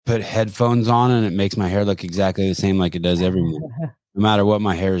put headphones on and it makes my hair look exactly the same like it does every morning. No matter what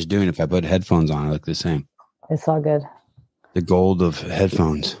my hair is doing, if I put headphones on, I look the same. It's all good. The gold of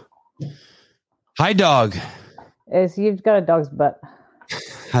headphones. Hi, dog. You've got a dog's butt.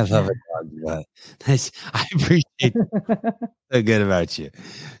 I love a dog's butt. I appreciate so good about you.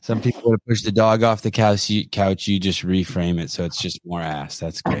 Some people would push the dog off the couch. You just reframe it so it's just more ass.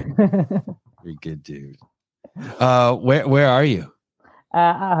 That's great. You're good, dude. Where are you?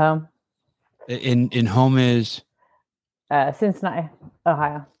 At home. In home is Cincinnati,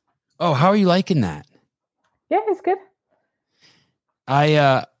 Ohio. Oh, how are you liking that? Yeah, it's good. I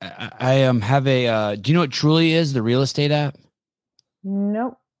have a do you know what Truly is, the real estate app?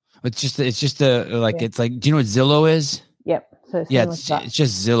 Nope. It's just it's like, do you know what Zillow is? Yep. So it's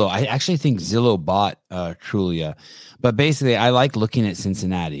just Zillow. I actually think Zillow bought Trulia, but basically I like looking at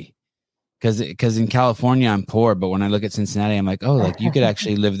Cincinnati because in California I'm poor, but when I look at Cincinnati I'm like, oh, like you could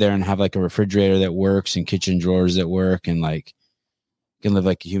actually live there and have like a refrigerator that works and kitchen drawers that work and like you can live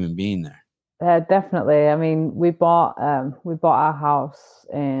like a human being there. Definitely. I mean, we bought our house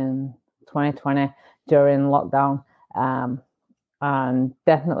in 2020 during lockdown, and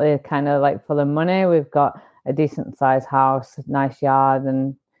definitely kind of like for the money, we've got a decent sized house, nice yard,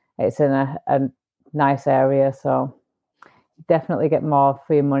 and it's in a nice area. So definitely get more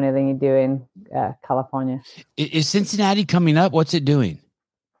for your money than you do in California. Is Cincinnati coming up? What's it doing?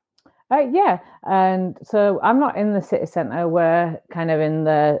 Yeah, and so I'm not in the city center. We're kind of in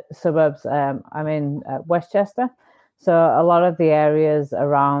the suburbs. I'm in Westchester, so a lot of the areas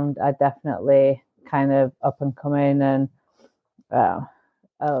around are definitely kind of up and coming. And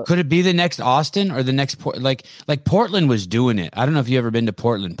could it be the next Austin or the next like Portland was doing it? I don't know if you ever been to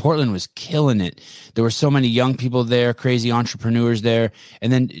Portland. Portland was killing it. There were so many young people there, crazy entrepreneurs there,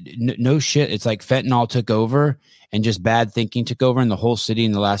 and then no shit, it's like fentanyl took over. And just bad thinking took over, and the whole city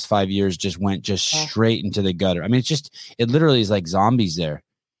in the last 5 years just went straight into the gutter. I mean, it literally is like zombies there.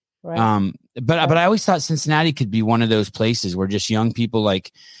 Right. But I always thought Cincinnati could be one of those places where just young people,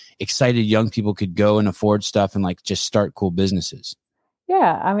 like excited young people, could go and afford stuff and like just start cool businesses.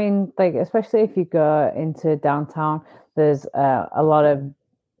 Yeah, I mean, like especially if you go into downtown, there's a lot of.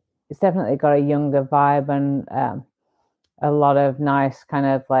 It's definitely got a younger vibe and a lot of nice kind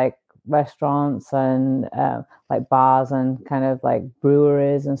of like restaurants and like bars and kind of like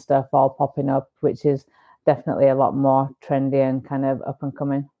breweries and stuff all popping up, which is definitely a lot more trendy and kind of up and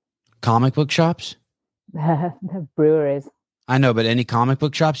coming. Comic book shops? Breweries. I know, but any comic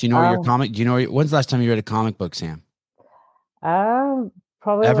book shops? You know where your comic? Do you know when's the last time you read a comic book, Sam?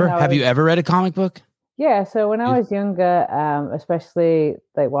 Probably ever. Have you ever read a comic book? Yeah. So when I was younger, especially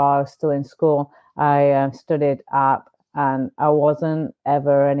like while I was still in school, I studied art. And I wasn't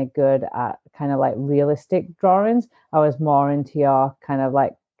ever any good at kind of like realistic drawings. I was more into your kind of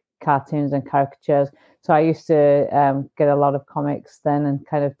like cartoons and caricatures. So I used to get a lot of comics then and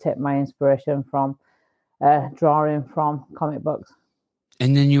kind of take my inspiration from drawing from comic books.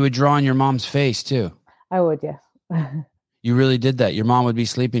 And then you would draw on your mom's face too? I would, yes. You really did that? Your mom would be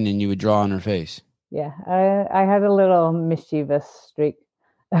sleeping and you would draw on her face? Yeah, I had a little mischievous streak.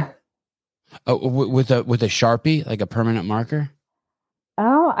 Oh, with a Sharpie, like a permanent marker?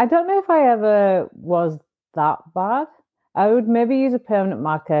 Oh, I don't know if I ever was that bad. I would maybe use a permanent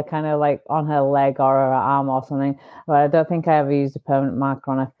marker kind of like on her leg or her arm or something. But I don't think I ever used a permanent marker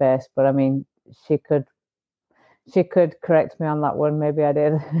on her face. But I mean, she could correct me on that one. Maybe I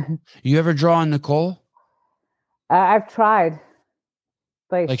did. You ever draw on Nicole? I've tried.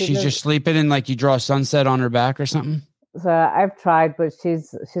 Like she's just sleeping and like you draw a sunset on her back or something? So I've tried, but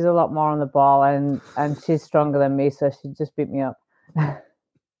she's a lot more on the ball and she's stronger than me, so she just beat me up.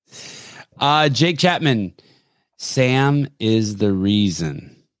 Jake Chapman, Sam is the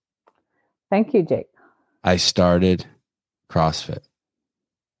reason. Thank you, Jake. I started CrossFit.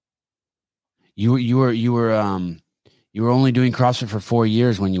 You were only doing CrossFit for 4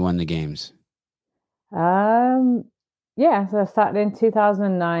 years when you won the games. Yeah, so I started in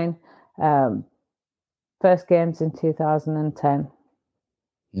 2009. First games in 2010.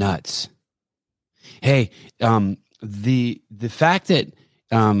 Nuts. Hey, the fact that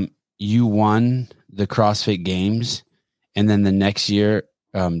you won the CrossFit Games and then the next year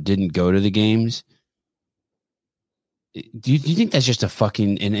didn't go to the games. Do you think that's just a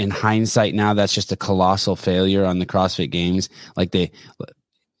fucking in hindsight now that's just a colossal failure on the CrossFit Games? Like do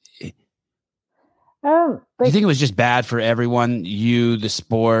you think it was just bad for everyone? You, the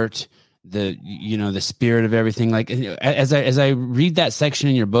sport, the spirit of everything. Like as I read that section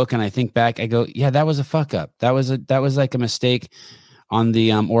in your book and I think back, I go, yeah, that was a fuck up. That was like a mistake on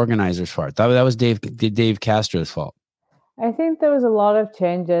the organizer's part. That was Dave Castro's fault. I think there was a lot of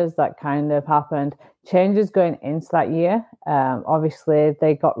changes that kind of happened. Changes going into that year. Obviously,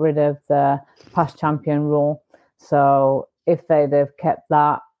 they got rid of the past champion rule. So if they'd have kept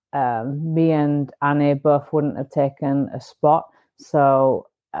that, me and Annie both wouldn't have taken a spot. So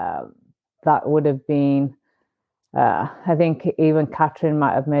that would have been, I think even Catherine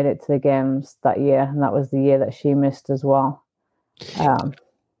might have made it to the games that year. And that was the year that she missed as well.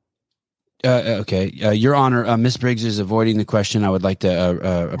 Okay, Your Honor, Miss Briggs is avoiding the question. I would like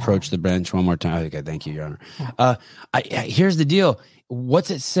to approach the bench one more time. Okay, thank you, Your Honor. Here's the deal. What's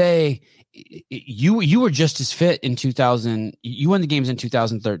it say? You were just as fit in 2000. You won the games in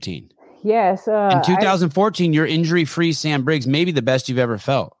 2013. Yes. In 2014, you're injury-free Sam Briggs, maybe the best you've ever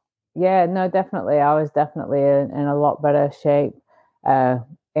felt. Yeah, no, definitely. I was definitely in a lot better shape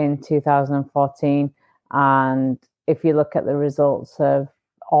in 2014. And if you look at the results of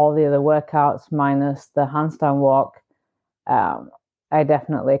all the other workouts minus the handstand walk, I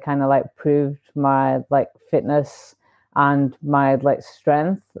definitely kind of like proved my like fitness and my like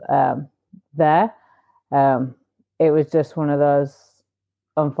strength there. It was just one of those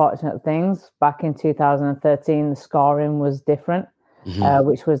unfortunate things. Back in 2013, the scoring was different,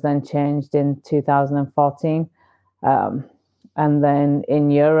 which was then changed in 2014. And then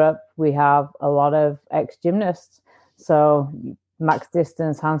in Europe, we have a lot of ex-gymnasts. So max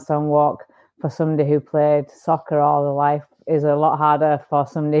distance handstand walk for somebody who played soccer all their life is a lot harder for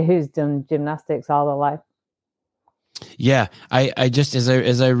somebody who's done gymnastics all their life. Yeah, I just as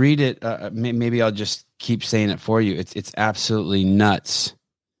I read it, maybe I'll just keep saying it for you. It's absolutely nuts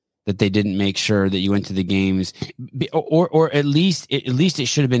that they didn't make sure that you went to the games, or at least it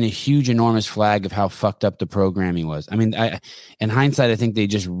should have been a huge, enormous flag of how fucked up the programming was. I mean, in hindsight, I think they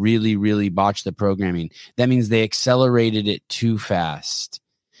just really, really botched the programming. That means they accelerated it too fast.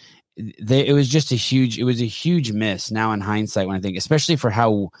 It was a huge miss. Now in hindsight, when I think, especially for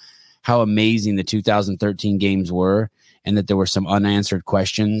how amazing the 2013 games were, and that there were some unanswered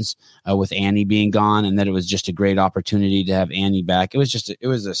questions with Annie being gone, and that it was just a great opportunity to have Annie back. It was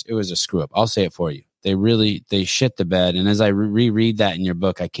a screw up. I'll say it for you. They shit the bed. And as I reread that in your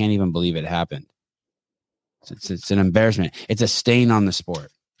book, I can't even believe it happened. It's an embarrassment. It's a stain on the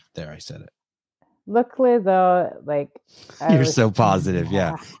sport. There, I said it. Luckily, though, like you're so positive.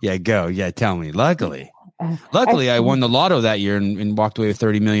 Yeah. Go. Yeah, tell me. Luckily, I won the lotto that year and walked away with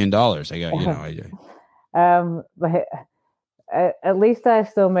 $30 million. I got but at least I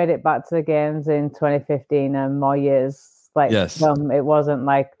still made it back to the games in 2015 and more years. Like, yes. It wasn't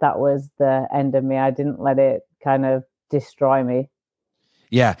like that was the end of me. I didn't let it kind of destroy me.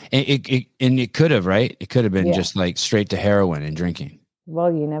 Yeah, and it could have, right? It could have been just like straight to heroin and drinking.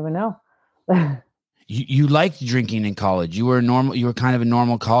 Well, you never know. You liked drinking in college. You were kind of a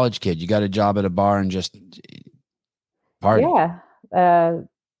normal college kid. You got a job at a bar and just party. Yeah,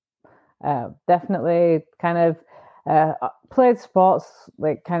 definitely kind of played sports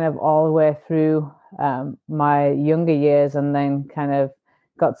like kind of all the way through my younger years, and then kind of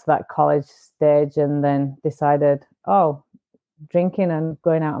got to that college stage and then decided, drinking and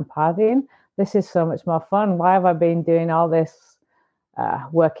going out and partying, this is so much more fun. Why have I been doing all this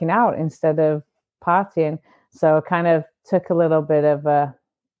working out instead of partying? So kind of took a little bit of a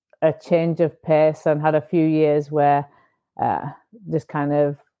change of pace and had a few years where just kind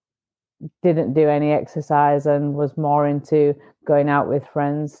of didn't do any exercise and was more into going out with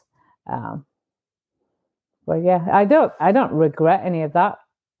friends. But yeah, I don't regret any of that.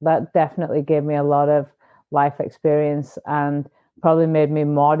 That definitely gave me a lot of life experience and probably made me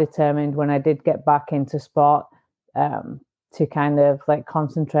more determined when I did get back into sport to kind of like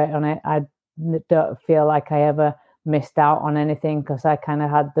concentrate on it. I don't feel like I ever missed out on anything because I kind of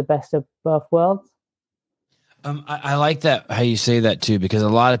had the best of both worlds. I like that, how you say that too, because a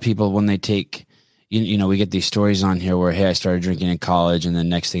lot of people, when they take, we get these stories on here where, hey, I started drinking in college and then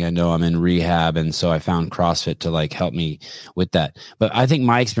next thing I know, I'm in rehab. And so I found CrossFit to like help me with that. But I think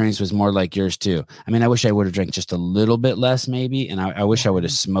my experience was more like yours too. I mean, I wish I would have drank just a little bit less maybe. And I wish I would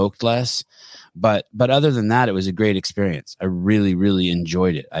have smoked less. But other than that, it was a great experience. I really, really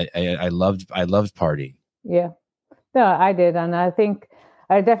enjoyed it. I loved partying. Yeah, no, I did. And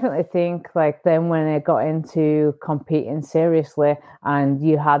I definitely think like then when I got into competing seriously and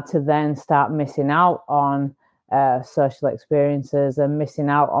you had to then start missing out on social experiences and missing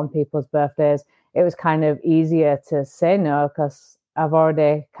out on people's birthdays, it was kind of easier to say no because I've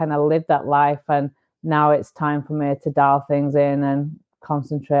already kind of lived that life and now it's time for me to dial things in and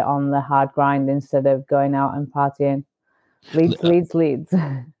concentrate on the hard grind instead of going out and partying. Leads.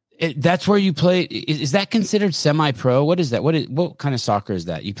 That's where you played. Is that considered semi-pro? What is that? What kind of soccer is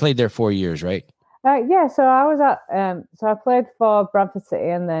that? You played there 4 years, right? Yeah, so I was at so I played for Bradford City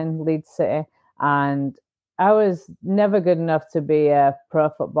and then Leeds City, and I was never good enough to be a pro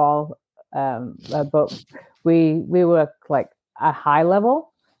football, but we were like a high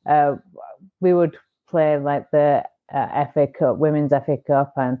level. Uh, we would play like the FA Cup, Women's FA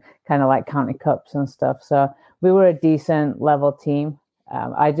Cup, and kind of like county cups and stuff. So we were a decent level team.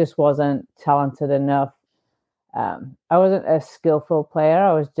 I just wasn't talented enough. I wasn't a skillful player.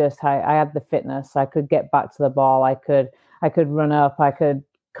 I was just I had the fitness. I could get back to the ball. I could run up. I could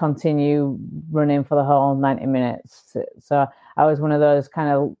continue running for the whole 90 minutes. So I was one of those kind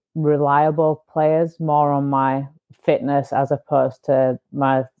of reliable players, more on my fitness as opposed to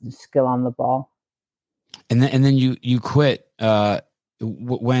my skill on the ball. And then you quit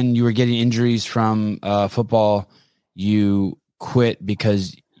when you were getting injuries from football. You quit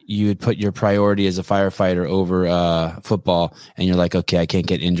because you had put your priority as a firefighter over football, and you're like, okay, I can't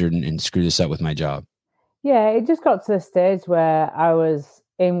get injured and screw this up with my job. Yeah, it just got to the stage where I was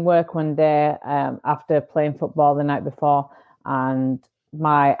in work one day after playing football the night before, and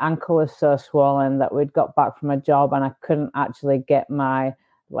my ankle was so swollen that we'd got back from a job and I couldn't actually get my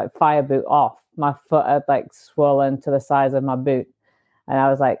like fire boot off. My foot had like swollen to the size of my boot. And I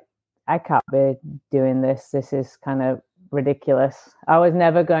was like, I can't be doing this. This is kind of ridiculous. I was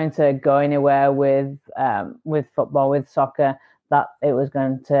never going to go anywhere with football, with soccer, that it was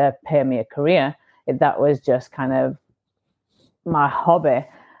going to pay me a career. That was just kind of my hobby.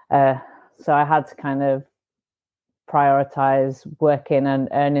 So I had to kind of prioritize working and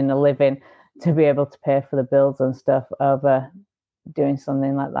earning a living to be able to pay for the bills and stuff over doing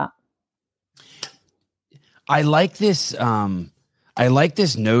something like that. I like this. I like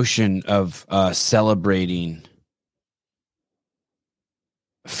this notion of celebrating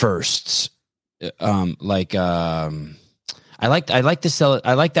firsts. I like the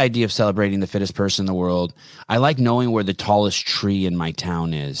idea of celebrating the fittest person in the world. I like knowing where the tallest tree in my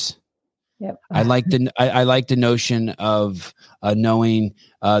town is. Yep. I like the notion of knowing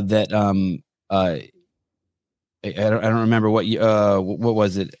that I don't remember what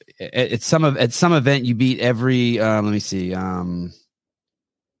was it? At some event you beat every let me see.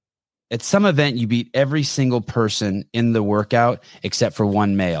 At some event you beat every single person in the workout except for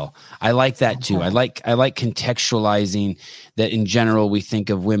one male. I like that too. I like contextualizing that. In general, we think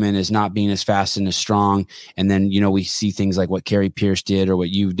of women as not being as fast and as strong, and then we see things like what Carrie Pierce did or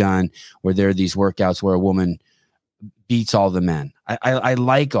what you've done, where there are these workouts where a woman beats all the men. I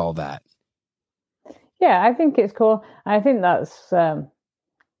like all that. Yeah, I think it's cool. I think that's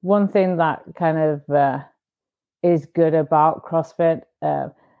one thing that kind of is good about CrossFit,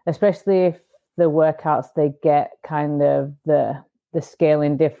 especially if the workouts they get kind of the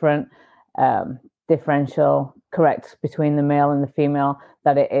scaling differential correct between the male and the female,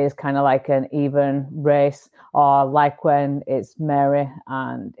 that it is kind of like an even race, or like when it's Mary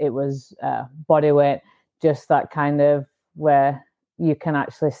and it was body weight, just that kind of where you can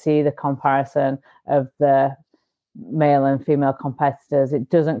actually see the comparison of the male and female competitors. It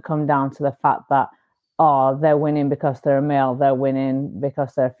doesn't come down to the fact that, oh, they're winning because they're a male, they're winning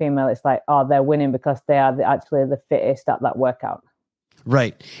because they're a female. It's like, oh, they're winning because they are actually the fittest at that workout.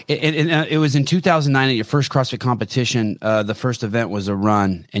 Right. It was in 2009 at your first CrossFit competition. The first event was a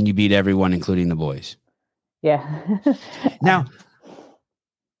run, and you beat everyone, including the boys. Yeah. Now,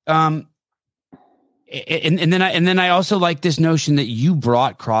 and then I also like this notion that you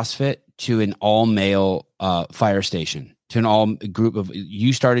brought CrossFit to an all male fire station, to an all group of.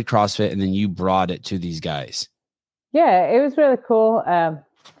 You started CrossFit, and then you brought it to these guys. Yeah, it was really cool.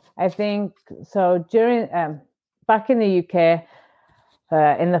 I think so. During back in the UK,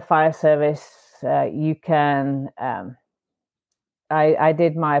 in the fire service, you can. I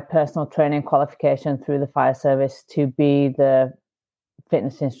did my personal training qualification through the fire service to be the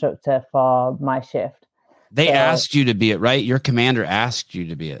fitness instructor for my shift. They asked you to be it, right? Your commander asked you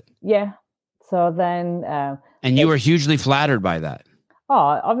to be it. Yeah. So then, and you were hugely flattered by that. Oh,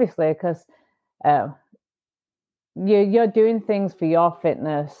 obviously, because you're doing things for your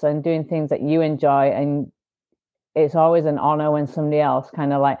fitness and doing things that you enjoy, and it's always an honor when somebody else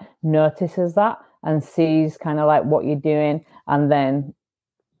kind of like notices that and sees kind of like what you're doing and then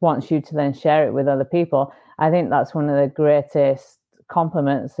wants you to then share it with other people. I think that's one of the greatest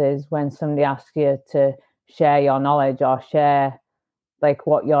compliments, is when somebody asks you to share your knowledge or share like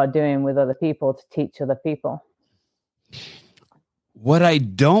what you're doing with other people to teach other people. What I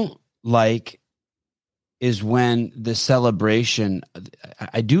don't like is when the celebration,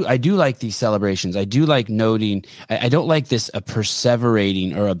 I do like these celebrations. I do like noting, I don't like this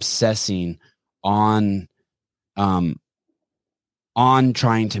perseverating or obsessing on on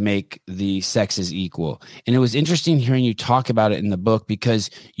trying to make the sexes equal. And it was interesting hearing you talk about it in the book, because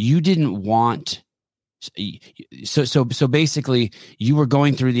you didn't want, so basically you were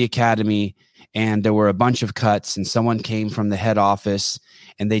going through the academy and there were a bunch of cuts, and someone came from the head office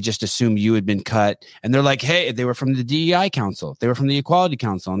and they just assumed you had been cut. And they're like, hey, they were from the DEI council. They were from the Equality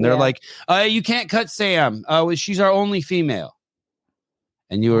Council. And they're like, you can't cut Sam. She's our only female.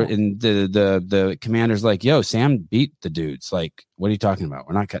 And you were in the commander's like, yo, Sam beat the dudes. Like, what are you talking about?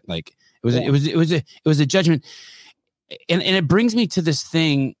 We're not cut. Like, it was a judgment. And it brings me to this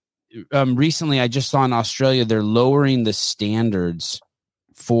thing. Recently, I just saw in Australia, they're lowering the standards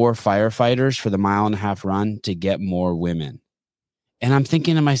for firefighters for the 1.5 mile run to get more women. And I'm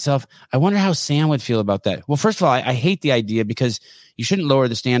thinking to myself, I wonder how Sam would feel about that. Well, first of all, I hate the idea, because you shouldn't lower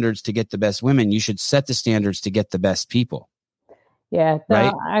the standards to get the best women. You should set the standards to get the best people. Yeah, no,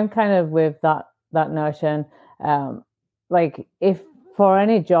 right? I'm kind of with that notion. Like, if for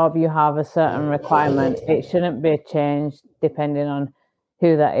any job you have a certain requirement, it shouldn't be changed depending on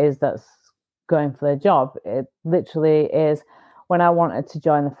who that is that's going for the job. It literally is. When I wanted to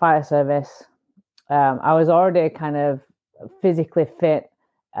join the fire service, I was already kind of physically fit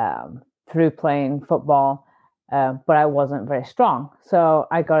through playing football, but I wasn't very strong. So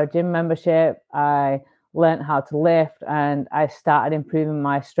I got a gym membership. I learned how to lift, and I started improving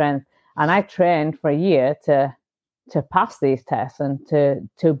my strength. And I trained for a year to pass these tests and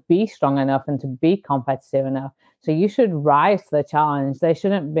to be strong enough and to be competitive enough. So you should rise to the challenge. They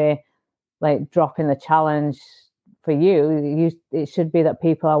shouldn't be like dropping the challenge for you. It should be that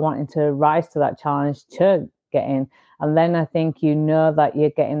people are wanting to rise to that challenge to get in. And then I think you know that you're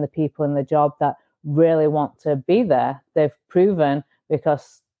getting the people in the job that really want to be there. They've proven,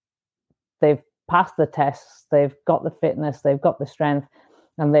 because they've passed the tests, they've got the fitness, they've got the strength,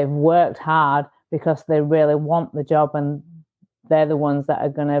 and they've worked hard because they really want the job, and they're the ones that are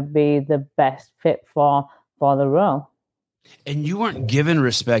going to be the best fit for the role. And you weren't given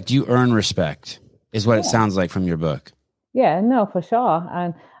respect, you earn respect, is what it sounds like from your book. Yeah, no, for sure.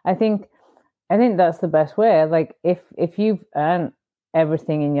 And I think that's the best way. Like, if you've earned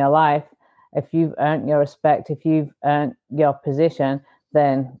everything in your life, if you've earned your respect, if you've earned your position,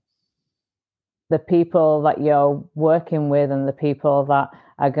 then the people that you're working with and the people that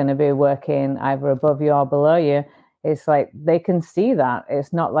are going to be working either above you or below you, it's like they can see that.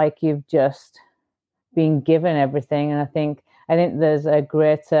 It's not like you've just been given everything. And I think there's a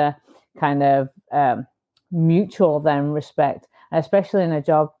greater kind of mutual then respect, especially in a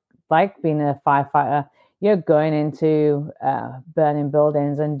job like being a firefighter. You're going into burning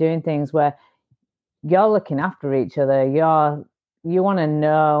buildings and doing things where you're looking after each other. You want to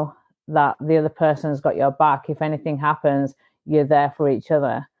know that the other person's got your back. If anything happens, you're there for each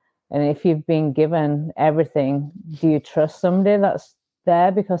other. And if you've been given everything, do you trust somebody that's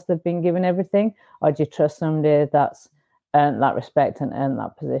there because they've been given everything, or do you trust somebody that's earned that respect and earned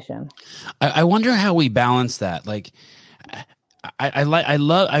that position? I wonder how we balance that. Like,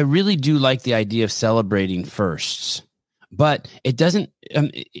 I really do like the idea of celebrating firsts, but it doesn't.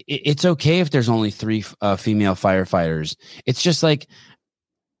 It's okay if there's only 3 female firefighters. It's just like,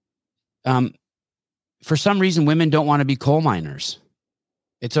 for some reason, women don't want to be coal miners.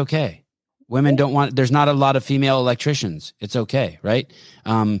 It's okay. Women don't want, there's not a lot of female electricians. It's okay, right?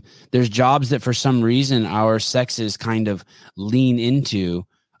 There's jobs that for some reason our sexes kind of lean into.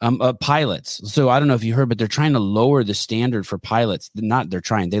 Pilots. So I don't know if you heard, but they're trying to lower the standard for pilots.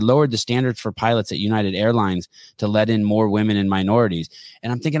 They lowered the standards for pilots at United Airlines to let in more women and minorities.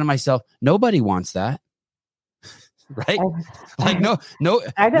 And I'm thinking to myself, nobody wants that. Right? Like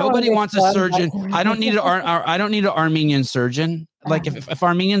nobody wants a surgeon. I don't need an Armenian surgeon. Like if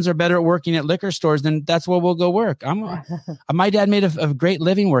Armenians are better at working at liquor stores, then that's where we'll go work. My dad made a great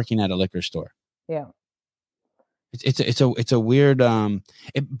living working at a liquor store. Yeah. It's a weird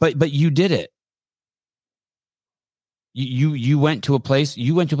but you did it. You went to a place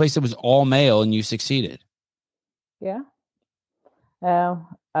that was all male and you succeeded. Yeah.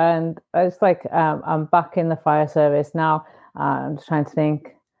 And it's like I'm back in the fire service now. I'm just trying to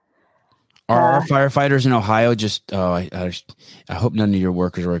think. Are our firefighters in Ohio just? I hope none of your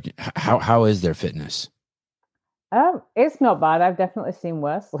workers are working. How is their fitness? It's not bad. I've definitely seen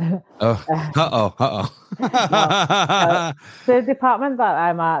worse. No, the department that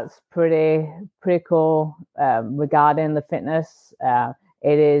I'm at is pretty cool regarding the fitness.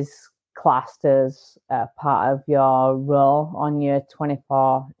 It is classed as part of your role on your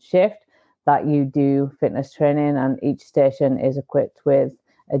 24 shift that you do fitness training, and each station is equipped with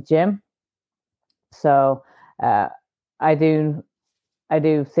a gym. So I do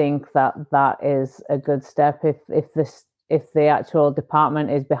think that is a good step. If if the actual department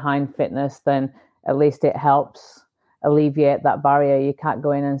is behind fitness, then at least it helps alleviate that barrier. You can't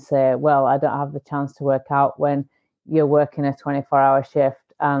go in and say, well, I don't have the chance to work out, when you're working a 24-hour shift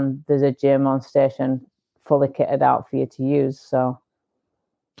and there's a gym on station fully kitted out for you to use. So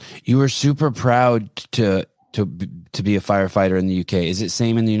you were super proud to be a firefighter in the UK. Is it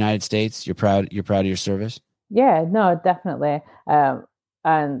same in the United States? You're proud of your service? Yeah, no, definitely.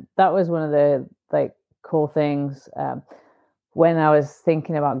 And that was one of the like cool things. When I was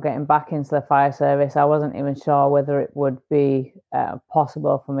thinking about getting back into the fire service, I wasn't even sure whether it would be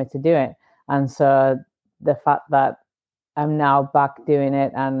possible for me to do it. And so the fact that I'm now back doing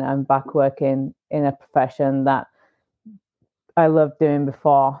it and I'm back working in a profession that I loved doing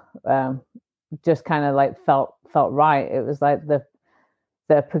before, just kind of like felt right. It was like the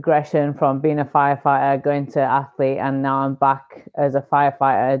progression from being a firefighter, going to athlete, and now I'm back as a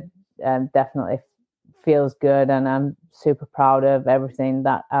firefighter, definitely feels good, and I'm super proud of everything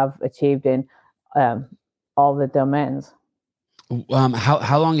that I've achieved in all the domains.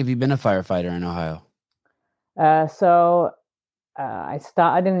 How long have you been a firefighter in Ohio? So I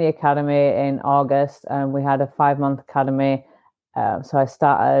started in the academy in August, and we had a 5-month academy. So I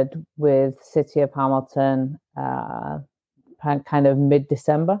started with City of Hamilton kind of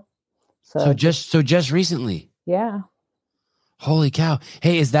mid-December. So just recently. Yeah. Holy cow.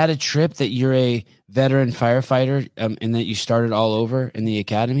 Hey, is that a trip that you're a veteran firefighter and that you started all over in the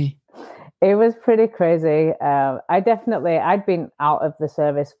academy? It was pretty crazy. I'd been out of the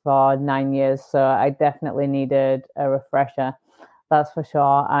service for 9 years, so I definitely needed a refresher. That's for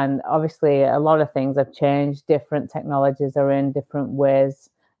sure. And obviously a lot of things have changed. Different technologies are in, different ways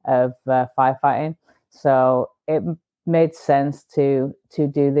of firefighting. So it made sense to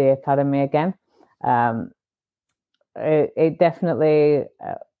do the academy again. It definitely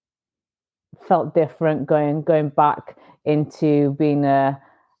felt different going back into being a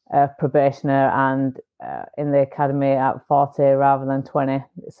probationer and in the academy at 40 rather than 20.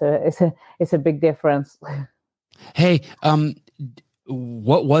 So it's a big difference. Hey, were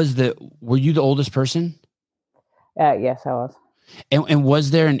you the oldest person? Yes, I was. And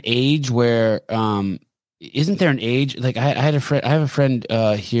was there an age where isn't there an age, like I have a friend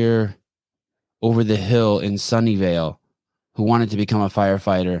here over the hill in Sunnyvale who wanted to become a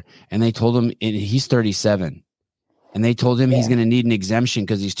firefighter, and they told him he's 37, and they told him he's going to need an exemption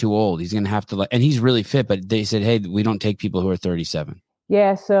because he's too old. He's going to have to, and he's really fit, but they said, hey, we don't take people who are 37.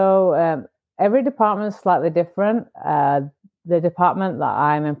 Yeah. So every department is slightly different. The department that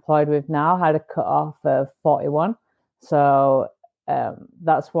I'm employed with now had a cutoff of 41. So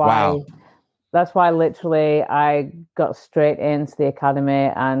that's why. Wow. That's why literally I got straight into the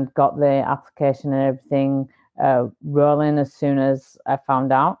academy and got the application and everything rolling as soon as I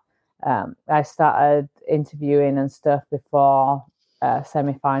found out. I started interviewing and stuff before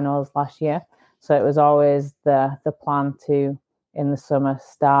semi-finals last year. So it was always the plan to, in the summer,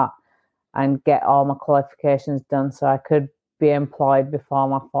 start and get all my qualifications done so I could be employed before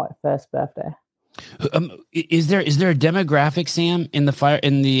my 41st birthday. Is there a demographic, Sam, in the fire,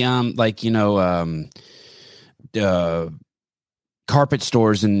 in the carpet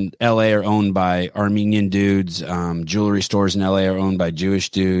stores in LA are owned by Armenian dudes, jewelry stores in LA are owned by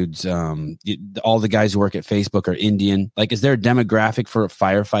Jewish dudes, all the guys who work at Facebook are Indian. Like, is there a demographic for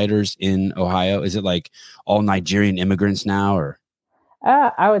firefighters in Ohio? Is it like all Nigerian immigrants now, or?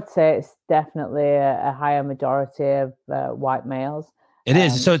 I would say it's definitely a higher majority of white males. It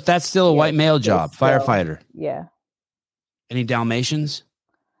is. So that's still a white male job, firefighter. Yeah. Any Dalmatians?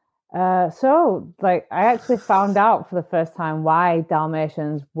 So I actually found out for the first time why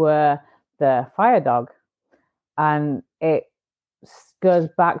Dalmatians were the fire dog. And it goes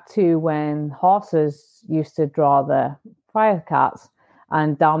back to when horses used to draw the fire carts.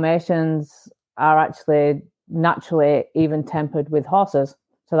 And Dalmatians are actually naturally even tempered with horses.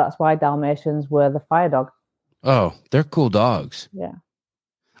 So that's why Dalmatians were the fire dog. Oh, they're cool dogs. Yeah.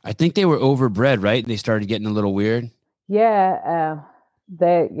 I think they were overbred, right? They started getting a little weird. Yeah, I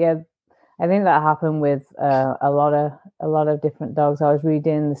think that happened with a lot of different dogs. I was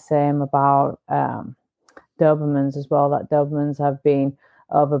reading the same about Dobermans as well. That Dobermans have been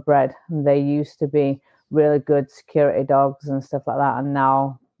overbred. They used to be really good security dogs and stuff like that, and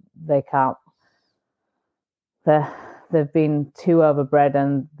now they can't. They've been too overbred,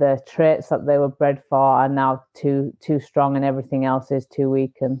 and the traits that they were bred for are now too strong, and everything else is too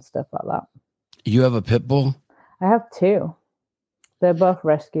weak and stuff like that. You have a pit bull? I have 2. They're both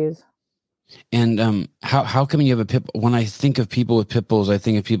rescues. And how come you have a pit bull? When I think of people with pit bulls, I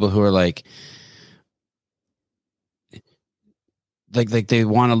think of people who are like they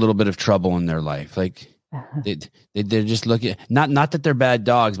want a little bit of trouble in their life. Like, They're just looking, not that they're bad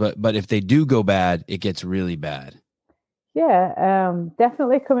dogs, but if they do go bad, it gets really bad. Yeah,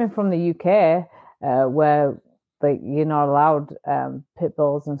 definitely coming from the UK, where like you're not allowed pit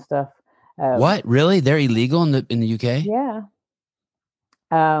bulls and stuff. What? Really? They're illegal in the UK? Yeah.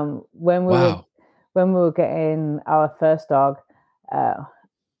 Wow. When we were getting our first dog, I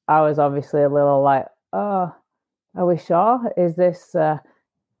was obviously a little like, oh, are we sure? Is this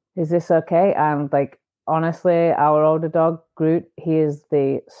okay? And like honestly, our older dog, Groot, he is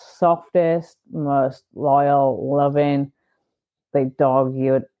the softest, most loyal, loving like dog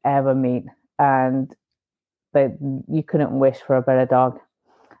you would ever meet. And like you couldn't wish for a better dog.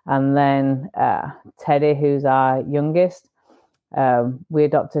 And then Teddy, who's our youngest, we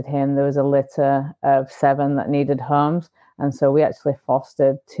adopted him. There was a litter of 7 that needed homes, and so we actually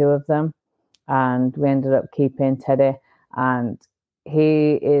fostered 2 of them, and we ended up keeping Teddy. And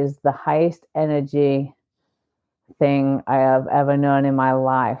he is the highest energy thing I have ever known in my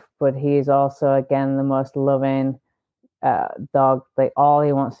life. But he's also, again, the most loving dog. Like all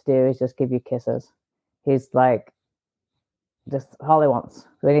he wants to do is just give you kisses. He's like just all he wants.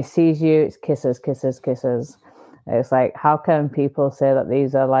 When he sees you, it's kisses, kisses, kisses. It's like, how can people say that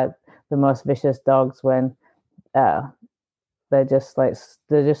these are like the most vicious dogs when they're just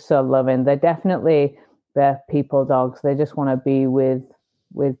so loving? They're people dogs. They just want to be with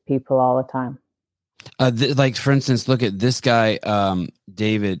people all the time. Like for instance, look at this guy,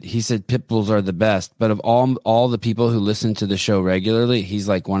 David. He said pit bulls are the best, but of all the people who listen to the show regularly, he's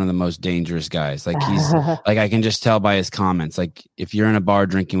like one of the most dangerous guys. Like he's like, I can just tell by his comments. Like if you're in a bar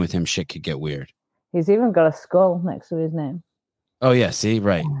drinking with him, shit could get weird. He's even got a skull next to his name. Oh yeah, see,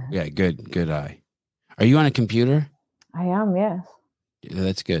 right, yeah, good eye. Are you on a computer? I am, yes. Yeah,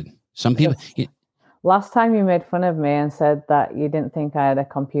 that's good. Some people. Last time you made fun of me and said that you didn't think I had a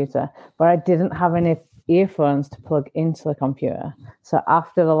computer, but I didn't have any earphones to plug into the computer. So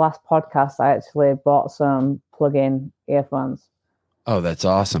after the last podcast, I actually bought some plug-in earphones. Oh, that's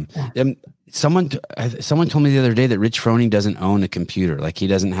awesome. Someone told me the other day that Rich Froning doesn't own a computer. Like he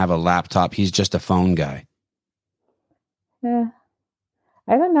doesn't have a laptop. He's just a phone guy. Yeah.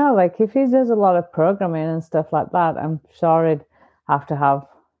 I don't know. Like if he does a lot of programming and stuff like that, I'm sure he'd have to have.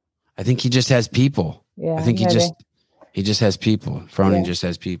 I think he just has people. Yeah, I think he just has people. Froning just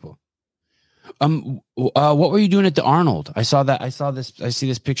has people. What were you doing at the Arnold? I see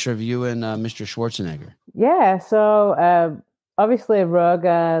this picture of you and Mr. Schwarzenegger. Yeah. So obviously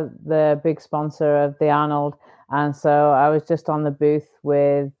Roga, the big sponsor of the Arnold, and so I was just on the booth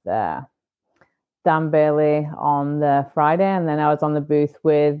with Dan Bailey on the Friday, and then I was on the booth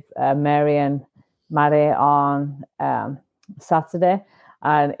with Mary and Maddie on Saturday.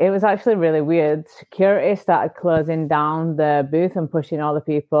 And it was actually really weird. Security started closing down the booth and pushing all the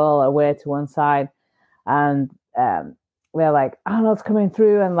people away to one side. And we're like, Arnold's coming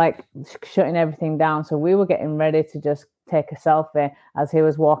through, and like shutting everything down. So we were getting ready to just take a selfie as he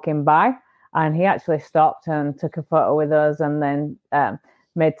was walking by. And he actually stopped and took a photo with us, and then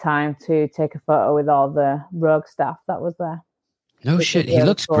made time to take a photo with all the Rogue staff that was there. No shit. He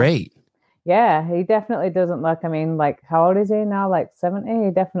looks great. Yeah, he definitely doesn't look, I mean, like, how old is he now? Like 70?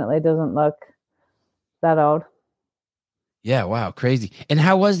 He definitely doesn't look that old. Yeah, wow, crazy. And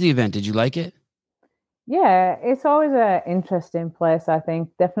how was the event? Did you like it? Yeah, it's always an interesting place, I think.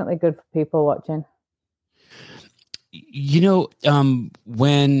 Definitely good for people watching. You know,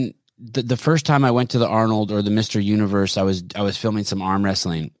 when the first time I went to the Arnold or the Mr. Universe, I was filming some arm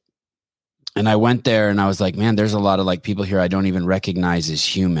wrestling. And I went there and I was like, man, there's a lot of like people here I don't even recognize as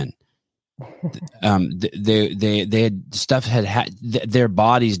human. They had stuff their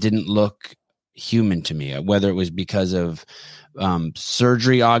bodies didn't look human to me, whether it was because of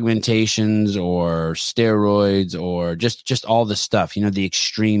surgery augmentations or steroids or just all the stuff, you know, the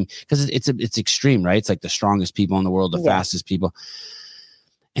extreme, because it's extreme, right? It's like the strongest people in the world, the fastest people.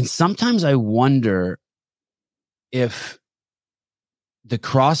 And sometimes I wonder if the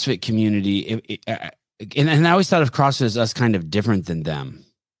CrossFit community, and I always thought of CrossFit as us kind of different than them,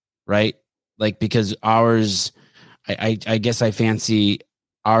 right? Like, because ours, I guess I fancy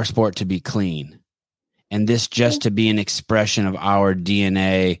our sport to be clean, and this just to be an expression of our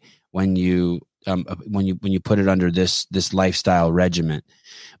DNA when you put it under this lifestyle regimen.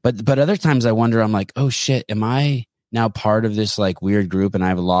 But other times I wonder, I'm like, oh shit, am I now part of this like weird group, and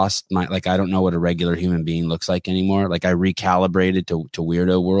I've lost my, like, I don't know what a regular human being looks like anymore. Like I recalibrated to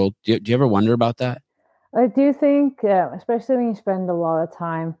weirdo world. Do you ever wonder about that? I do think, especially when you spend a lot of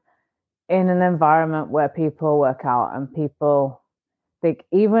time in an environment where people work out and people think,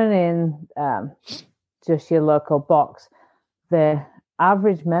 even in just your local box, the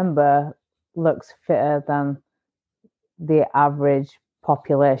average member looks fitter than the average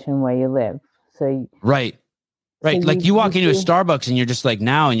population where you live. So right. So Like you walk into a see, Starbucks and you're just like,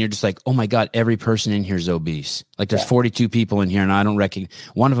 oh my God, every person in here is obese. Like there's 42 people in here and I don't recognize,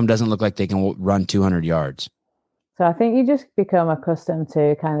 one of them doesn't look like they can run 200 yards. So I think you just become accustomed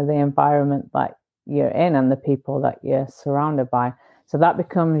to kind of the environment that you're in and the people that you're surrounded by. So that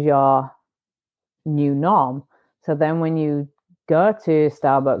becomes your new norm. So then when you go to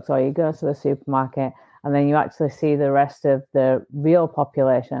Starbucks or you go to the supermarket and then you actually see the rest of the real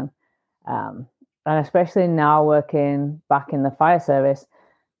population, and especially now working back in the fire service,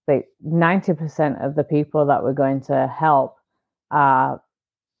 like 90% of the people that we're going to help are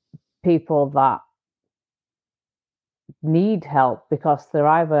people that need help because they're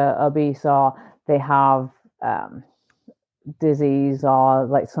either obese or they have disease or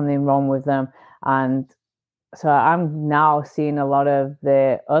like something wrong with them. And so I'm now seeing a lot of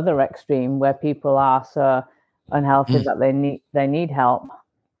the other extreme where people are so unhealthy that they need help.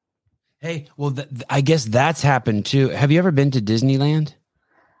 Hey, well, I guess that's happened too. Have you ever been to Disneyland?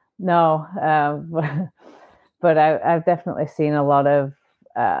 No, but I've definitely seen a lot of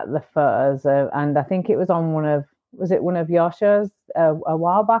the photos and I think it was on one of your shows a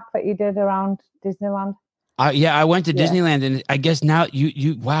while back that you did around Disneyland? I went to Disneyland and I guess now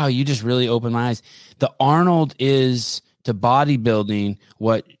you just really opened my eyes. The Arnold is to bodybuilding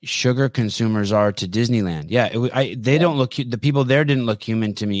what sugar consumers are to Disneyland. Yeah, they don't look, the people there didn't look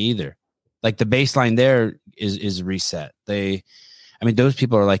human to me either. Like the baseline there is reset. Those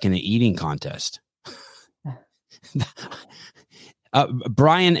people are like in an eating contest.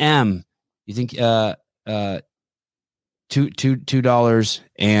 Brian M, you think $2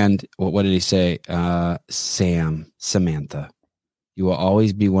 and what did he say? Samantha, you will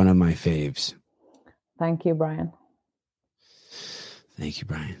always be one of my faves. Thank you, Brian. Thank you,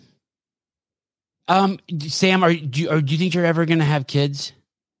 Brian. Sam, do you think you're ever going to have kids?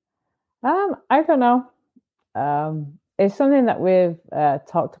 I don't know. It's something that we've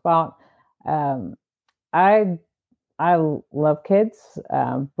talked about. I love kids,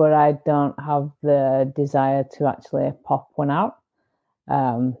 but I don't have the desire to actually pop one out.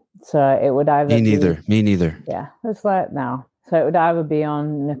 So it would either Me neither. Yeah, it's like now. So it would either be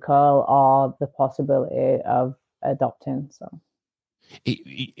on Nicole or the possibility of adopting. So,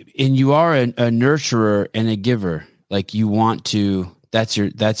 and you are a nurturer and a giver. Like you want to. That's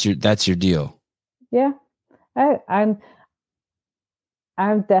your deal. Yeah, I'm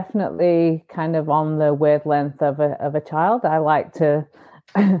definitely kind of on the wavelength of a child. I like to,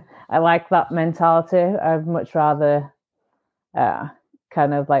 I like that mentality. I'd much rather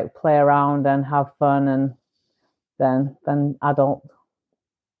kind of like play around and have fun and than adult.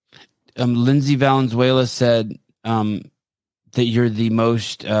 Lindsay Valenzuela said that you're the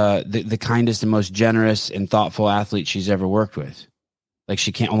most the kindest and most generous and thoughtful athlete she's ever worked with. Like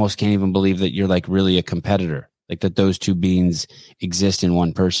she can't even believe that you're like really a competitor. Like that those two beings exist in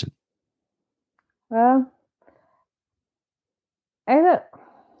one person. I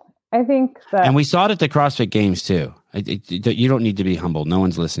think that, and we saw it at the CrossFit Games too. You don't need to be humble. No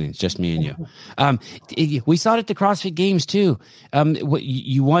one's listening. It's just me and you. We saw it at the CrossFit Games too.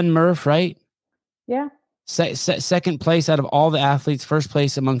 You won Murph, right? Yeah. Second place out of all the athletes, first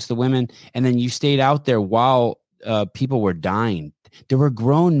place amongst the women, and then you stayed out there while people were dying. There were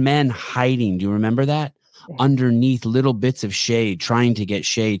grown men hiding. Do you remember that? Yeah. Underneath little bits of shade, trying to get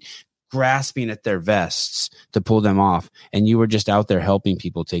shade, grasping at their vests to pull them off. And you were just out there helping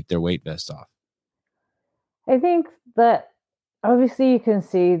people take their weight vests off. I think that obviously you can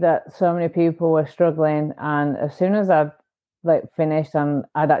see that so many people were struggling. And as soon as I've like finished and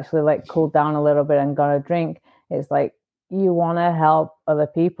I'd actually like cooled down a little bit and got a drink, it's like you want to help other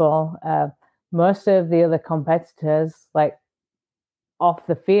people. Most of the other competitors, like off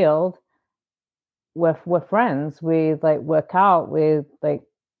the field, we're friends. We like work out. We like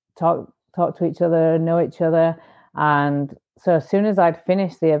talk to each other, know each other. And so as soon as I'd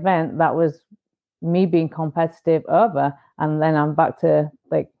finished the event, that was me being competitive over, and then I'm back to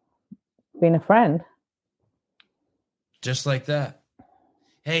like being a friend. Just like that.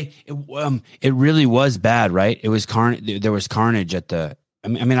 Hey, it really was bad, right? It was there was carnage at the. I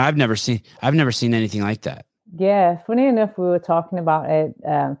mean, I've never seen anything like that. Yeah, funny enough, we were talking about it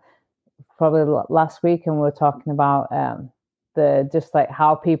probably last week, and we were talking about the just like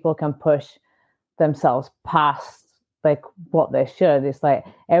how people can push themselves past like what they should. It's like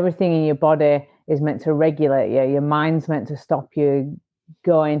everything in your body is meant to regulate you. Your mind's meant to stop you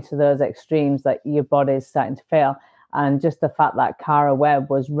going to those extremes that your body's starting to fail. And just the fact that Cara Webb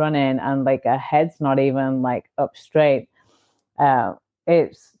was running and like her head's not even like up straight,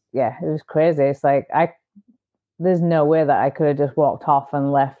 it's yeah, it was crazy. It's like there's no way that I could have just walked off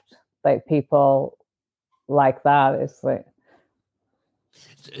and left like people like that. It's like,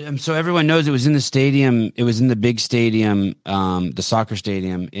 so everyone knows it was in the stadium. It was in the big stadium, the soccer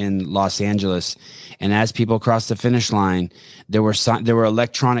stadium in Los Angeles. And as people crossed the finish line, there were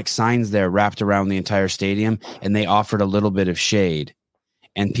electronic signs there wrapped around the entire stadium, and they offered a little bit of shade.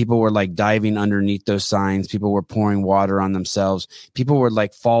 And people were like diving underneath those signs. People were pouring water on themselves. People were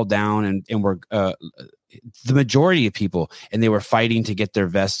like fall down and were the majority of people, and they were fighting to get their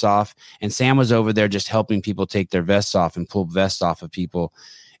vests off. And Sam was over there just helping people take their vests off and pull vests off of people.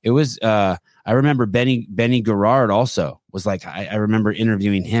 It was, I remember Benny Garrard also was like, I remember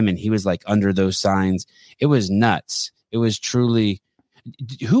interviewing him, and he was like under those signs. It was nuts. It was truly,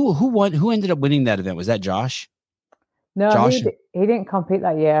 who won, who ended up winning that event? Was that Josh? No, Josh? he didn't compete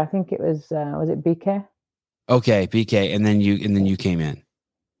that year. I think it was it BK? Okay, BK, and then you came in.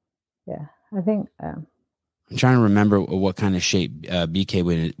 Yeah, I think. I'm trying to remember what kind of shape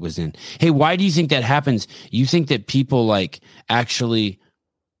BK was in. Hey, why do you think that happens? You think that people like actually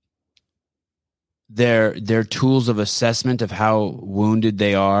their tools of assessment of how wounded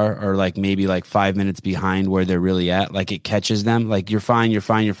they are like maybe like 5 minutes behind where they're really at? Like it catches them. Like you're fine,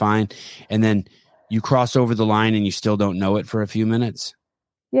 and then you cross over the line and you still don't know it for a few minutes.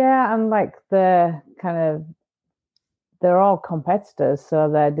 Yeah, and like they're all competitors, so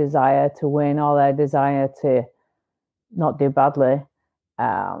their desire to win or their desire to not do badly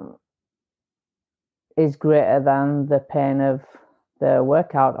is greater than the pain of the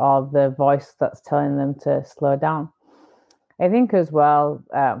workout or the voice that's telling them to slow down. I think as well,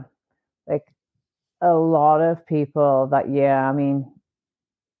 like a lot of people that year, I mean,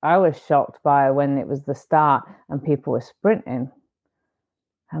 I was shocked by when it was the start and people were sprinting.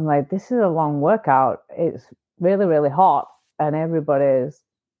 I'm like, this is a long workout. It's really, really hot, and everybody's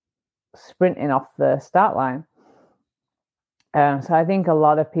sprinting off the start line. So I think a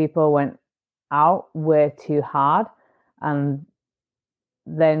lot of people went out way too hard, and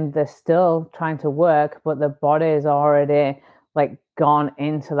then they're still trying to work, but the body is already like gone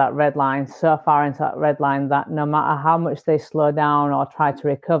into that red line, so far into that red line that no matter how much they slow down or try to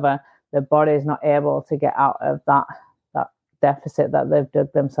recover, the body is not able to get out of that deficit that they've dug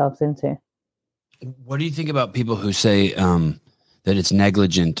themselves into. What do you think about people who say that it's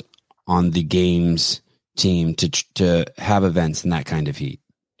negligent on the games team to have events in that kind of heat?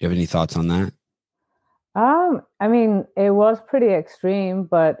 Do you have any thoughts on that? I mean, it was pretty extreme,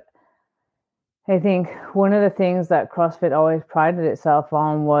 but I think one of the things that CrossFit always prided itself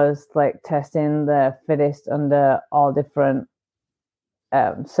on was like testing the fittest under all different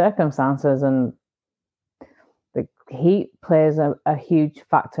circumstances, and the heat plays a huge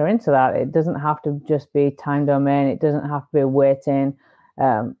factor into that. It doesn't have to just be time domain. It doesn't have to be weighting.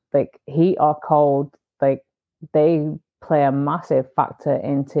 Like heat or cold, like they play a massive factor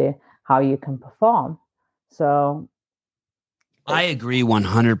into how you can perform. So I agree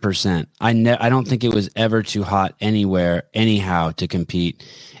 100%. I don't think it was ever too hot anywhere, anyhow, to compete.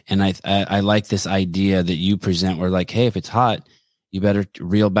 And I like this idea that you present where like, hey, if it's hot, you better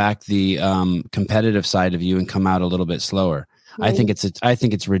reel back the competitive side of you and come out a little bit slower. Mm-hmm. I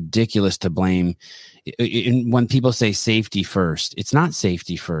think it's ridiculous to blame when people say safety first. It's not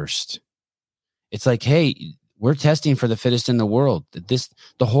safety first. It's like, hey, we're testing for the fittest in the world.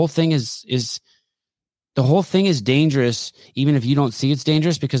 The whole thing is dangerous, even if you don't see it's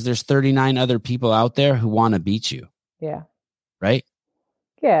dangerous, because there's 39 other people out there who want to beat you. Yeah. Right?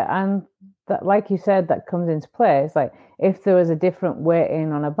 Yeah, and that, like you said, that comes into play. It's like if there was a different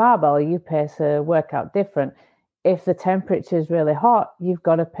weighting on a barbell, you pace a workout different. If the temperature is really hot, you've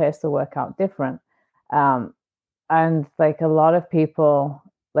got to pace the workout different. And like a lot of people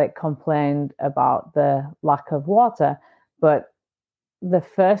like complained about the lack of water, but the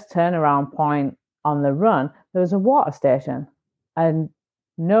first turnaround point on the run, there was a water station and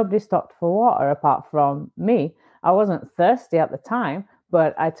nobody stopped for water apart from me. I wasn't thirsty at the time,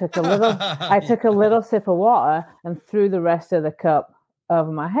 but I took a little sip of water and threw the rest of the cup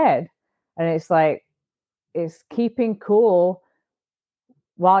over my head. And it's like, it's keeping cool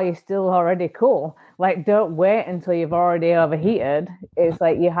while you're still already cool. Like, don't wait until you've already overheated. It's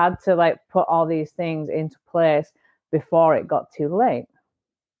like you had to like put all these things into place before it got too late.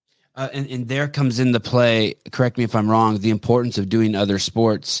 And there comes into play, correct me if I'm wrong, the importance of doing other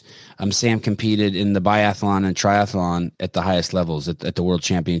sports. Sam competed in the biathlon and triathlon at the highest levels, at the world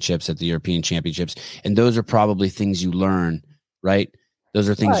championships, at the European championships. And those are probably things you learn, right? Those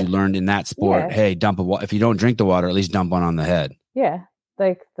are things you learned in that sport. Yeah. Hey, if you don't drink the water, at least dump one on the head. Yeah,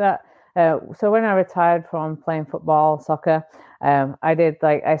 like that. So when I retired from playing football, soccer,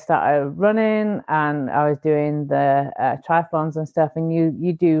 I started running and I was doing the triathlons and stuff. And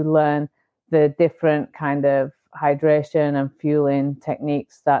you do learn the different kind of hydration and fueling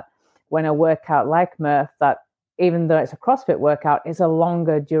techniques that when a workout like Murph, that even though it's a CrossFit workout, it's a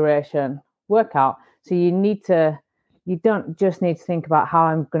longer duration workout. So you don't just need to think about how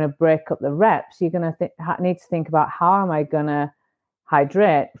I'm going to break up the reps. You're going to need to think about how am I going to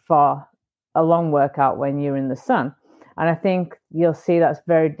hydrate for a long workout when you're in the sun. And I think you'll see that's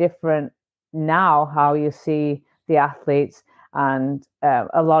very different now, how you see the athletes. And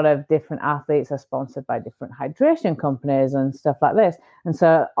a lot of different athletes are sponsored by different hydration companies and stuff like this. And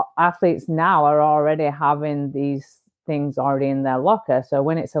so athletes now are already having these things already in their locker. So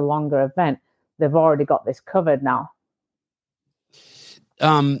when it's a longer event, they've already got this covered now.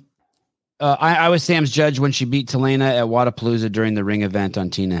 I was Sam's judge when she beat Talena at Wadapalooza during the ring event on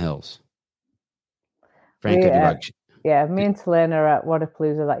Tina Hills. Frank, yeah, me and Talena at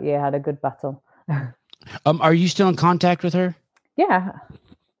Wadapalooza that year had a good battle. Are you still in contact with her? Yeah.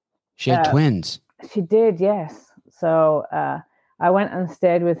 She had twins. She did, yes. So I went and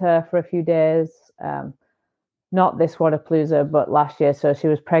stayed with her for a few days. Not this Wadapalooza, but last year. So she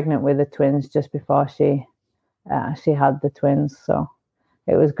was pregnant with the twins just before she had the twins. So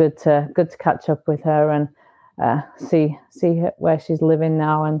it was good to catch up with her and see where she's living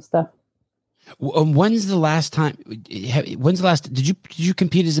now and stuff. When's the last time? Did you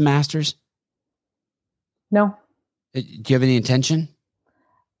compete as a Masters? No. Do you have any intention?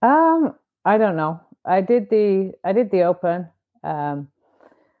 I don't know. I did the Open.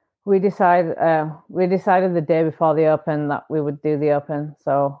 We decided the day before the Open that we would do the Open.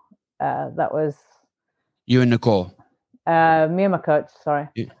 So that was you and Nicole. Me and my coach. Sorry.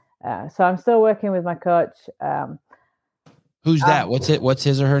 Yeah. So I'm still working with my coach. Who's that? What's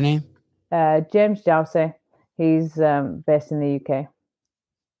his or her name? James Jowsey. He's based in the UK.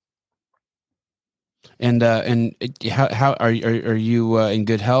 And how are you in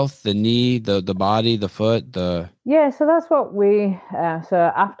good health? The knee, the body, the foot, yeah. So that's what we.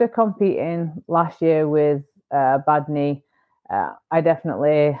 So after competing last year with bad knee, I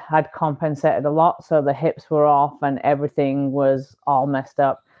definitely had compensated a lot. So the hips were off and everything was all messed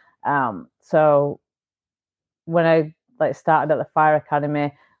up. So when I started at the Fire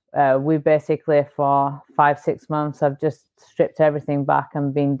Academy, we basically for 5-6 months I've just stripped everything back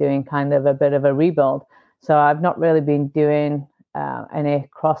and been doing kind of a bit of a rebuild. So I've not really been doing any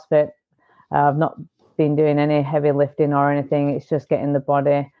CrossFit. I've not been doing any heavy lifting or anything. It's just getting the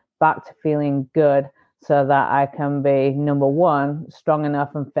body back to feeling good so that I can be, number one, strong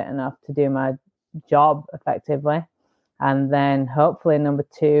enough and fit enough to do my job effectively. And then hopefully, number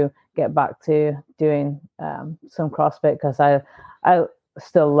two, get back to doing some CrossFit because I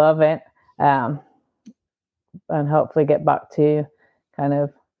still love it, and hopefully get back to kind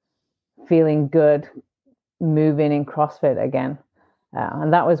of feeling good moving in CrossFit again.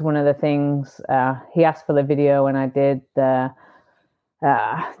 And that was one of the things he asked for the video when I did the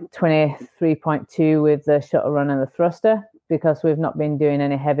 23.2 with the shuttle run and the thruster, because we've not been doing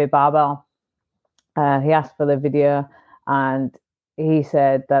any heavy barbell. He asked for the video and he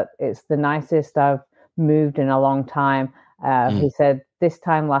said that it's the nicest I've moved in a long time. He said this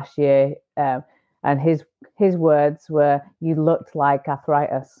time last year, and his words were, "You looked like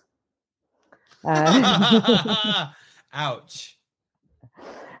arthritis." Ouch.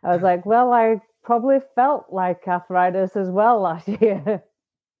 I was like, well, I probably felt like arthritis as well last year.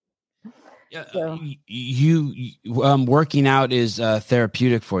 Yeah, so. You working out is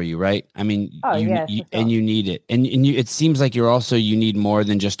therapeutic for you, right? I mean, and you need it, and it seems like you need more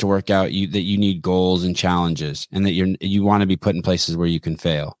than just to work out. That you need goals and challenges, and that you want to be put in places where you can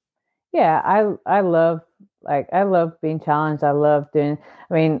fail. Yeah, I love being challenged. I love doing.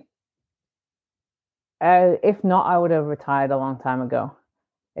 I mean, if not, I would have retired a long time ago.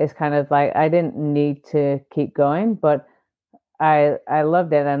 It's kind of like I didn't need to keep going, but I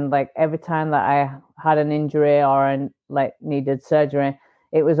loved it. And like every time that I had an injury or needed surgery,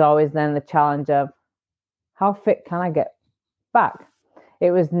 it was always then the challenge of how fit can I get back?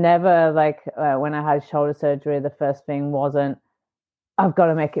 It was never like when I had shoulder surgery, the first thing wasn't, I've got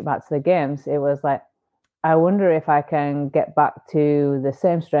to make it back to the games. It was like, I wonder if I can get back to the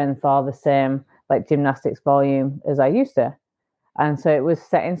same strength or the same like gymnastics volume as I used to. And so it was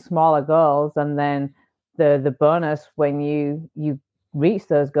setting smaller goals, and then the bonus when you reach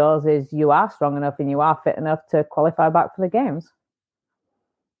those goals is you are strong enough and you are fit enough to qualify back for the games.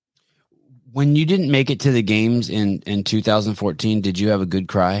 When you didn't make it to the games in 2014, did you have a good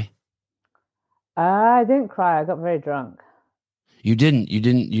cry? I didn't cry. I got very drunk. You didn't.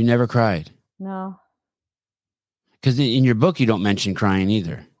 You never cried. No. Because in your book, you don't mention crying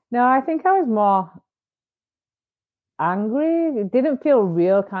either. No, I think I was more angry. It didn't feel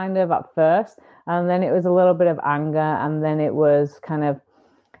real kind of at first. And then it was a little bit of anger. And then it was kind of,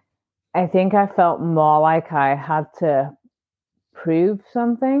 I think I felt more like I had to prove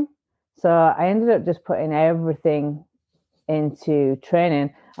something. So I ended up just putting everything into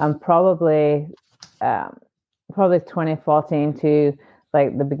training, and probably 2014 to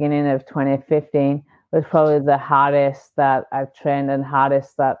like the beginning of 2015 was probably the hardest that I've trained and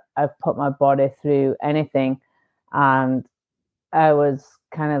hardest that I've put my body through anything. And I was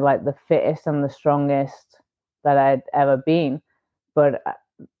kind of like the fittest and the strongest that I'd ever been. But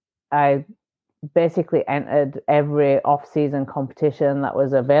I basically entered every off-season competition that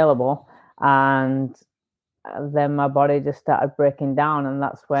was available, and then my body just started breaking down, and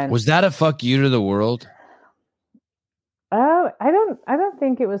that's when. Was that a fuck you to the world? I don't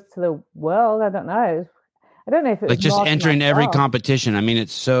think it was to the world. I don't know. I don't know if it was like just entering every competition. I mean,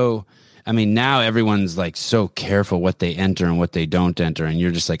 it's so. I mean, now everyone's like so careful what they enter and what they don't enter, and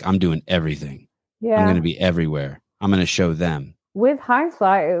you're just like, I'm doing everything. Yeah, I'm going to be everywhere. I'm going to show them. With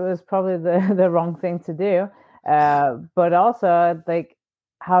hindsight, it was probably the wrong thing to do. But also, like,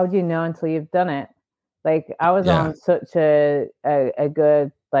 how do you know until you've done it? Like, I was on such a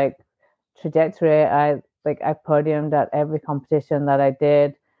good like trajectory. I podiumed at every competition that I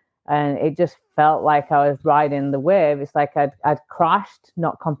did, and it just felt like I was riding the wave. It's like I'd crashed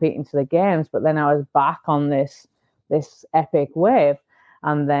not competing to the games, but then I was back on this epic wave.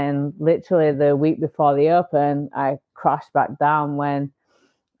 And then literally the week before the Open, I crashed back down when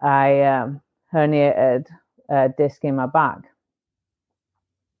I herniated a disc in my back.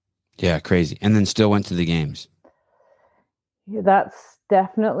 Yeah, crazy. And then still went to the games. That's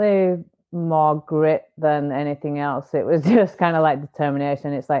definitely more grit than anything else. It was just kind of like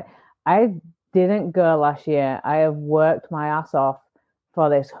determination. It's like, I didn't go last year. I have worked my ass off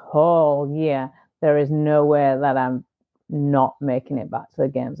for this whole year. There is no way that I'm not making it back to the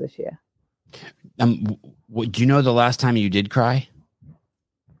games this year. Do you know the last time you did cry?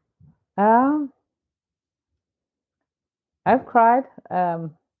 I've cried. I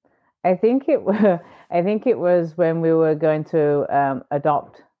think it was when we were going to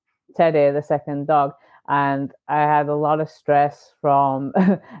adopt Teddy, the second dog, and I had a lot of stress from.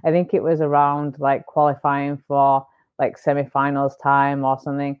 I think it was around like qualifying for like semifinals time or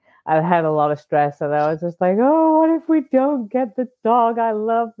something. I had a lot of stress, and I was just like, "Oh, what if we don't get the dog? I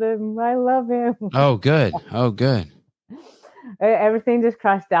love him. Oh, good. Oh, good. Everything just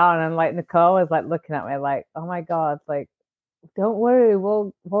crashed down, and like Nicole was like looking at me like, "Oh my god, like, don't worry,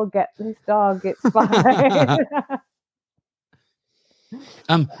 we'll get this dog. It's fine."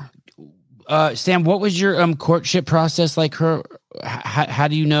 Sam, what was your courtship process like? Her, how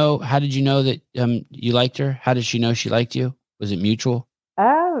do you know? How did you know that you liked her? How did she know she liked you? Was it mutual?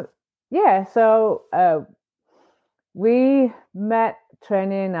 Yeah. So we met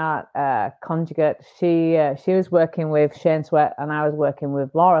training at Conjugate. She was working with Shane Sweat, and I was working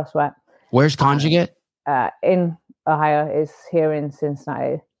with Laura Sweat. Where's Conjugate? In Ohio. It's here in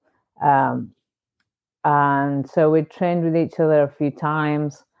Cincinnati. And so we trained with each other a few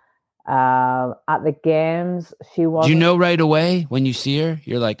times. At the games, she was. Do you know right away when you see her?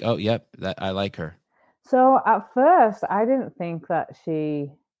 You're like, oh, yep, I like her. So at first, I didn't think that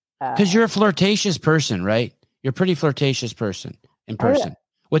she. Because you're a flirtatious person, right? You're a pretty flirtatious person in person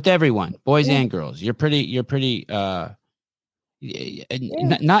with everyone, boys and girls. You're pretty. Not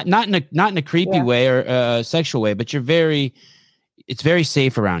in a creepy way or a sexual way, but it's very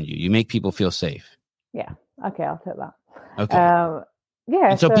safe around you. You make people feel safe. Yeah. Okay, I'll take that. Okay.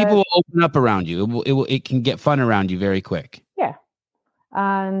 Yeah. And so people will open up around you. It can get fun around you very quick. Yeah.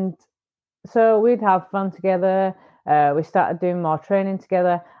 And so we'd have fun together. We started doing more training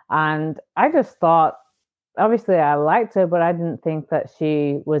together, and I just thought, obviously I liked her, but I didn't think that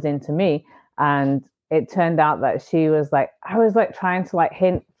she was into me. And it turned out that she was like, I was like trying to like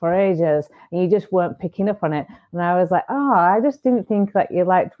hint for ages, and you just weren't picking up on it. And I was like, oh, I just didn't think that you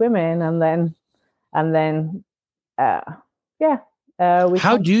liked women. And then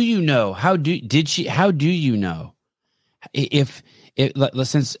how do you know? How do you know?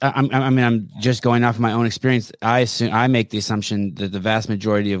 Since I'm just going off of my own experience, I make the assumption that the vast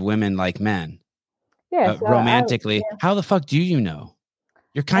majority of women like men. Yeah, romantically. How the fuck do you know?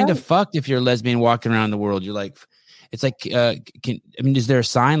 You're kind of fucked if you're a lesbian walking around the world. You're like, it's like, is there a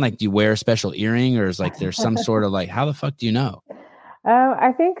sign? Like, do you wear a special earring, or is like there's some sort of like, how the fuck do you know?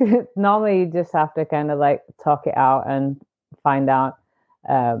 I think normally you just have to kind of like talk it out and find out.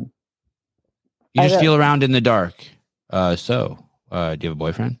 You just feel around in the dark. So Do you have a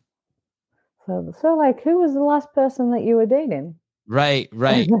boyfriend? So like, who was the last person that you were dating? Right.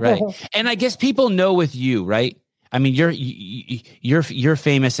 And I guess people know with you, right? I mean, you're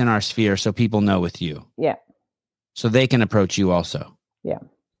famous in our sphere, so people know with you. Yeah. So they can approach you also. Yeah.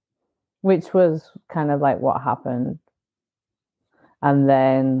 Which was kind of like what happened. And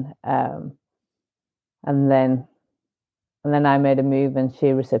then I made a move and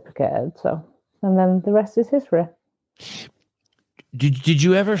she reciprocated. So, and then the rest is history. Did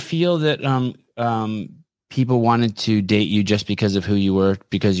you ever feel that people wanted to date you just because of who you were,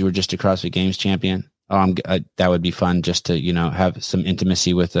 because you were just a CrossFit Games champion? That would be fun, just to have some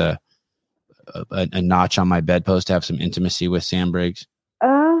intimacy with a notch on my bedpost, to have some intimacy with Sam Briggs.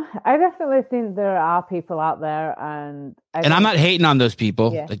 I definitely think there are people out there, and I'm not hating on those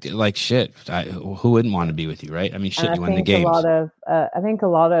people. Yeah. Like shit. Who wouldn't want to be with you, right? I mean, shit, you won the games. I think a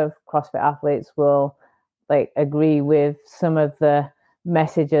lot of CrossFit athletes will like agree with some of the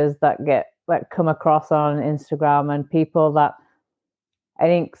messages that come across on Instagram, and people that I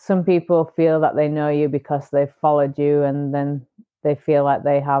think some people feel that they know you because they've followed you, and then they feel like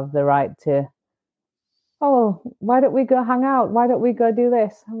they have the right to, oh, why don't we go hang out? Why don't we go do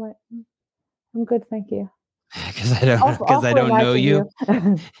this? I'm like, I'm good, thank you. Because I don't know you.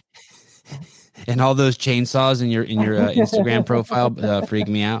 And all those chainsaws in your Instagram profile freak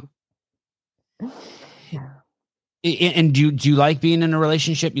me out. And do you like being in a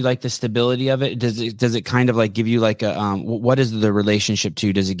relationship? You like the stability of it? Does it kind of like give you like a what is the relationship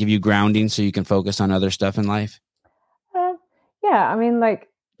to? Does it give you grounding so you can focus on other stuff in life? Yeah, I mean, like,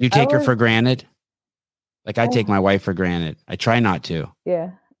 you take her for granted. Like I take my wife for granted. I try not to.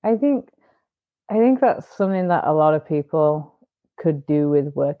 Yeah, I think that's something that a lot of people could do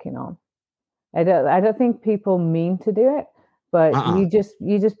with working on. I don't think people mean to do it, but you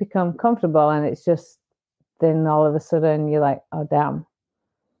just become comfortable, and it's just then all of a sudden you're like, oh damn.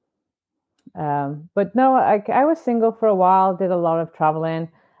 But no, I was single for a while, did a lot of traveling,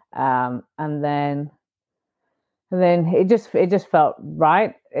 and then it just felt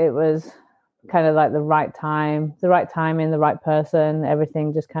right. It was kind of like the right timing, the right person.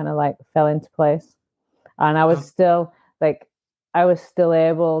 Everything just kind of like fell into place, and I was still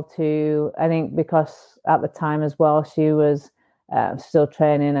able to, I think, because at the time as well, she was still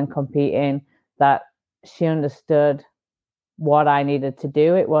training and competing, that she understood what I needed to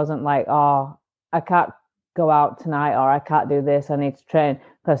do. It wasn't like, oh, I can't go out tonight, or I can't do this, I need to train,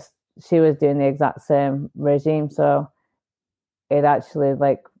 because she was doing the exact same regime. So it actually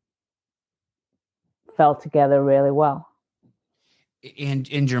like fell together really well. And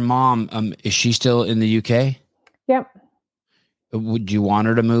your mom, is she still in the UK? Yep. Would you want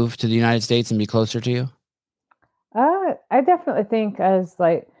her to move to the United States and be closer to you? I definitely think as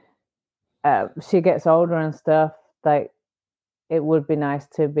like she gets older and stuff, like it would be nice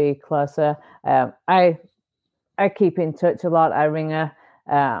to be closer. I keep in touch a lot. I ring her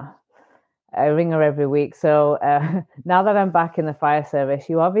every week. So now that I'm back in the fire service,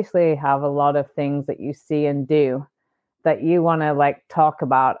 you obviously have a lot of things that you see and do that you want to like talk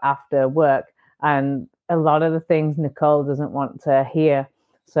about after work, and a lot of the things Nicole doesn't want to hear.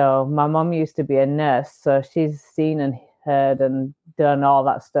 So my mom used to be a nurse, so she's seen and heard and done all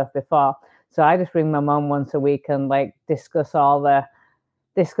that stuff before. So I just ring my mom once a week and like discuss all the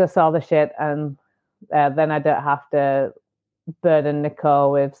shit, and then I don't have to burden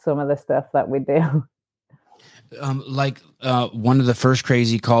Nicole with some of the stuff that we do. One of the first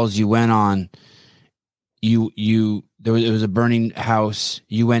crazy calls you went on, it was a burning house.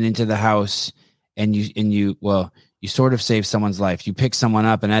 You went into the house and you sort of saved someone's life. You picked someone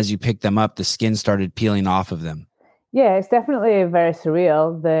up, and as you picked them up, the skin started peeling off of them. Yeah, it's definitely very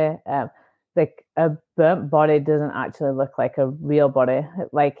surreal. A burnt body doesn't actually look like a real body.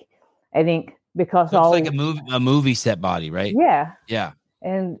 Like, I think because it's like a movie set body, right? Yeah.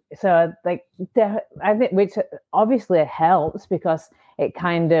 And so like I think, which obviously it helps because it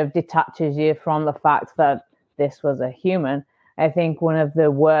kind of detaches you from the fact that this was a human. I think one of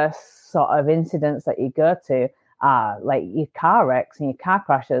the worst sort of incidents that you go to are like your car wrecks and your car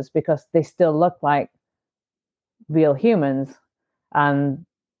crashes, because they still look like real humans, and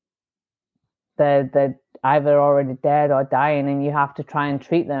they're either already dead or dying, and you have to try and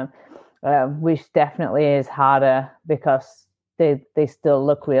treat them, which definitely is harder because they still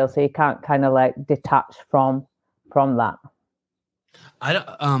look real, so you can't kind of like detach from that.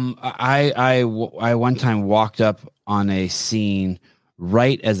 I one time walked up on a scene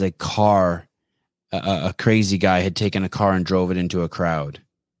right as a crazy guy had taken a car and drove it into a crowd,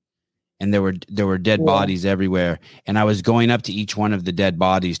 and there were dead bodies everywhere, and I was going up to each one of the dead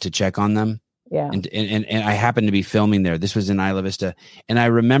bodies to check on them. Yeah. And I happened to be filming there. This was in Isla Vista. And I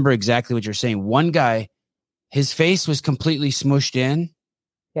remember exactly what you're saying. One guy, his face was completely smushed in.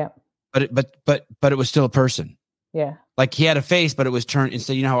 Yeah. But it was still a person. Yeah. Like he had a face, but it was turned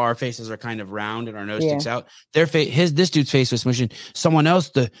instead. You know how our faces are kind of round and our nose sticks out. Their face, this dude's face was smushing. Someone else,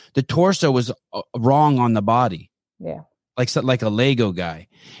 the torso was wrong on the body. Yeah. Like a Lego guy.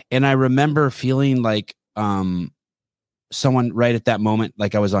 And I remember feeling like someone right at that moment,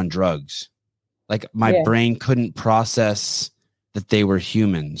 like I was on drugs. Like my brain couldn't process that they were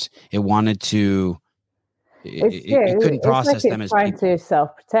humans. It wanted to. It couldn't process them as trying people. to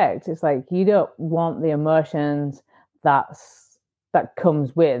self-protect. It's like you don't want the emotions that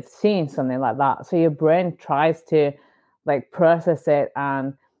comes with seeing something like that. So your brain tries to like process it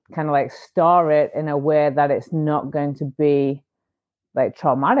and kind of like store it in a way that it's not going to be like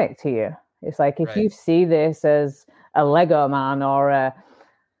traumatic to you. It's like if you see this as a Lego man or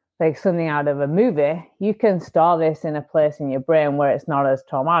like something out of a movie, you can store this in a place in your brain where it's not as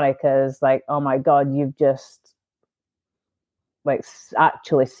traumatic as like, oh my God, you've just like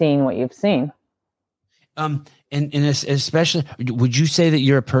actually seen what you've seen. And especially, would you say that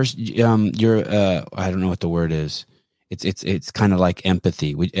you're a person, I don't know what the word is. It's kind of like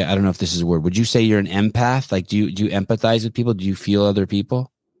empathy. I don't know if this is a word. Would you say you're an empath? Like, do you empathize with people? Do you feel other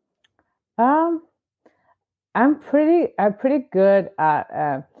people? I'm pretty good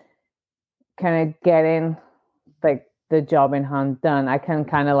at kind of getting like the job in hand done. I can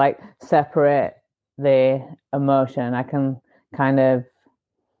kind of like separate the emotion. I can kind of,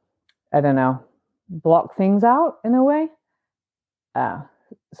 I don't know, block things out in a way.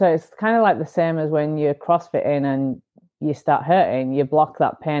 So it's kind of like the same as when you're CrossFitting and you start hurting, you block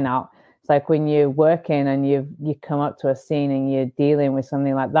that pain out. It's like when you're working and you come up to a scene and you're dealing with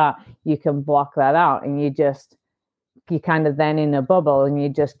something like that, you can block that out and you kind of then in a bubble and you're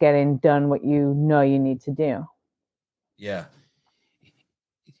just getting done what you know you need to do. Yeah.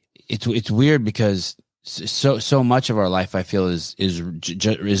 It's weird because so much of our life I feel is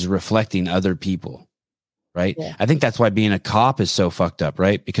reflecting other people. Right. Yeah. I think that's why being a cop is so fucked up,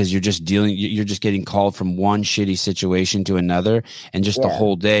 right? Because you're just getting called from one shitty situation to another. And just the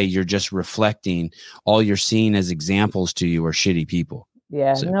whole day, you're just reflecting all you're seeing as examples to you are shitty people.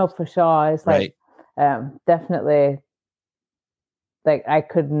 Yeah, so, no, for sure. It's like, definitely, like I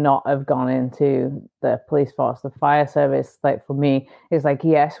could not have gone into the police force, the fire service. Like for me, it's like,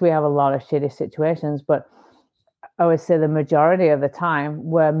 yes, we have a lot of shitty situations, but I would say the majority of the time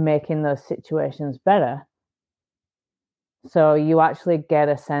we're making those situations better. So you actually get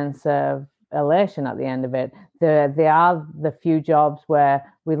a sense of elation at the end of it. There are the few jobs where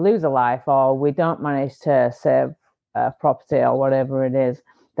we lose a life or we don't manage to save property or whatever it is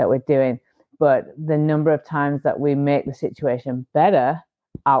that we're doing. But the number of times that we make the situation better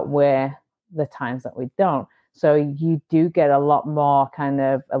outweigh the times that we don't. So you do get a lot more kind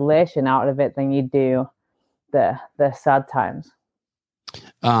of elation out of it than you do the sad times.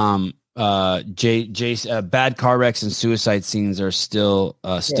 Bad car wrecks and suicide scenes are still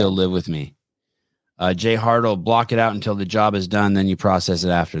live with me. Jay Hartle, block it out until the job is done, then you process it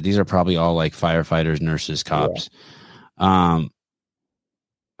after. These are probably all like firefighters, nurses, cops. Yeah.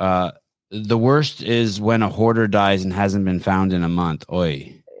 The worst is when a hoarder dies and hasn't been found in a month.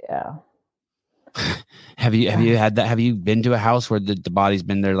 Oy. Yeah. Have you had that? Have you been to a house where the body's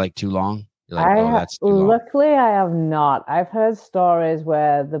been there like too long? Like, luckily I have not. I've heard stories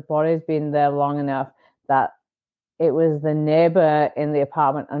where the body's been there long enough that it was the neighbor in the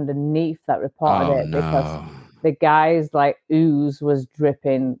apartment underneath that reported because the guy's like ooze was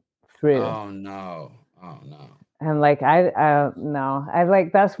dripping through. Oh no. And like I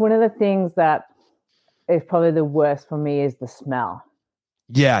like that's one of the things that is probably the worst for me is the smell.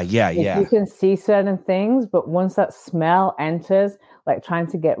 Yeah. You can see certain things, but once that smell enters, like trying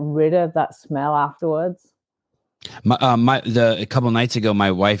to get rid of that smell afterwards. A couple of nights ago,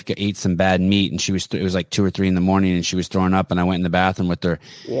 my wife ate some bad meat, and it was like 2 or 3 in the morning, and she was throwing up, and I went in the bathroom with her.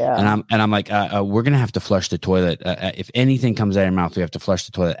 Yeah. And I'm like, we're gonna have to flush the toilet. If anything comes out of your mouth, we have to flush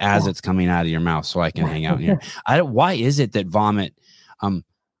the toilet as it's coming out of your mouth, so I can hang out in here. Why is it that vomit?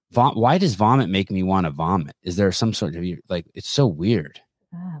 Why does vomit make me want to vomit? Is there some sort of like? It's so weird.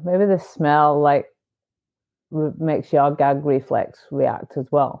 Maybe the smell like makes your gag reflex react as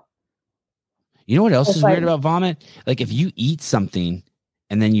well. You know what else is weird about vomit? Like if you eat something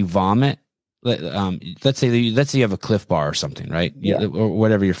and then you vomit, let's say you have a Cliff Bar or something, right? Yeah. Or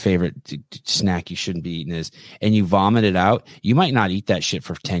whatever your favorite snack you shouldn't be eating is, and you vomit it out, you might not eat that shit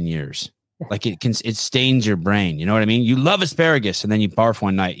for 10 years. Like it stains your brain. You know what I mean? You love asparagus and then you barf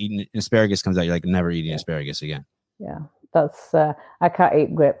one night, eating asparagus comes out. You're like never eating asparagus again. Yeah. That's I can't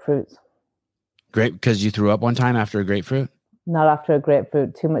eat grapefruits. Grape, because you threw up one time after a grapefruit? Not after a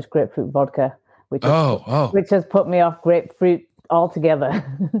grapefruit. Too much grapefruit vodka, which has put me off grapefruit altogether.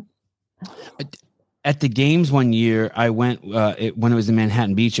 At the games one year, I went when it was in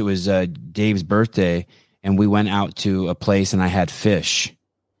Manhattan Beach. It was Dave's birthday, and we went out to a place, and I had fish,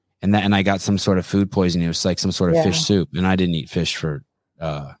 and I got some sort of food poisoning. It was like some sort of fish soup, and I didn't eat fish for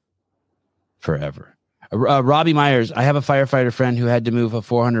forever. Robbie Myers, I have a firefighter friend who had to move a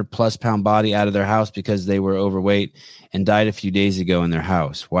 400+ pound body out of their house because they were overweight and died a few days ago in their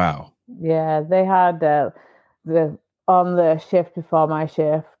house. Wow. Yeah, they had on the shift before my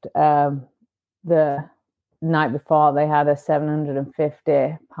shift. The night before, they had a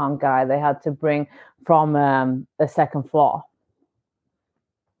 750 pound guy they had to bring from the second floor.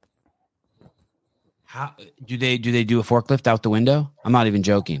 How do they do a forklift out the window? I'm not even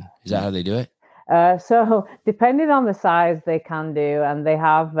joking. Is that how they do it? So depending on the size, they can do, and they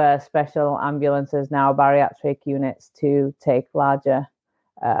have special ambulances now, bariatric units to take larger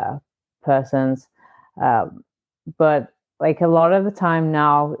persons. But like a lot of the time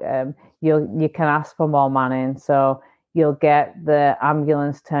now, you can ask for more manning. So you'll get the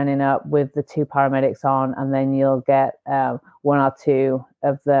ambulance turning up with the 2 paramedics on, and then you'll get 1 or 2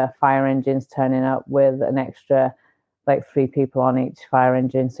 of the fire engines turning up with an extra, like 3 people on each fire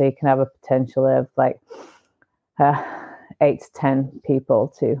engine. So you can have a potential of like 8 to 10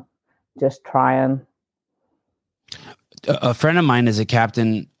 people to just try and. A friend of mine is a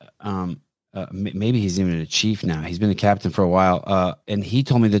captain. Maybe he's even a chief now. He's been a captain for a while. And he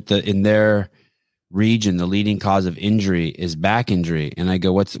told me that in their region, the leading cause of injury is back injury. And I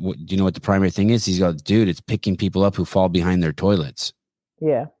go, do you know what the primary thing is? He's got, dude, it's picking people up who fall behind their toilets.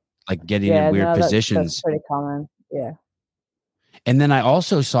 Yeah. Like getting in weird positions. That's pretty common. Yeah. And then I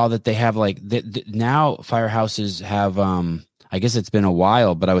also saw that they have like now firehouses have, I guess it's been a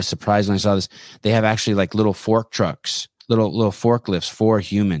while, but I was surprised when I saw this. They have actually like little fork trucks, little forklifts for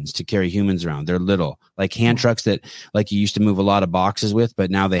humans to carry humans around. They're little, like hand trucks that like you used to move a lot of boxes with, but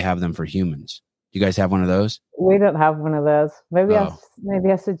now they have them for humans. You guys have one of those? We don't have one of those. Maybe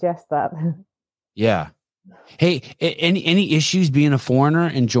I suggest that. Yeah. Hey, any issues being a foreigner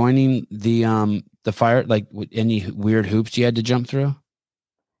and joining the fire? Like any weird hoops you had to jump through?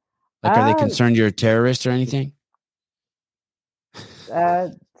 Like, are they concerned you're a terrorist or anything?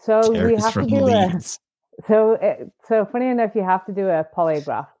 So we have to do So funny enough, you have to do a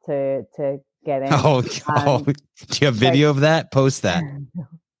polygraph to get in. Oh, do you have video of that? Post that.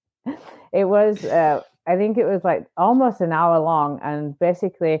 It was, I think it was like almost an hour long, and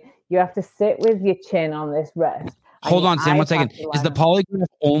basically you have to sit with your chin on this rest. Hold on, Sam, 1 second. Is the polygraph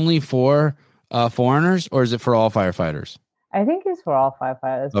only for foreigners, or is it for all firefighters? I think it's for all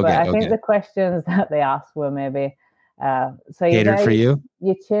firefighters, but I think the questions that they asked were maybe so catered for you.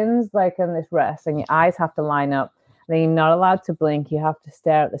 Your chin's like on this rest, and your eyes have to line up. Then you're not allowed to blink. You have to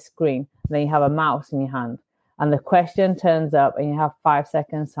stare at the screen. And then you have a mouse in your hand, and the question turns up, and you have 5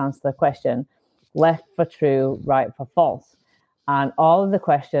 seconds to answer the question. Left for true, right for false. And all of the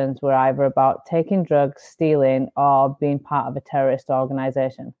questions were either about taking drugs, stealing, or being part of a terrorist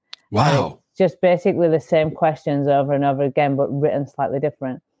organization. Wow. Just basically the same questions over and over again, but written slightly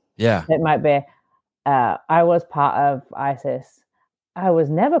different. Yeah. It might be, I was part of ISIS. I was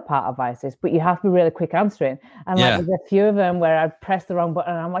never part of ISIS, but you have to be really quick answering. And like there's a few of them where I'd press the wrong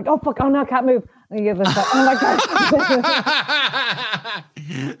button and I'm like, oh, fuck, oh no, I can't move. And you're like, oh my God.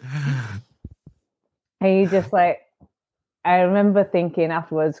 And you just like, I remember thinking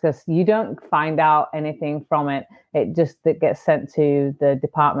afterwards, because you don't find out anything from it. It gets sent to the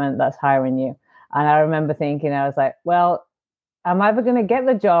department that's hiring you. And I remember thinking, I was like, well, I'm either going to get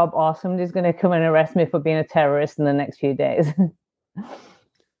the job or somebody's going to come and arrest me for being a terrorist in the next few days.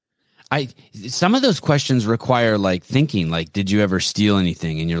 Some of those questions require like thinking, like, did you ever steal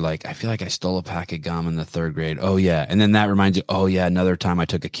anything? And you're like, I feel like I stole a pack of gum in the 3rd grade. Oh yeah. And then that reminds you, oh yeah, another time I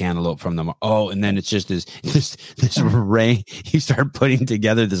took a cantaloupe from them. Oh, and then it's just this array. You start putting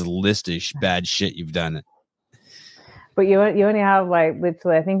together this list of bad shit you've done. But you only have like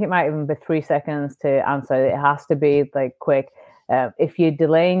literally, I think it might even be 3 seconds to answer. It has to be like quick. If you're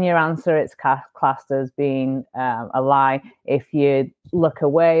delaying your answer, it's classed as being a lie. If you look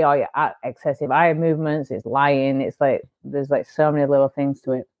away or you're at excessive eye movements, it's lying. It's like there's like so many little things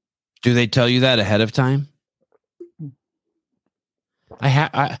to it. Do they tell you that ahead of time?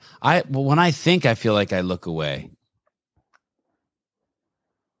 When I think, I feel like I look away.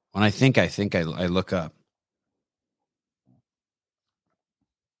 When I think I look up.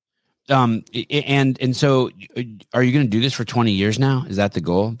 And so are you going to do this for 20 years now? Is that the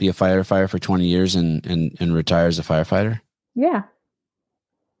goal? Be a firefighter for 20 years and retire as a firefighter? Yeah.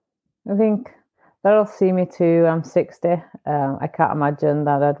 I think That'll see me to I'm 60. I can't imagine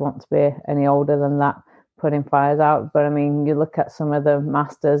that I'd want to be any older than that putting fires out. But I mean, you look at some of the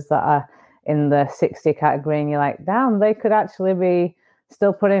masters that are in the 60 category and you're like, damn, they could actually be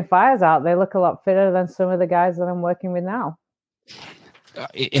still putting fires out. They look a lot fitter than some of the guys that I'm working with now.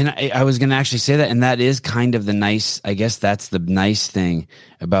 And I was going to actually say that, and that is kind of the nice, I guess that's the nice thing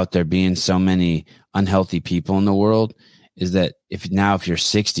about there being so many unhealthy people in the world, is that if you're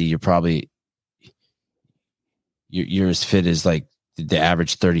 60, you're probably, you're as fit as like the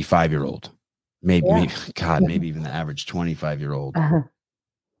average 35-year-old, maybe even the average 25-year-old.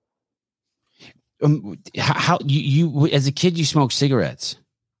 How you as a kid, you smoked cigarettes?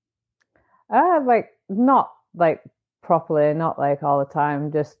 Like not like properly, not like all the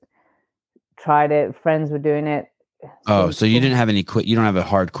time, just tried it. Friends were doing it. So you didn't have any you don't have a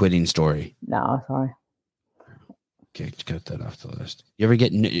hard quitting story? No, sorry. Okay, cut that off the list. You ever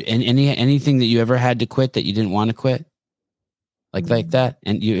get anything that you ever had to quit that you didn't want to quit? Like that?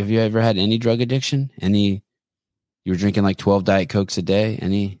 And have you ever had any drug addiction? You were drinking like 12 Diet Cokes a day?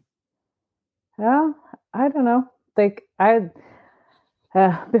 I don't know. Like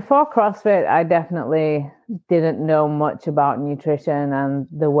before CrossFit, I definitely didn't know much about nutrition, and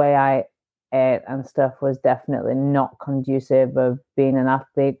the way I ate and stuff was definitely not conducive of being an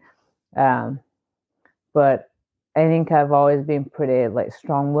athlete. But I think I've always been pretty like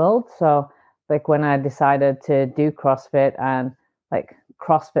strong-willed. So like when I decided to do CrossFit, and like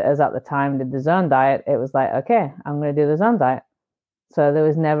CrossFitters at the time did the zone diet, it was like, okay, I'm going to do the zone diet. So there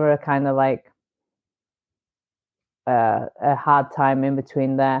was never a kind of like a hard time in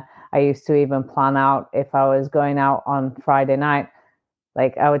between there. I used to even plan out if I was going out on Friday night,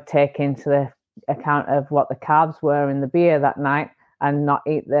 like I would take into the account of what the carbs were in the beer that night and not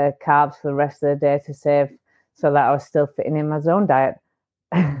eat the carbs for the rest of the day to save, so that I was still fitting in my zone diet.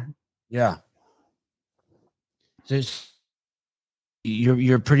 Yeah. So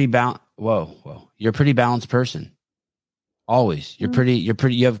you're pretty balanced. Whoa. You're a pretty balanced person. Always.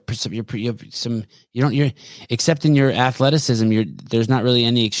 Except in your athleticism, there's not really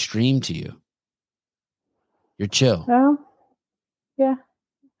any extreme to you. You're chill. Yeah.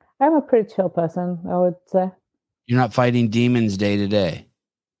 I'm a pretty chill person, I would say. You're not fighting demons day to day.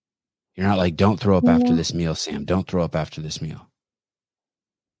 You're not like, don't throw up after this meal, Sam. Don't throw up after this meal.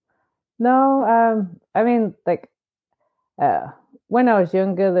 No, I mean, like, when I was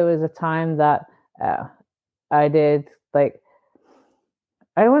younger, there was a time that I did, like,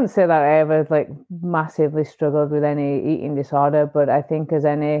 I wouldn't say that I ever, like, massively struggled with any eating disorder, but I think as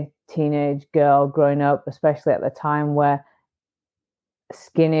any teenage girl growing up, especially at the time where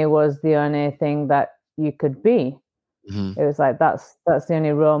skinny was the only thing that you could be, it was like that's the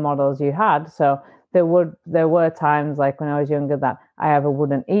only role models you had. So there were times like when I was younger that I either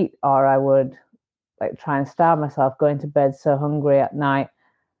wouldn't eat or I would like try and starve myself, going to bed so hungry at night.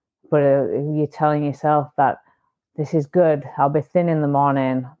 But you're telling yourself that this is good, I'll be thin in the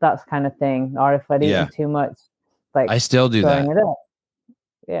morning, that kind of thing. Or if I'd eaten too much, like I still do that. It up.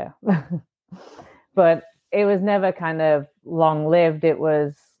 Yeah. But it was never kind of long lived. It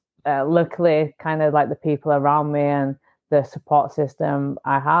was luckily kind of like the people around me and the support system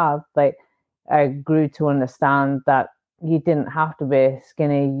I have. Like I grew to understand that you didn't have to be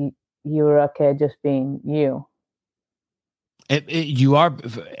skinny. You were okay just being you. You are,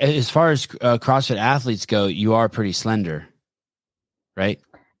 as far as CrossFit athletes go, you are pretty slender, right?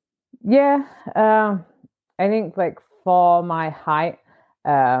 Yeah. I think like for my height,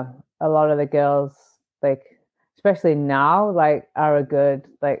 a lot of the girls, like, especially now, like are a good,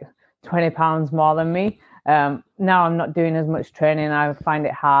 like 20 pounds more than me. Now I'm not doing as much training. I find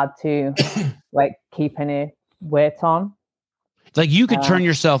it hard to like keep any weight on. Like you could turn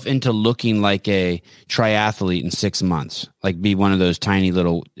yourself into looking like a triathlete in 6 months, like be one of those tiny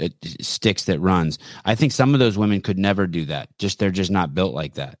little sticks that runs. I think some of those women could never do that. They're just not built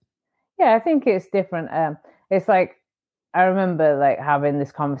like that. Yeah, I think it's different. It's like, I remember like having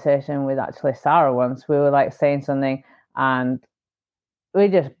this conversation with actually Sarah once. We were like saying something and we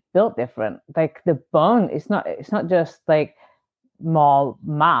just built different. Like the bone, it's not just like more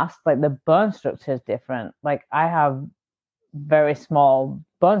mass, like the bone structure is different. Like I have very small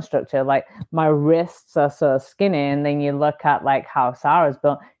bone structure, like my wrists are so skinny, and then you look at like how Sarah's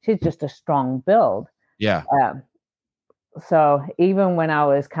built, she's just a strong build. Yeah. So even when I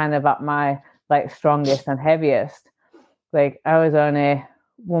was kind of at my like strongest and heaviest, like I was only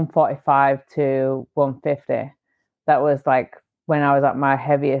 145 to 150. That was like when I was at my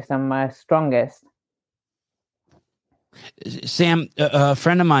heaviest and my strongest. Sam, a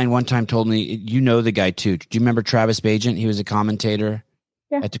friend of mine one time told me, you know the guy too. Do you remember Travis Bagent? He was a commentator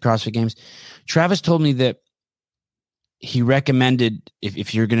at the CrossFit Games. Travis told me that he recommended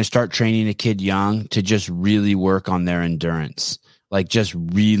if you're going to start training a kid young to just really work on their endurance, like just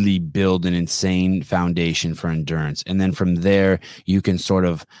really build an insane foundation for endurance. And then from there, you can sort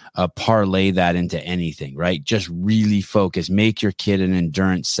of parlay that into anything, right? Just really focus, make your kid an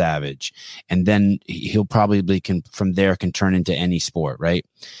endurance savage. And then he'll probably can turn into any sport, right?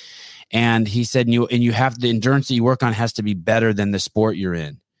 And he said, you have the endurance that you work on has to be better than the sport you're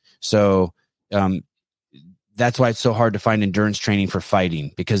in. So, that's why it's so hard to find endurance training for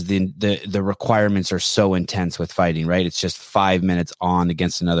fighting, because the requirements are so intense with fighting, right? It's just 5 minutes on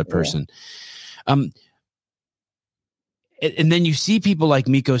against another person. And then you see people like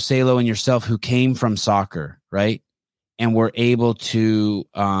Miko Salo and yourself who came from soccer, right? And were able to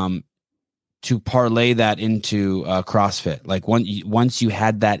parlay that into CrossFit. Like once you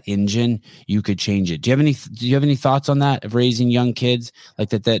had that engine, you could change it. Do you have any thoughts on that, of raising young kids like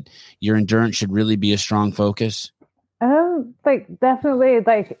that your endurance should really be a strong focus? Definitely,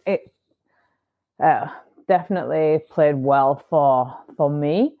 it definitely played well for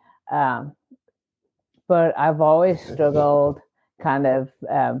me. But I've always struggled kind of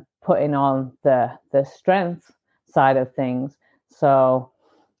putting on the strength side of things. So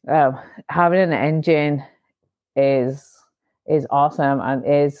having an engine is awesome and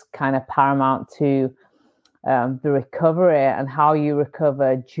is kind of paramount to the recovery and how you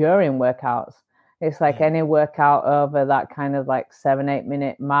recover during workouts. It's like any workout over that kind of like 7-8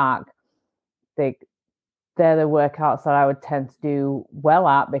 minute mark, they're the workouts that I would tend to do well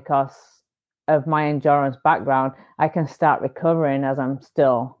at, because of my endurance background. I can start recovering as I'm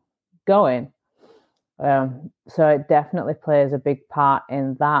still going. So it definitely plays a big part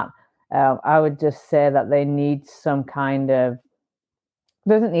in that. I would just say that they need some kind of,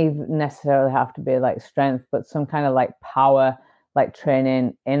 doesn't even necessarily have to be like strength, but some kind of like power, like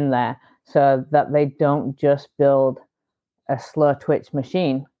training in there, so that they don't just build a slow twitch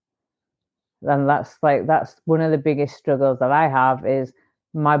machine. And that's one of the biggest struggles that I have, is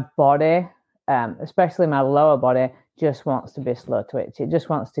my body, especially my lower body, just wants to be slow twitch. It just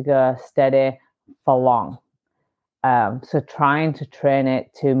wants to go steady for long. So trying to train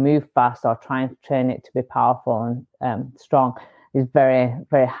it to move fast, or trying to train it to be powerful and strong, is very,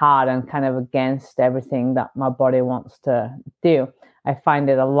 very hard and kind of against everything that my body wants to do. I find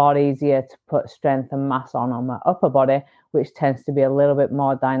it a lot easier to put strength and mass on my upper body, which tends to be a little bit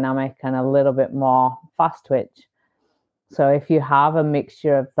more dynamic and a little bit more fast twitch. So if you have a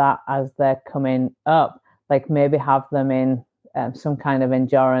mixture of that as they're coming up, like maybe have them in some kind of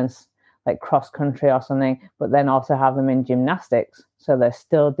endurance, like cross country or something, but then also have them in gymnastics. So they're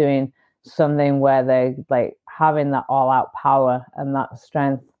still doing something where they like having that all out power and that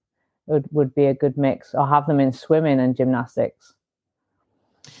strength would be a good mix. Or have them in swimming and gymnastics.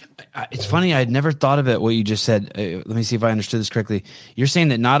 It's funny. I had never thought of it. What you just said. Let me see if I understood this correctly. You're saying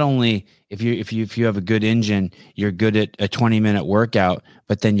that not only if you have a good engine, you're good at a 20-minute workout,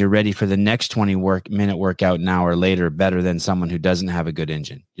 but then you're ready for the next 20-minute workout an hour later, better than someone who doesn't have a good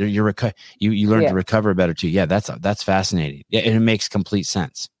engine. You learn to recover better too. Yeah, that's fascinating. Yeah, and it makes complete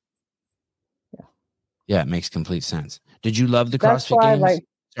sense. Yeah, it makes complete sense. Did you love the CrossFit Games?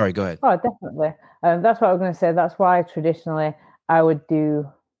 Sorry, go ahead. Oh, definitely. That's what I was going to say. That's why traditionally I would do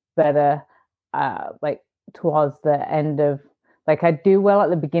better like towards the end of, like I'd do well at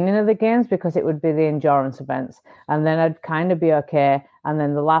the beginning of the games because it would be the endurance events, and then I'd kind of be okay, and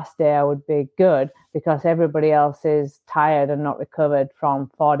then the last day I would be good because everybody else is tired and not recovered from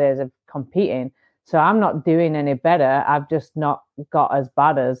 4 days of competing. So I'm not doing any better. I've just not got as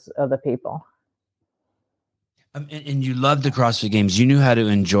bad as other people. And you loved the CrossFit Games. You knew how to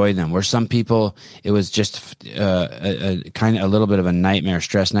enjoy them. Where some people, it was just a kind of a little bit of a nightmare,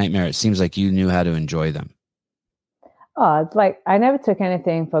 stress nightmare. It seems like you knew how to enjoy them. Oh, it's like I never took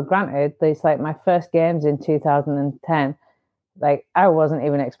anything for granted. It's like my first games in 2010. Like I wasn't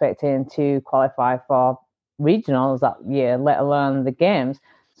even expecting to qualify for regionals that year, let alone the games.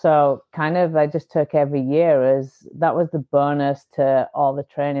 So kind of I just took every year as that was the bonus to all the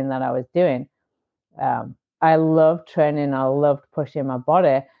training that I was doing. I loved training. I loved pushing my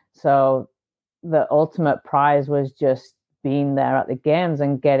body. So the ultimate prize was just being there at the games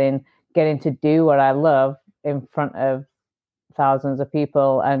and getting to do what I love in front of thousands of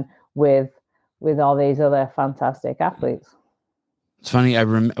people and with all these other fantastic athletes. It's funny. I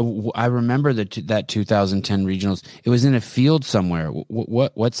remember that 2010 regionals. It was in a field somewhere.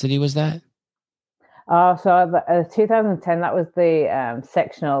 What city was that? So 2010, that was the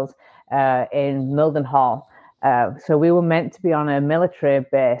sectionals in Mildenhall. So we were meant to be on a military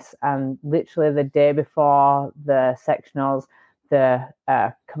base, and literally the day before the sectionals, the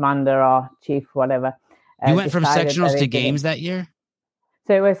commander or chief, whatever. You went from sectionals to games that year?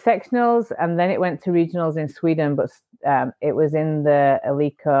 So it was sectionals, and then it went to regionals in Sweden, but it was in the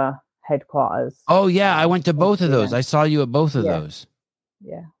Elika headquarters. Oh, yeah. I went to both of those. I saw you at both of those.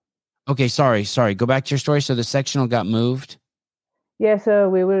 Yeah. Okay, sorry. Go back to your story. So the sectional got moved? Yeah, so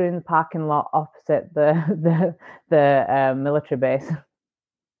we were in the parking lot opposite the military base.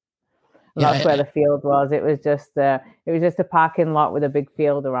 That's where the field was. It was just a parking lot with a big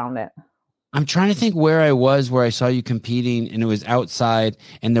field around it. I'm trying to think where I was, where I saw you competing, and it was outside,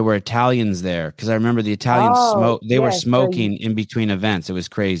 and there were Italians there, because I remember the Italians were smoking in between events. It was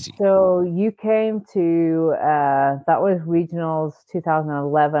crazy. So you came to that was regionals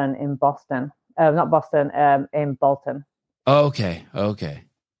 2011 in Boston, not Boston, in Bolton. Oh, okay.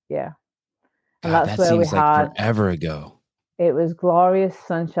 Yeah, and God, that's where seems like forever ago. It was glorious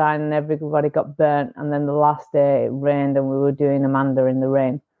sunshine, and everybody got burnt. And then the last day it rained, and we were doing Amanda in the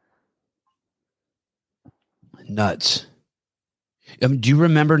rain. Nuts. Do you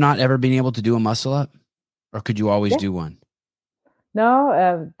remember not ever being able to do a muscle up, or could you always do one?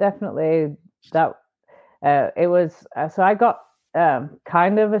 No, definitely that. It was so I got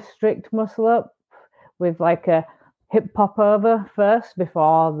kind of a strict muscle up with like a hip pop over first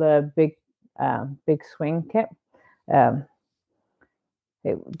before the big swing kick.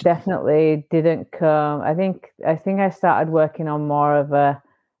 It definitely didn't come. I think I started working on more of a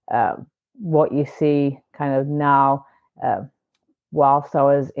what you see kind of now whilst I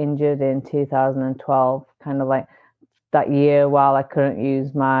was injured in 2012, kind of like that year while I couldn't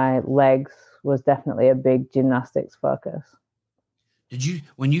use my legs was definitely a big gymnastics focus. Did you,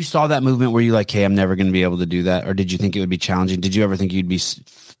 when you saw that movement, were you like, hey, I'm never going to be able to do that? Or did you think it would be challenging? Did you ever think you'd be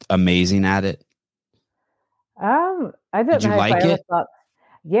amazing at it? I don't know. Did you like it?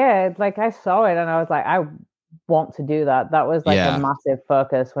 Yeah, like I saw it and I was like, I want to do that. That was like a massive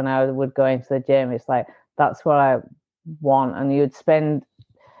focus when I would go into the gym. It's like, that's what I want. And you'd spend,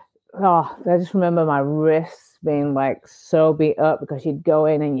 I just remember my wrists being like so beat up because you'd go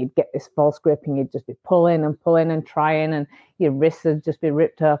in and you'd get this false grip and you'd just be pulling and trying, and your wrists would just be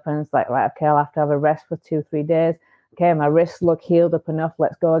ripped up. And it's like, right, okay, I'll have to have a rest for 2-3 days. Okay, my wrists look healed up enough.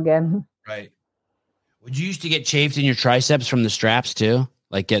 Let's go again. Right. Would you used to get chafed in your triceps from the straps too?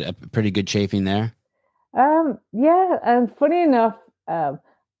 Like get a pretty good chafing there? Yeah, and funny enough,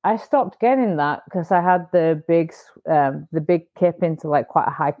 I stopped getting that because I had the big kip into like quite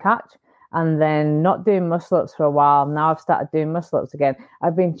a high catch, and then not doing muscle ups for a while. Now I've started doing muscle ups again.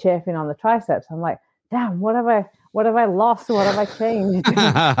 I've been chafing on the triceps. I'm like, damn, what have I lost? What have I changed?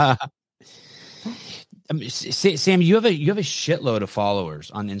 Sam, you have a shitload of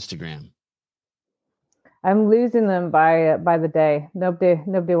followers on Instagram. I'm losing them by the day.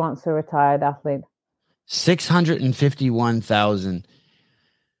 Nobody wants a retired athlete. 651,000.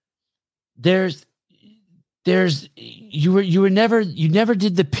 You never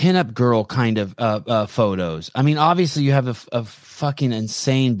did the pinup girl kind of photos. I mean, obviously you have a fucking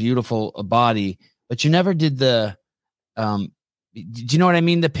insane, beautiful body, but you never did the do you know what I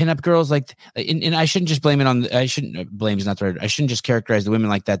mean? The pinup girls, like, and I shouldn't just blame it on. I shouldn't blame is not the right. I shouldn't just characterize the women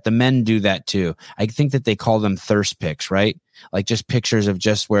like that. The men do that too. I think that they call them thirst pics, right? Like just pictures of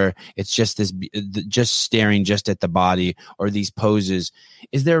just where it's just this, just staring just at the body or these poses.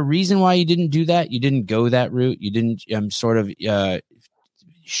 Is there a reason why you didn't do that? You didn't go that route. You didn't sort of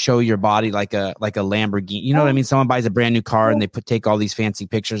show your body like a Lamborghini. You know what I mean? Someone buys a brand new car and they take all these fancy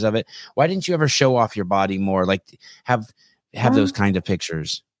pictures of it. Why didn't you ever show off your body more? Like have those kind of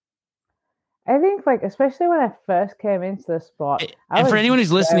pictures? I think, like, especially when I first came into the sport. And for anyone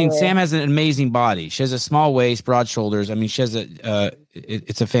who's listening, Sam has an amazing body. She has a small waist, broad shoulders. I mean, she has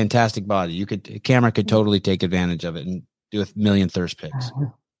it's a fantastic body. A camera could totally take advantage of it and do 1 million thirst pics.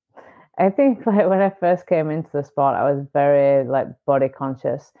 I think, like, when I first came into the sport, I was very, like, body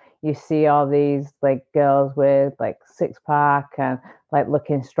conscious. You see all these, like, girls with, like, six pack and, like,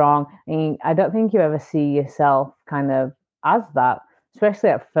 looking strong. And I don't think you ever see yourself kind of as that, especially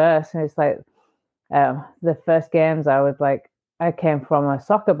at first. And it's like the first games, I came from a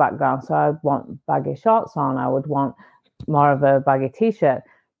soccer background, so I'd want baggy shorts on. I would want more of a baggy t-shirt.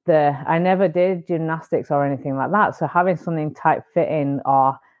 I never did gymnastics or anything like that, so having something tight fitting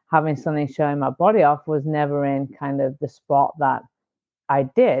or having something showing my body off was never in kind of the sport that I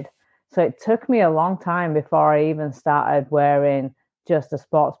did. So it took me a long time before I even started wearing just a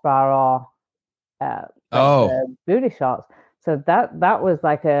sports bra or booty shorts. So that was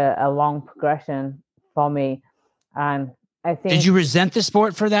like a long progression for me. And I think, did you resent the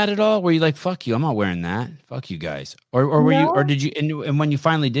sport for that at all? Were you like, fuck you, I'm not wearing that, fuck you guys? Or were you, or did you, and when you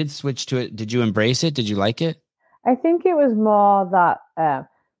finally did switch to it, did you embrace it? Did you like it? I think it was more that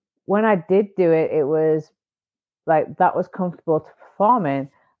when I did do it, it was like that was comfortable to perform in.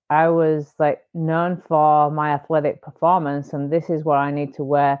 I was like known for my athletic performance, and this is what I need to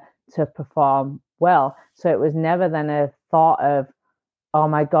wear to perform well. So it was never then a thought of, oh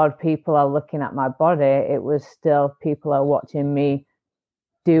my God, people are looking at my body. It was still people are watching me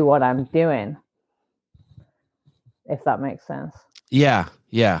do what I'm doing, if that makes sense. Yeah.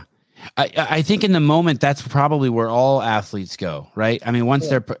 Yeah. I think in the moment, that's probably where all athletes go, right? I mean, once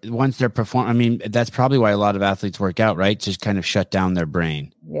they're performing, I mean, that's probably why a lot of athletes work out, right? Just kind of shut down their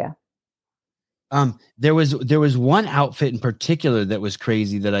brain. Yeah. There was one outfit in particular that was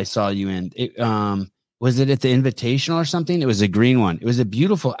crazy that I saw you in. Was it at the Invitational or something? It was a green one. It was a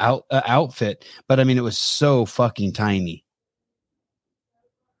beautiful outfit, but I mean, it was so fucking tiny.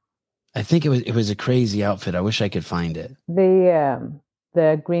 I think it was a crazy outfit. I wish I could find it.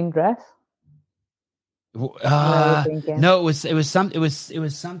 The green dress. No, it was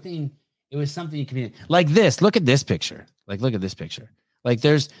something you can like this. Look at this picture. Look at this picture. Like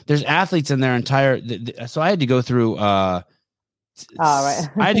there's athletes in their entire. So I had to go through. Right. I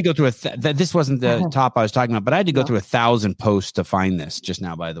had to go through this wasn't the top I was talking about, but I had to go through 1,000 posts to find this just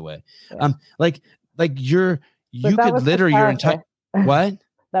now. By the way, yeah. You could litter your entire what?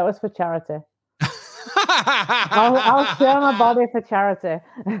 That was for charity. I'll show my body for charity.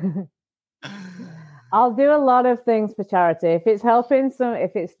 I'll do a lot of things for charity. If it's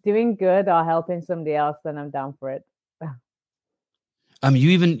if it's doing good or helping somebody else, then I'm down for it.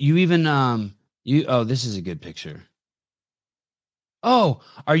 This is a good picture. Oh,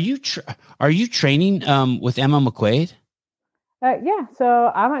 are you training with Emma McQuaid? Yeah,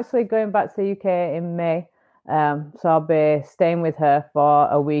 so I'm actually going back to the UK in May. So I'll be staying with her for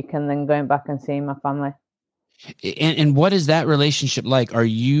a week and then going back and seeing my family. And what is that relationship like?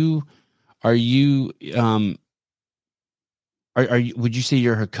 Would you say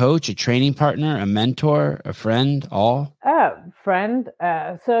you're her coach, a training partner, a mentor, a friend, all? Friend.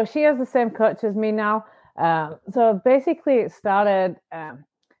 So she has the same coach as me now. So basically it started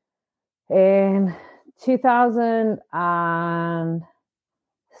in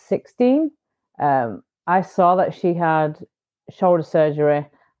 2016. I saw that she had shoulder surgery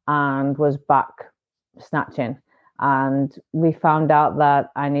and was back snatching. And we found out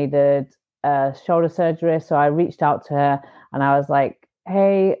that I needed shoulder surgery. So I reached out to her and I was like,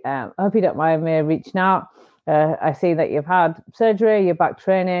 hey, I hope you don't mind me reaching out. I see that you've had surgery, you're back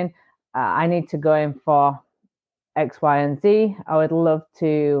training. I need to go in for X, Y, and Z. I would love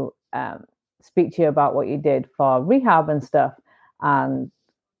to speak to you about what you did for rehab and stuff. And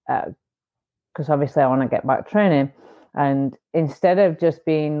because obviously I want to get back training. And instead of just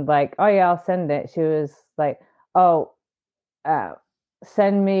being like, oh yeah, I'll send it, she was like, oh,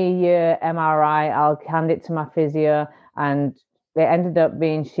 send me your MRI, I'll hand it to my physio. And it ended up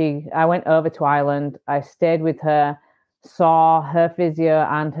being I went over to Ireland, I stayed with her, saw her physio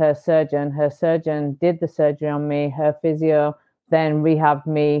and her surgeon. Her surgeon did the surgery on me, her physio then rehabbed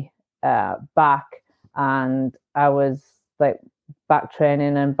me back, and I was like back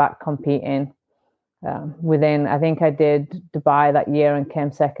training and back competing. Within, I think I did Dubai that year and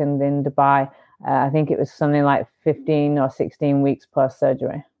came second in Dubai. I think it was something like 15 or 16 weeks post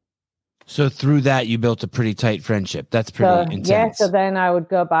surgery. So through that, you built a pretty tight friendship. That's pretty intense. Yeah, so then I would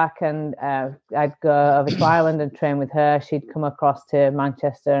go back and I'd go over to Ireland and train with her. She'd come across to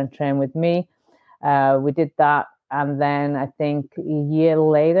Manchester and train with me. We did that. And then I think a year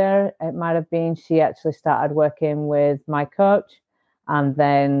later, it might have been, she actually started working with my coach. And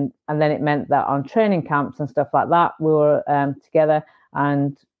then it meant that on training camps and stuff like that, we were together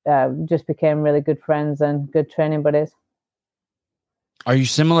and just became really good friends and good training buddies. Are you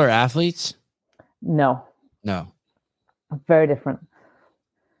similar athletes? No. Very different.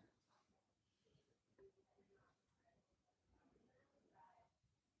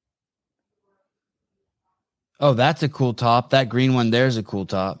 Oh, that's a cool top. That green one there's a cool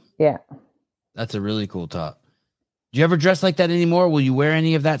top. Yeah. That's a really cool top. Do you ever dress like that anymore? Will you wear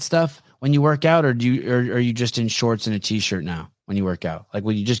any of that stuff when you work out, or are you just in shorts and a t-shirt now when you work out? Like,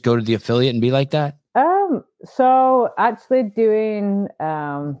 will you just go to the affiliate and be like that? So actually doing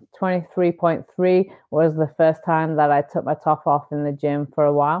 23.3 was the first time that I took my top off in the gym for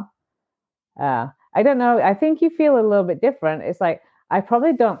a while. I don't know. I think you feel a little bit different. It's like, I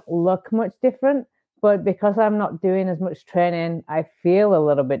probably don't look much different, but because I'm not doing as much training, I feel a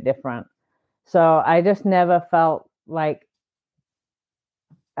little bit different. So I just never felt like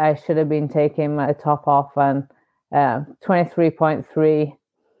I should have been taking my top off, and 23.3.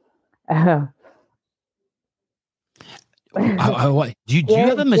 Do you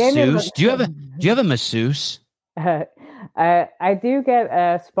have a masseuse? Do you have a masseuse? I do get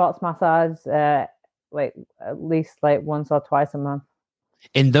a sports massage like at least like once or twice a month.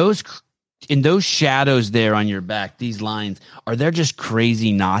 In those shadows there on your back, these lines, are there just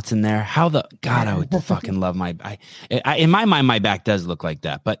crazy knots in there? How the God, I would fucking love in my mind, my back does look like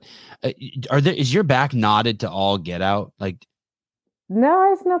that. But is your back knotted to all get out? Like,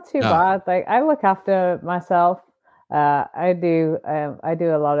 No, it's not too no. bad. Like I look after myself. I do. I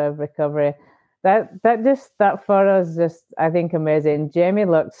do a lot of recovery. That photo is just, I think, amazing. Jamie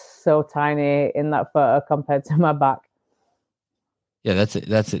looks so tiny in that photo compared to my back. Yeah,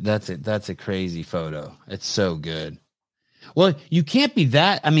 that's a crazy photo. It's so good. Well, you can't be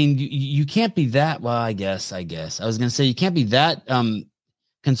that. I mean, you can't be that. Well, I was gonna say you can't be that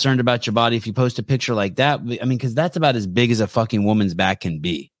concerned about your body if you post a picture like that. I mean, because that's about as big as a fucking woman's back can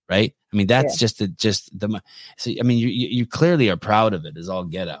be, right? I mean, that's Yeah. just the. So I mean, you clearly are proud of it, as all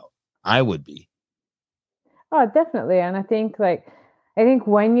get out. I would be. Oh, definitely. And I think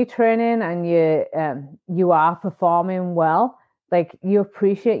when you're training and you are performing well, like you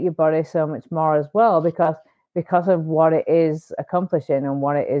appreciate your body so much more as well because of what it is accomplishing and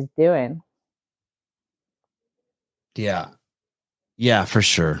what it is doing. Yeah, yeah, for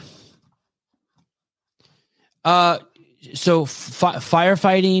sure. Uh, so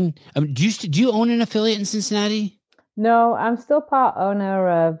firefighting. Do you own an affiliate in Cincinnati? No, I'm still part owner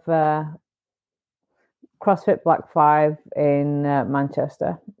of CrossFit Black 5 in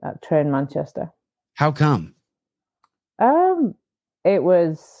Manchester, at Train Manchester. How come? Um, it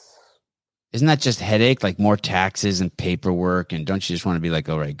was Isn't that just headache, like more taxes and paperwork? And don't you just want to be like,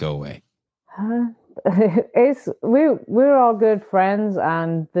 all right, go away? uh, it's we're all good friends,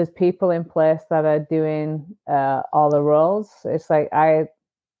 and there's people in place that are doing all the roles. It's like I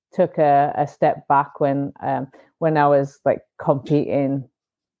took a step back when I was like competing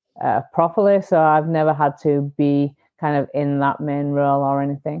properly, so I've never had to be kind of in that main role or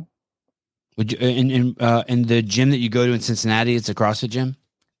anything. Would you in the gym that you go to in Cincinnati? It's a CrossFit gym.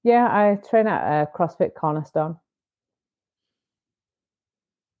 Yeah, I train at CrossFit Cornerstone.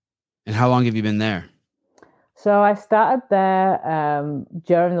 And how long have you been there? So I started there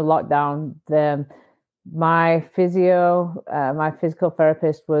during the lockdown. My my physical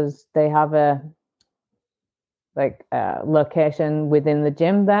therapist they have a location within the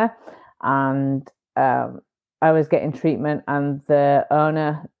gym there, and I was getting treatment, and the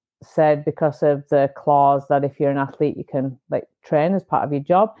owner said because of the clause that if you're an athlete you can like train as part of your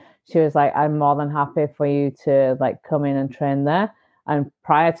job, she was like, I'm more than happy for you to like come in and train there. And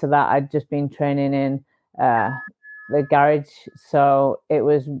prior to that, I'd just been training in the garage, so it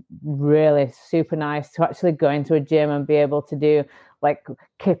was really super nice to actually go into a gym and be able to do like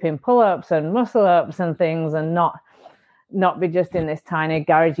kipping pull-ups and muscle ups and things, and not be just in this tiny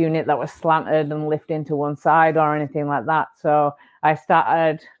garage unit that was slanted and lifting to one side or anything like that. So I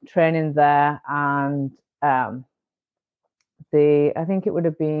started training there, and I think it would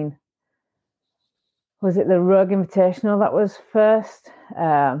have been, was it the Rogue Invitational that was first?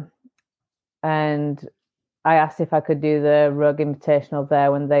 And I asked if I could do the Rogue Invitational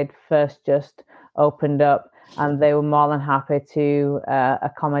there when they'd first just opened up, and they were more than happy to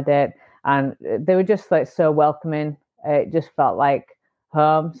accommodate, and they were just like so welcoming. It just felt like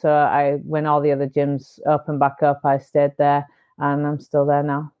home. So when all the other gyms opened back up, I stayed there, and I'm still there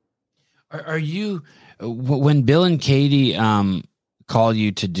now. Are you when Bill and Katie call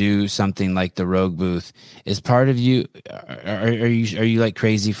you to do something like the Rogue booth? Is part of you are you like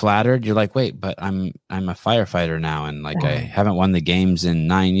crazy flattered? You're like, wait, but I'm a firefighter now, and like I haven't won the games in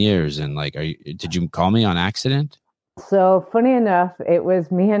 9 years, and like, did you call me on accident? So funny enough, it was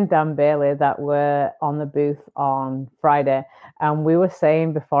me and Dan Bailey that were on the booth on Friday, and we were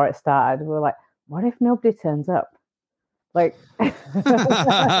saying before it started, we were like, what if nobody turns up? Like,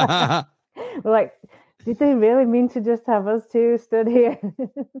 we're like, did they really mean to just have us two stood here?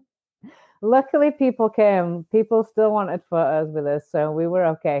 Luckily, people came. People still wanted photos with us, so we were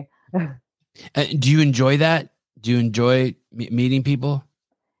okay. Do you enjoy that? Do you enjoy meeting people?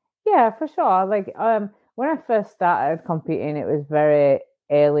 Yeah, for sure. Like, when I first started competing, it was very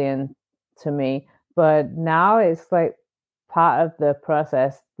alien to me, but now it's like part of the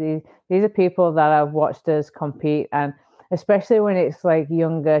process. These are people that I've watched us compete, and especially when it's like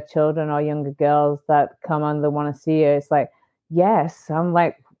younger children or younger girls that come and they want to see you, it's like, yes, I'm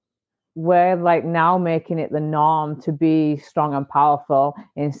like, we're like now making it the norm to be strong and powerful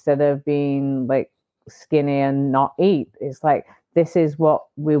instead of being like skinny and not eat. It's like, this is what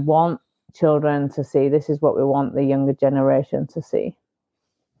we want children to see. This is what we want the younger generation to see.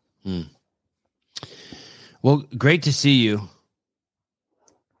 Well, great to see you.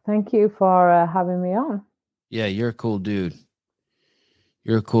 Thank you for having me on. Yeah, you're a cool dude.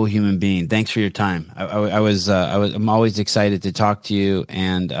 You're a cool human being. Thanks for your time. I'm always excited to talk to you.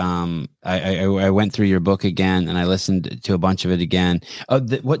 And I went through your book again, and I listened to a bunch of it again. Oh,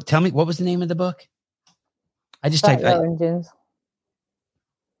 tell me, what was the name of the book? I just Start typed. your engines.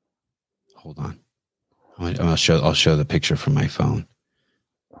 Hold on. I'll show the picture from my phone.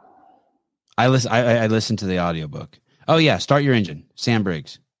 I listened to the audiobook. Oh yeah, Start Your Engine, Sam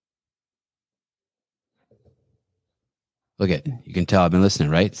Briggs. Look at, you can tell I've been listening,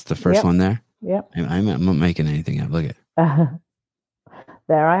 right? It's the first one there. Yep. I'm not making anything up. Look at.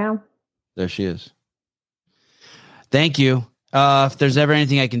 There I am. There she is. Thank you. If there's ever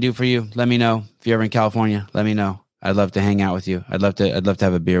anything I can do for you, let me know. If you're ever in California, let me know. I'd love to hang out with you. I'd love to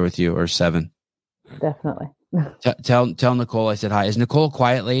have a beer with you or 7. Definitely. Tell Nicole I said hi. Is Nicole a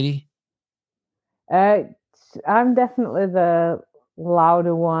quiet lady? I'm definitely the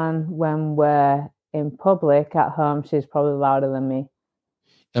louder one when we're in public. At home, she's probably louder than me.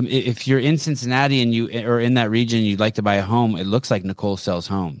 If you're in Cincinnati and you are in that region, you'd like to buy a home, it looks like Nicole sells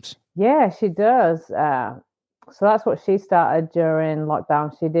homes. Yeah, she does. So that's what she started during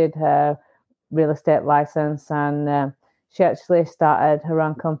lockdown. She did her real estate license, and she actually started her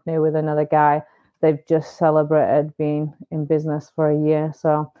own company with another guy. They've just celebrated being in business for a year.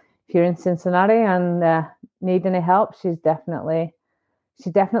 So if you're in Cincinnati and need any help, she definitely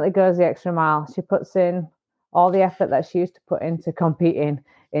goes the extra mile. She puts in all the effort that she used to put into competing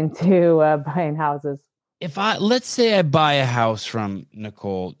into buying houses. Let's say I buy a house from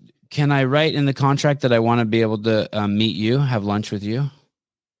Nicole, can I write in the contract that I want to be able to meet you, have lunch with you?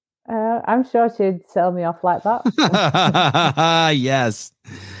 I'm sure she'd sell me off like that. Yes.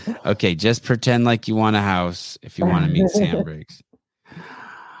 Okay, just pretend like you want a house if you want to meet Sam Briggs.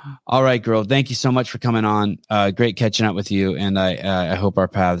 All right, girl. Thank you so much for coming on. Great catching up with you, and I hope our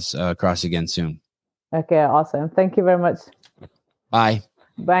paths cross again soon. Okay, awesome. Thank you very much. Bye.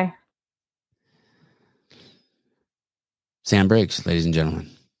 Bye. Sam Briggs, ladies and gentlemen.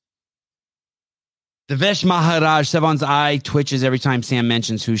 Devesh Maharaj, Sevon's eye twitches every time Sam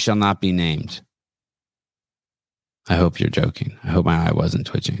mentions who shall not be named. I hope you're joking. I hope my eye wasn't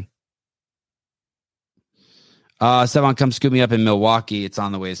twitching. Sevon, come scoop me up in Milwaukee. It's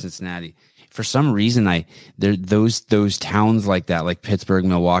on the way to Cincinnati. For some reason, those towns like that, like Pittsburgh,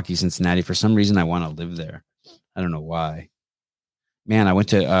 Milwaukee, Cincinnati. For some reason, I want to live there. I don't know why. Man, I went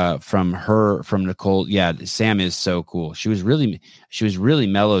to from Nicole. Yeah, Sam is so cool. She was really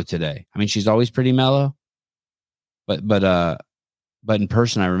mellow today. I mean, she's always pretty mellow, but in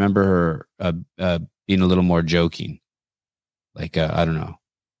person, I remember her being a little more joking. Like I don't know,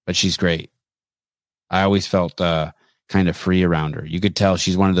 but she's great. I always felt kind of free around her. You could tell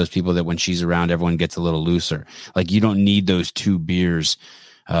she's one of those people that when she's around, everyone gets a little looser. Like you don't need those 2 beers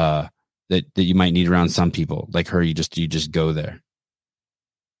that you might need around some people. Like her, you just go there.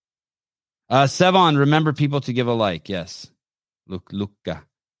 Sevon, remember people to give a like. Yes. Luca.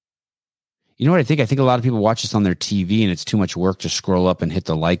 You know what I think? I think a lot of people watch this on their TV and it's too much work to scroll up and hit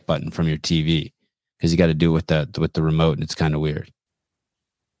the like button from your TV because you got to do it with the remote and it's kind of weird.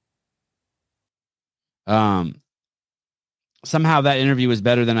 Somehow that interview was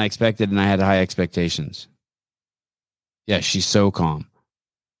better than I expected and I had high expectations. Yeah, she's so calm.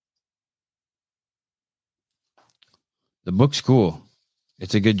 The book's cool.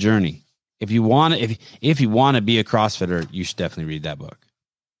 It's a good journey. If you want to be a CrossFitter, you should definitely read that book.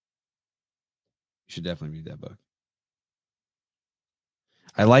 You should definitely read that book.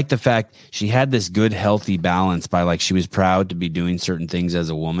 I like the fact she had this good, healthy balance by like she was proud to be doing certain things as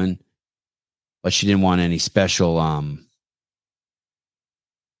a woman, but she didn't want any special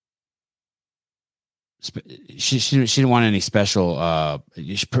she didn't want any special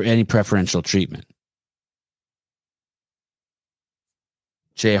any preferential treatment.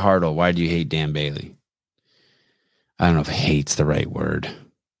 Jay Hartle, why do you hate Dan Bailey? I don't know if hate's the right word.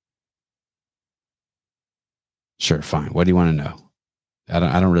 Sure, fine. What do you want to know?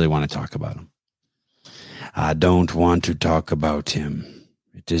 I don't really want to talk about him. I don't want to talk about him.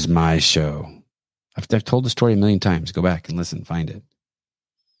 It is my show. I've told the story a million times. Go back and listen, find it.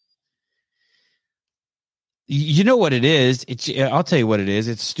 You know what it is? I'll tell you what it is.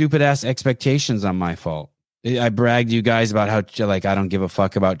 It's stupid ass expectations on my fault. I bragged to you guys about how like I don't give a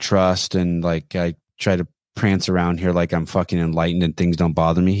fuck about trust and like I try to prance around here like I'm fucking enlightened and things don't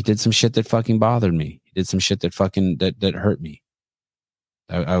bother me. He did some shit that fucking bothered me. He did some shit that fucking that hurt me.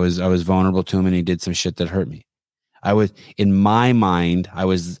 I was vulnerable to him and he did some shit that hurt me. I was in my mind, I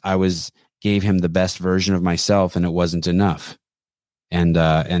was gave him the best version of myself and it wasn't enough. And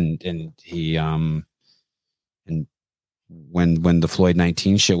he and when the Floyd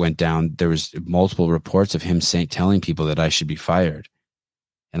 19 shit went down, there was multiple reports of him telling people that I should be fired.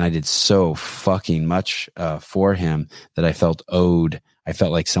 And I did so fucking much for him that I felt owed. I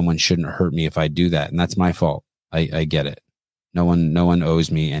felt like someone shouldn't hurt me if I do that. And that's my fault. I get it. No one owes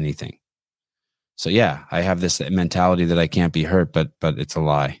me anything. So yeah, I have this mentality that I can't be hurt, but it's a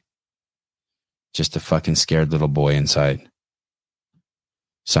lie. Just a fucking scared little boy inside.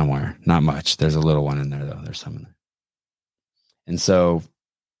 Somewhere. Not much. There's a little one in there though. There's some in there. And so,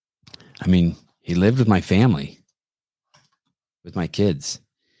 I mean, he lived with my family, with my kids.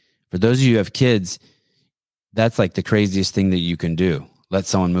 For those of you who have kids, that's like the craziest thing that you can do. Let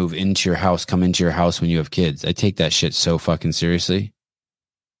someone move into your house, come into your house when you have kids. I take that shit so fucking seriously.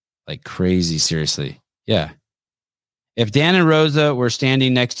 Like crazy seriously. Yeah. If Dan and Rosa were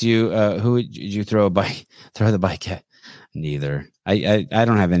standing next to you, who would you throw the bike at? Neither. I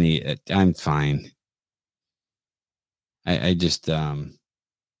don't have any. I'm fine. I just I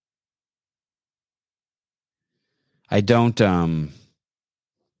don't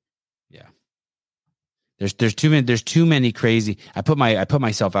yeah. There's too many crazy. I put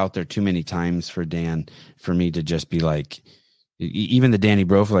myself out there too many times for Dan for me to just be like, even the Danny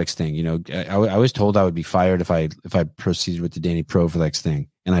Broflex thing, you know, I was told I would be fired if I proceeded with the Danny Broflex thing,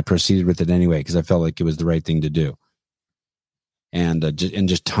 and I proceeded with it anyway because I felt like it was the right thing to do. And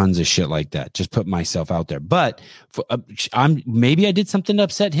just tons of shit like that. Just put myself out there. But maybe I did something to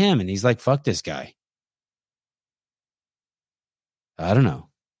upset him, and he's like, "Fuck this guy." I don't know.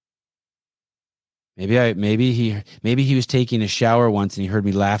 Maybe he was taking a shower once and he heard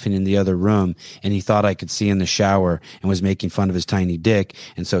me laughing in the other room, and he thought I could see in the shower and was making fun of his tiny dick,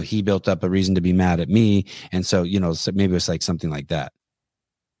 and so he built up a reason to be mad at me, and so so maybe it was like something like that.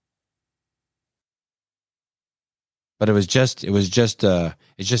 But it's just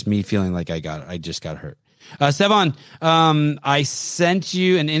me feeling like I just got hurt. Sevon, I sent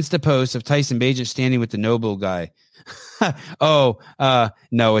you an Insta post of Tyson Bagent standing with the Noble guy. No,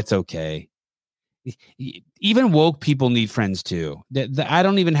 it's okay. Even woke people need friends too. I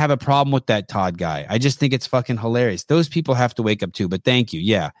don't even have a problem with that Todd guy. I just think it's fucking hilarious. Those people have to wake up too, but thank you.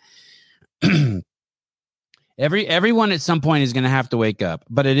 Yeah. Everyone at some point is going to have to wake up,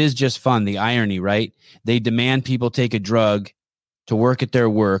 but it is just fun. The irony, right? They demand people take a drug to work at their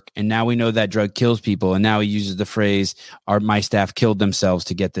work, and now we know that drug kills people, and now he uses the phrase, my staff killed themselves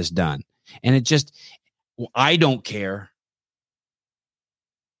to get this done. And it just, I don't care.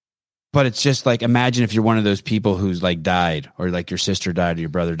 But it's just like, imagine if you're one of those people who's like died, or like your sister died, or your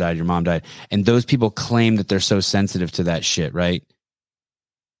brother died, your mom died, and those people claim that they're so sensitive to that shit, right?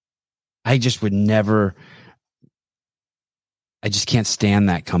 I just would never... I just can't stand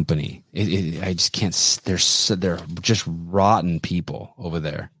that company. I just can't. They're just rotten people over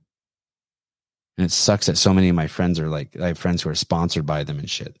there, and it sucks that so many of my friends are like. I have friends who are sponsored by them and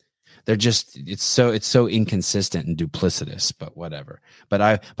shit. They're just. It's so inconsistent and duplicitous. But whatever. But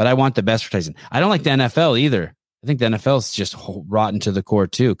I want the best for Tyson. I don't like the NFL either. I think the NFL is just rotten to the core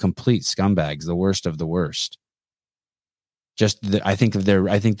too. Complete scumbags, the worst of the worst. I think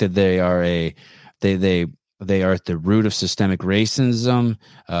that they are They are at the root of systemic racism,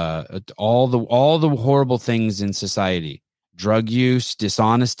 all the horrible things in society: drug use,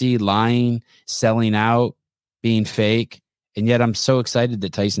 dishonesty, lying, selling out, being fake. And yet, I'm so excited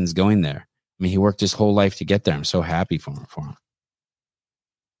that Tyson's going there. I mean, he worked his whole life to get there. I'm so happy for him.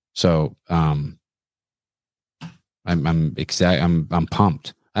 So, I'm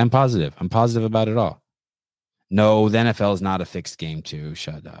pumped. I'm positive. I'm positive about it all. No, the NFL is not a fixed game too.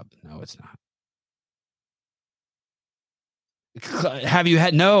 Shut up. No, it's not. Have you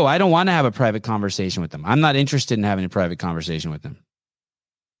had? No, I don't want to have a private conversation with them. I'm not interested in having a private conversation with them.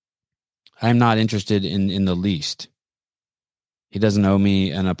 I'm not interested in the least. He doesn't owe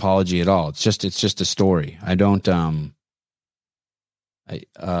me an apology at all. It's just a story. I don't want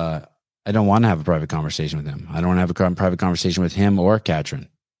to have a private conversation with him. I don't want to have a private conversation with him or Katrin.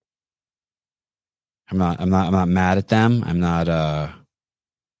 I'm not mad at them. I'm not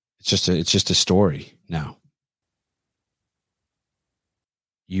it's just a story now.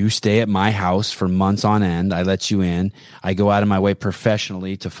 You stay at my house for months on end. I let you in. I go out of my way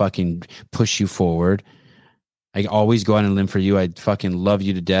professionally to fucking push you forward. I always go out and limb for you. I fucking love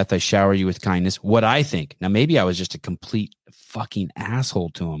you to death. I shower you with kindness. What I think. Now, maybe I was just a complete fucking asshole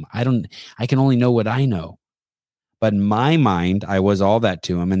to him. I can only know what I know. But in my mind, I was all that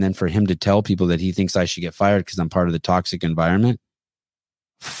to him. And then for him to tell people that he thinks I should get fired because I'm part of the toxic environment.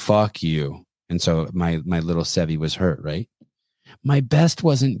 Fuck you. And so my little Sevy was hurt, right? My best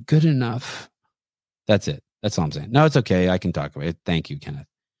wasn't good enough. That's it. That's all I'm saying. No, it's okay. I can talk about it. Thank you, Kenneth.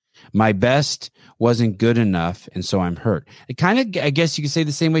 My best wasn't good enough, and so I'm hurt. It kind of, I guess you could say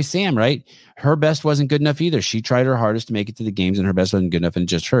the same way Sam, right? Her best wasn't good enough either. She tried her hardest to make it to the games, and her best wasn't good enough, and it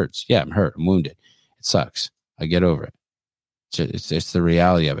just hurts. Yeah, I'm hurt. I'm wounded. It sucks. I get over it. It's the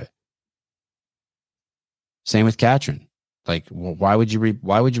reality of it. Same with Katrin. Like, why would you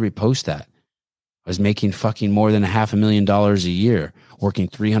repost that? I was making fucking more than $500,000 a year, working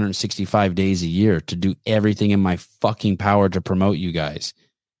 365 days a year to do everything in my fucking power to promote you guys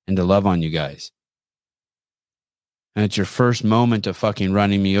and to love on you guys. And it's your first moment of fucking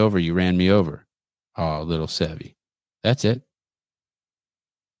running me over. You ran me over. Oh, little Sevy. That's it.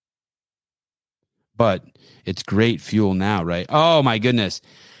 But it's great fuel now, right? Oh my goodness.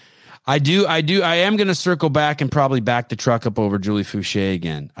 I am going to circle back and probably back the truck up over Julie Fouché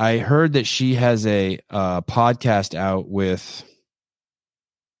again. I heard that she has a podcast out with...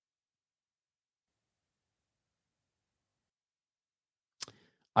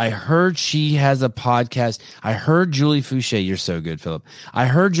 I heard she has a podcast. I heard Julie Fouché. You're so good, Philip. I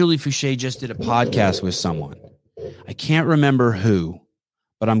heard Julie Fouché just did a podcast with someone. I can't remember who,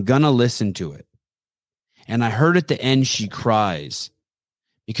 but I'm going to listen to it. And I heard at the end she cries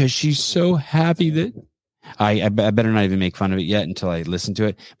because she's so happy that I better not even make fun of it yet until I listen to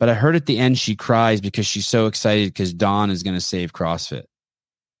it. But I heard at the end she cries because she's so excited because Dawn is going to save CrossFit.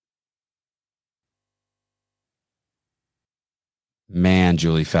 Man,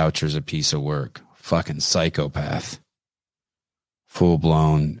 Julie Foucher's a piece of work. Fucking psychopath. Full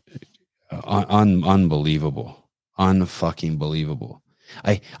blown. Unbelievable. Unfucking believable.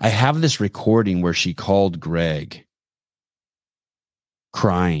 I have this recording where she called Greg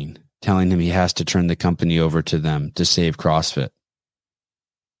crying, telling him he has to turn the company over to them to save CrossFit.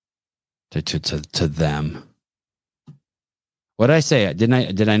 To them. What did I say?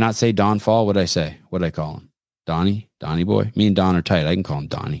 Did I not say Don Fall? What did I say? What did I call him? Donnie boy. Me and Don are tight. I can call him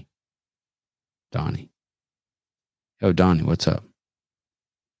Donnie. Oh, Donnie, what's up?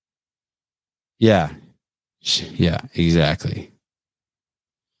 Yeah, exactly.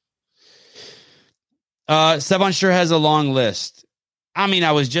 Sevon sure has a long list. I mean,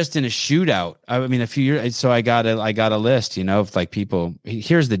 I was just in a shootout. I mean, a few years, so I got a list, you know, of like people.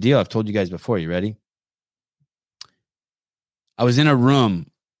 Here's the deal. I've told you guys before. You ready? I was in a room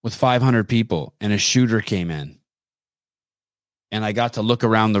with 500 people and a shooter came in. And I got to look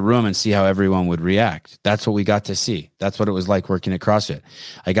around the room and see how everyone would react. That's what we got to see. That's what it was like working at CrossFit.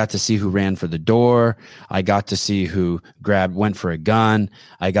 I got to see who ran for the door. I got to see who went for a gun.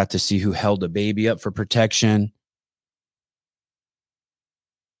 I got to see who held a baby up for protection.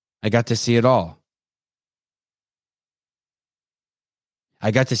 I got to see it all.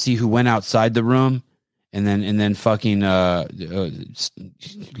 I got to see who went outside the room and then fucking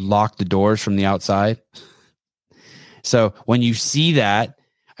locked the doors from the outside. So when you see that,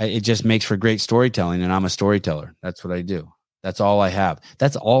 it just makes for great storytelling, and I'm a storyteller. That's what I do. That's all I have.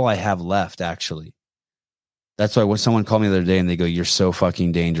 That's all I have left, actually. That's why when someone called me the other day and they go, "You're so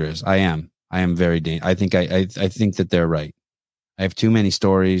fucking dangerous." I am very dangerous. I think that they're right. I have too many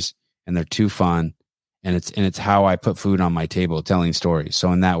stories, and they're too fun, and it's how I put food on my table, telling stories.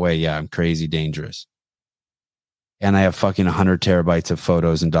 So in that way, yeah, I'm crazy dangerous. And I have fucking 100 terabytes of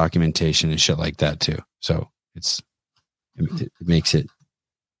photos and documentation and shit like that too. So it makes it.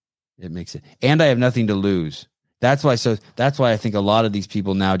 And I have nothing to lose. That's why I think a lot of these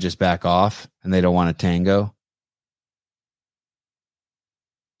people now just back off and they don't want to tango.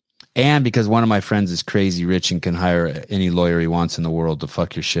 And because one of my friends is crazy rich and can hire any lawyer he wants in the world to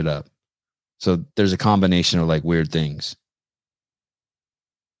fuck your shit up. So there's a combination of like weird things.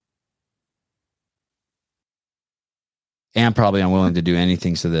 And probably I'm willing to do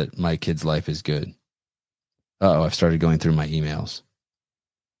anything so that my kid's life is good. I've started going through my emails.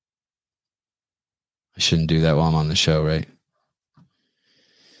 I shouldn't do that while I'm on the show, right?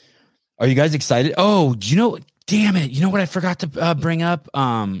 Are you guys excited? Oh, do you know? Damn it! You know what I forgot to bring up?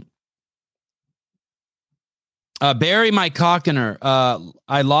 Barry, my cockiner.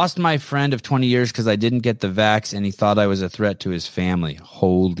 I lost my friend of 20 years because I didn't get the vax, and he thought I was a threat to his family.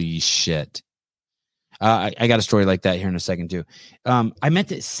 Holy shit! I got a story like that here in a second too. I meant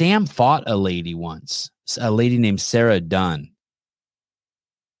that Sam fought a lady once, a lady named Sarah Dunn.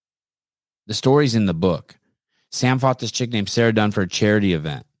 The story's in the book. Sam fought this chick named Sarah Dunn for a charity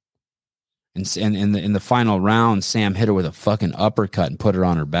event. And in the final round, Sam hit her with a fucking uppercut and put her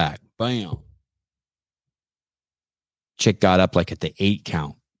on her back. Bam. Chick got up like at the 8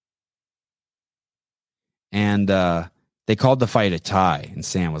 count. And they called the fight a tie. And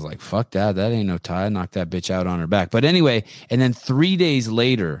Sam was like, fuck that. That ain't no tie. I knocked that bitch out on her back. But anyway, and then 3 days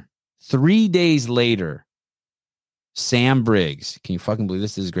later, Sam Briggs. Can you fucking believe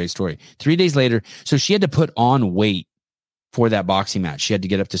this? This is a great story. 3 days later, so she had to put on weight for that boxing match. She had to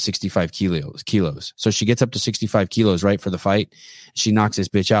get up to 65 kilos. So she gets up to 65 kilos, right, for the fight. She knocks this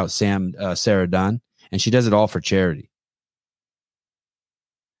bitch out, Sarah Dunn, and she does it all for charity.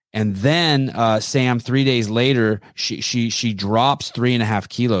 And then Sam, 3 days later, she drops 3.5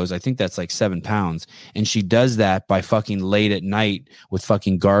 kilos. I think that's like 7 pounds. And she does that by fucking late at night with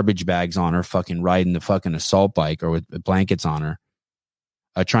fucking garbage bags on her, fucking riding the fucking assault bike or with blankets on her,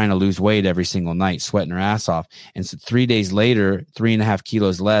 trying to lose weight every single night, sweating her ass off. And so 3 days later, 3.5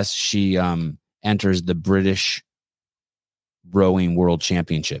 kilos less, she enters the British rowing world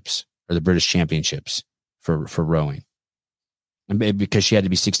championships, or the British championships for rowing. Because she had to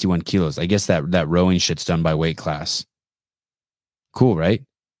be 61 kilos. I guess that rowing shit's done by weight class. Cool, right?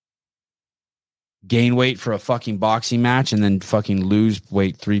 Gain weight for a fucking boxing match and then fucking lose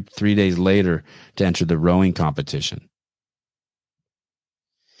weight three days later to enter the rowing competition.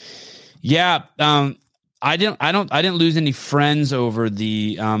 Yeah, I didn't lose any friends over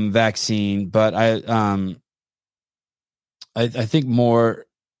the vaccine, but I think more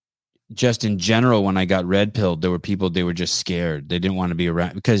just in general, when I got red pilled, there were people, they were just scared. They didn't want to be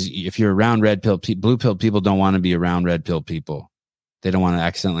around, because if you're around red pill, blue pill people don't want to be around red pill people. They don't want to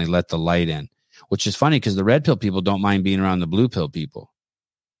accidentally let the light in, which is funny because the red pill people don't mind being around the blue pill people.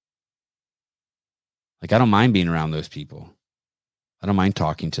 Like, I don't mind being around those people. I don't mind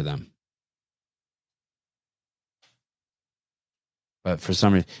talking to them. But for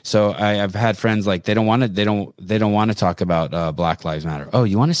some reason, so I've had friends like they don't want to talk about Black Lives Matter. Oh,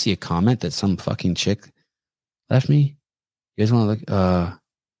 you want to see a comment that some fucking chick left me? You guys want to look?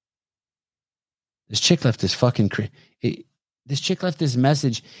 This chick left this fucking this chick left this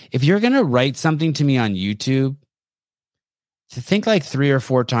message. If you're gonna write something to me on YouTube, to think like 3 or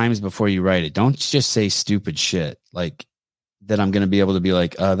 4 times before you write it. Don't just say stupid shit like that. I'm gonna be able to be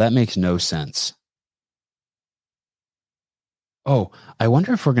like, that makes no sense. Oh, I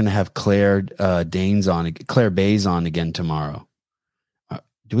wonder if we're going to have Claire Bays on again tomorrow.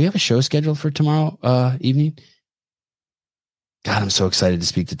 Do we have a show scheduled for tomorrow evening? God, I'm so excited to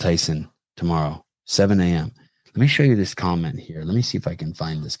speak to Tyson tomorrow, 7 a.m. Let me show you this comment here. Let me see if I can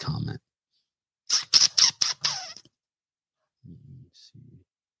find this comment. Let me see.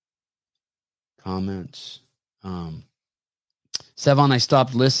 Comments. Sevon, I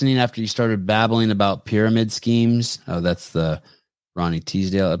stopped listening after you started babbling about pyramid schemes. Oh, that's the Ronnie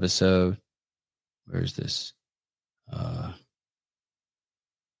Teasdale episode. Where's this?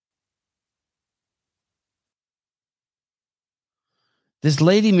 This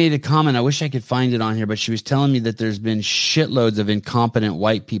lady made a comment. I wish I could find it on here, but she was telling me that there's been shitloads of incompetent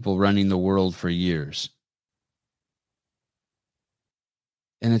white people running the world for years.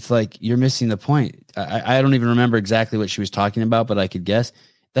 And it's like, you're missing the point. I don't even remember exactly what she was talking about, but I could guess.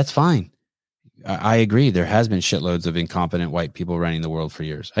 That's fine. I agree. There has been shitloads of incompetent white people running the world for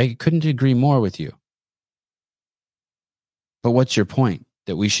years. I couldn't agree more with you. But what's your point?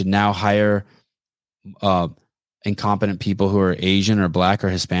 That we should now hire incompetent people who are Asian or Black or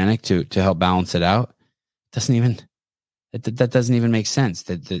Hispanic to help balance it out? That doesn't even make sense.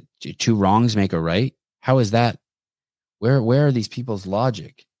 That 2 wrongs make a right? How is that? Where are these people's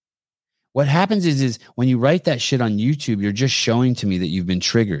logic? What happens is when you write that shit on YouTube, you're just showing to me that you've been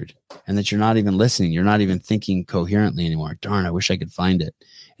triggered and that you're not even listening. You're not even thinking coherently anymore. Darn, I wish I could find it.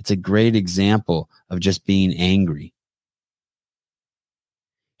 It's a great example of just being angry.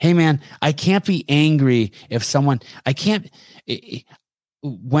 Hey man, I can't be angry if someone, I can't,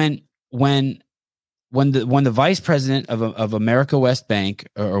 when the vice president of America West Bank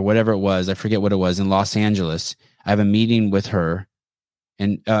or whatever it was, I forget what it was, in Los Angeles, I have a meeting with her,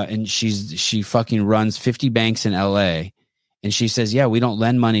 and she fucking runs 50 banks in LA, and she says, yeah, we don't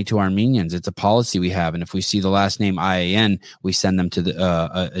lend money to Armenians. It's a policy we have, and if we see the last name IAN, we send them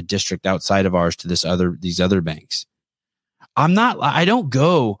to a district outside of ours to these other banks. I don't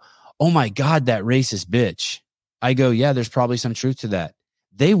go, oh my God, that racist bitch. I go, yeah, there's probably some truth to that.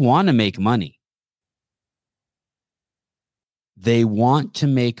 They want to make money. They want to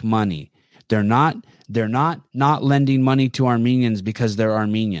make money. They're not lending money to Armenians because they're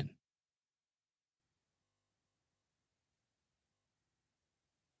Armenian.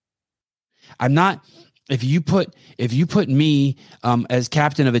 I'm not. If you put me as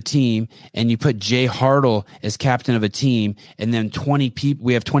captain of a team, and you put Jay Hartle as captain of a team, and then 20 people,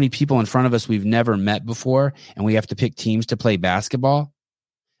 we have 20 people in front of us we've never met before, and we have to pick teams to play basketball.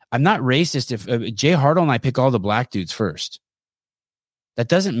 I'm not racist if Jay Hartle and I pick all the black dudes first. That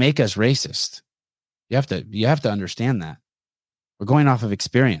doesn't make us racist. You have to understand that. We're going off of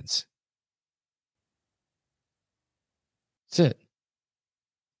experience. That's it.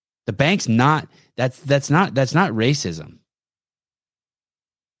 The bank's not, that's not racism.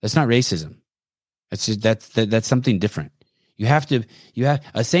 That's not racism. That's just, that's something different. You have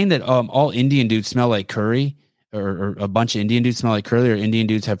saying that all Indian dudes smell like curry, or a bunch of Indian dudes smell like curry, or Indian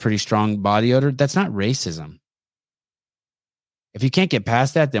dudes have pretty strong body odor. That's not racism. If you can't get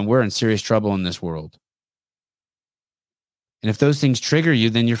past that, then we're in serious trouble in this world. And if those things trigger you,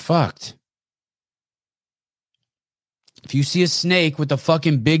 then you're fucked. If you see a snake with a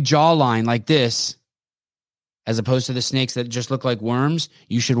fucking big jawline like this, as opposed to the snakes that just look like worms,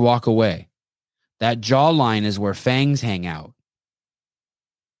 you should walk away. That jawline is where fangs hang out.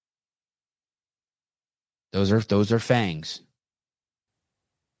 Those are fangs.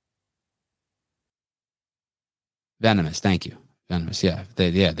 Venomous, thank you. Venomous, yeah.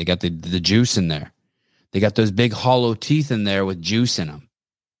 They got the juice in there. They got those big hollow teeth in there with juice in them.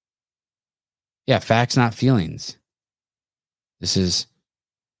 Yeah, facts, not feelings. This is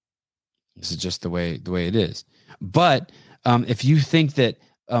just the way it is. But if you think that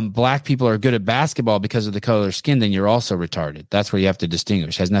black people are good at basketball because of the color of their skin, then you're also retarded. That's where you have to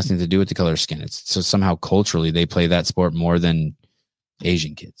distinguish. It has nothing to do with the color of skin. It's so somehow culturally they play that sport more than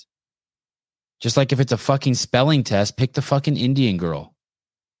Asian kids. Just like if it's a fucking spelling test, pick the fucking Indian girl.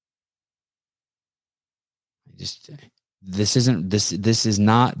 This is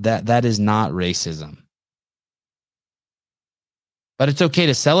not racism. But it's okay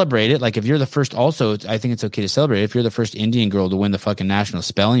to celebrate it. Like if you're the first, also, I think it's okay to celebrate it. If you're the first Indian girl to win the fucking national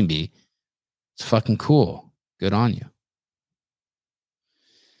spelling bee, it's fucking cool. Good on you.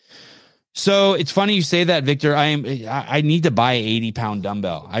 So it's funny you say that, Victor. I need to buy an 80-pound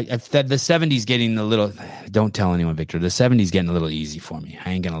dumbbell. The 70's getting a little, don't tell anyone, Victor. The 70's getting a little easy for me. I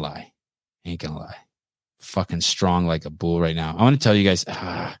ain't gonna lie. Fucking strong like a bull right now. I want to tell you guys,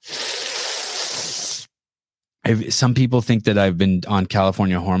 some people think that I've been on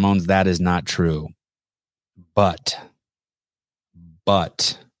California hormones. That is not true. But,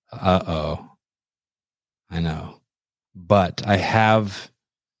 I know. But I have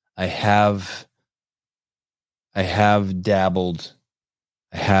dabbled.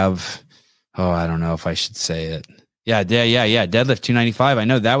 I don't know if I should say it. Yeah. Deadlift 295. I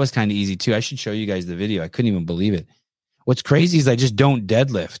know that was kind of easy too. I should show you guys the video. I couldn't even believe it. What's crazy is I just don't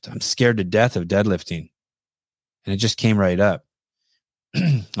deadlift. I'm scared to death of deadlifting. And it just came right up.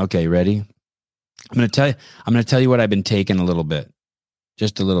 Okay, ready? I'm going to tell you what I've been taking a little bit.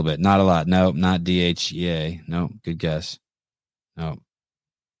 Just a little bit. Not a lot. Nope, not DHEA. Nope, good guess. Nope.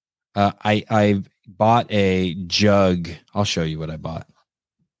 I bought a jug. I'll show you what I bought.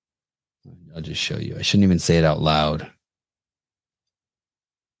 I'll just show you. I shouldn't even say it out loud.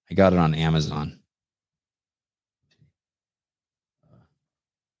 I got it on Amazon.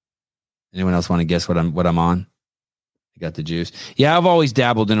 Anyone else want to guess what I'm on? I got the juice. Yeah, I've always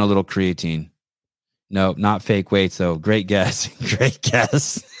dabbled in a little creatine. No, not fake weights though. Great guess. Great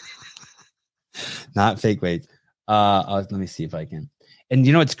guess. Not fake weights. Let me see if I can. And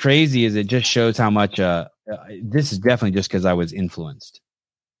you know what's crazy is it just shows how much this is definitely just because I was influenced.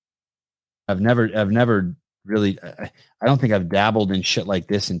 I've never really, I don't think I've dabbled in shit like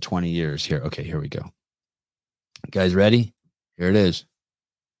this in 20 years. Here we go. You guys ready? Here it is.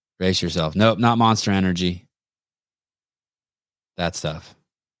 Brace yourself. Nope, not Monster Energy. That stuff.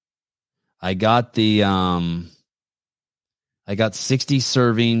 I got 60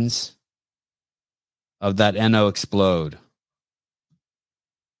 servings of that NO Explode.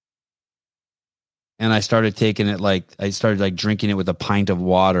 And I started taking it drinking it with a pint of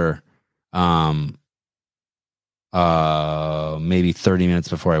water. Maybe 30 minutes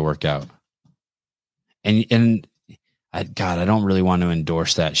before I work out. And I don't really want to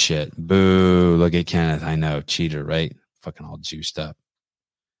endorse that shit. Boo. Look at Kenneth. I know. Cheater, right? Fucking all juiced up.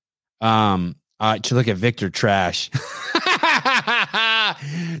 To look at Victor trash.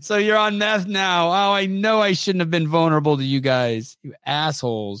 So you're on meth now. Oh, I know I shouldn't have been vulnerable to you guys. You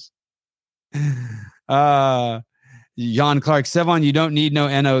assholes. Jan Clark, Sevon, you don't need no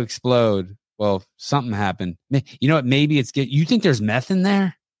NO Explode. Well, something happened. You know what? Maybe it's good. You think there's meth in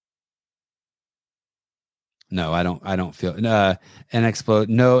there? No, I don't feel Explode.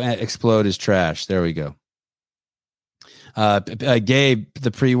 No, Explode is trash. There we go. Gabe,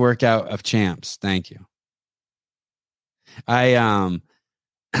 the pre-workout of champs. Thank you. I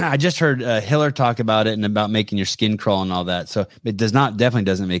just heard Hiller talk about it and about making your skin crawl and all that. So it definitely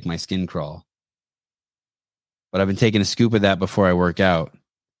doesn't make my skin crawl. But I've been taking a scoop of that before I work out.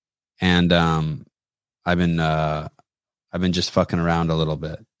 And I've been I've been just fucking around a little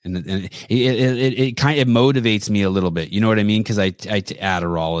bit, and it kind of motivates me a little bit. You know what I mean? Because I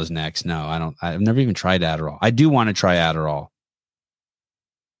Adderall is next. No, I don't. I've never even tried Adderall. I do want to try Adderall.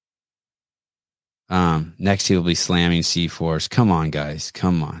 Next he'll be slamming C4s. Come on, guys.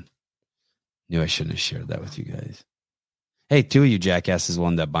 Come on. Knew I shouldn't have shared that with you guys. Hey, 2 of you jackasses will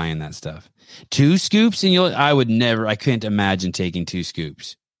end up buying that stuff. 2 scoops and I couldn't imagine taking 2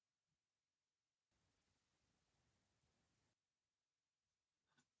 scoops.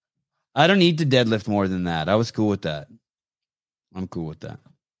 I don't need to deadlift more than that. I was cool with that. I'm cool with that.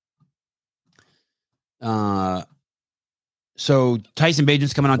 So Tyson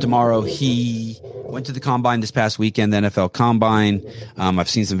Bagent's coming on tomorrow. He went to the combine this past weekend, the NFL combine. I've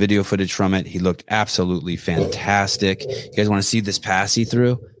seen some video footage from it. He looked absolutely fantastic. You guys want to see this pass he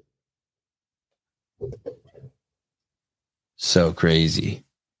threw? So crazy.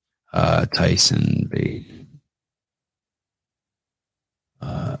 Tyson Bagent.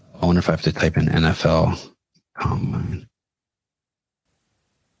 I wonder if I have to type in NFL combine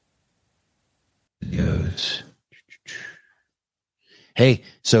videos. Hey,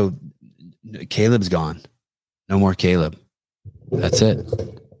 so Caleb's gone. No more Caleb. That's it.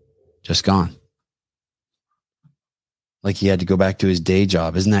 Just gone. Like he had to go back to his day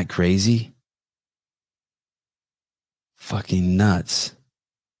job. Isn't that crazy? Fucking nuts.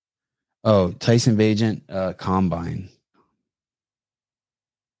 Oh, Tyson Bagent, combine.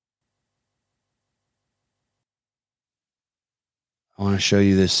 I want to show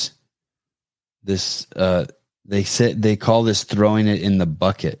you this. They call this throwing it in the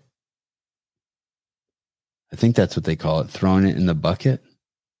bucket. I think that's what they call it, throwing it in the bucket.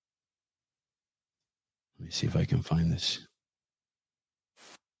 Let me see if I can find this.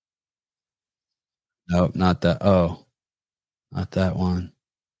 Nope, not that. Oh, not that one.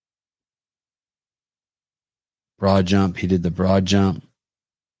 Broad jump. He did the broad jump.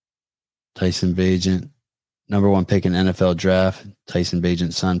 Tyson Bagent, number 1 pick in NFL draft. Tyson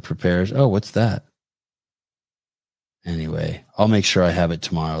Bagent's son prepares. Oh, what's that? Anyway, I'll make sure I have it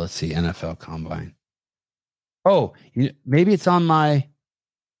tomorrow. Let's see, NFL combine. Oh, maybe it's on my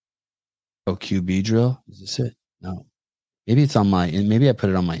QB drill. Is this it? No. Maybe it's on maybe I put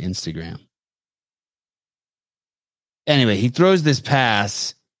it on my Instagram. Anyway, he throws this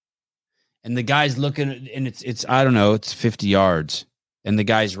pass and the guy's looking and it's I don't know, it's 50 yards. And the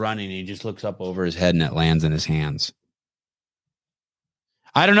guy's running and he just looks up over his head and it lands in his hands.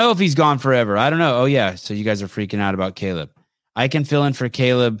 I don't know if he's gone forever. I don't know. Oh, yeah. So you guys are freaking out about Caleb. I can fill in for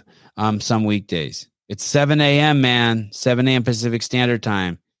Caleb some weekdays. It's 7 a.m., man. 7 a.m. Pacific Standard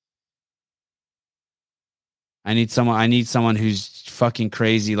Time. I need someone who's fucking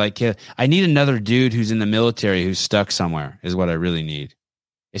crazy like Caleb. I need another dude who's in the military who's stuck somewhere is what I really need.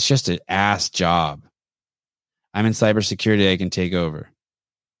 It's just an ass job. I'm in cybersecurity. I can take over.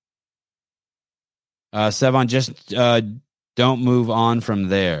 Sevon, just don't move on from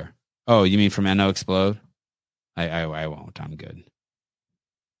there. Oh, you mean from NO Explode? I won't. I'm good.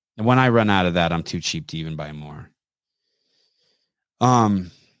 And when I run out of that, I'm too cheap to even buy more.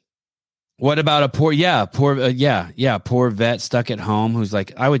 What about a poor vet stuck at home who's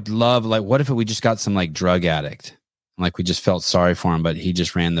like, I would love, like, what if we just got some like drug addict? Like we just felt sorry for him, but he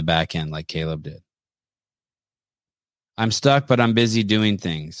just ran the back end like Caleb did. I'm stuck, but I'm busy doing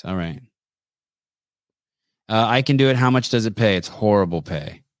things. All right. I can do it. How much does it pay? It's horrible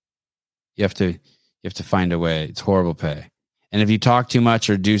pay. You have to find a way. It's horrible pay. And if you talk too much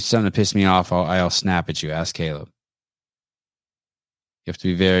or do something to piss me off, I'll snap at you. Ask Caleb. You have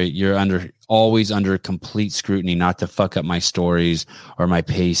to be you're always under complete scrutiny not to fuck up my stories or my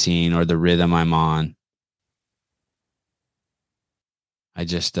pacing or the rhythm I'm on. I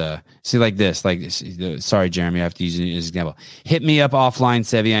just see like this, sorry, Jeremy, I have to use an example. Hit me up offline,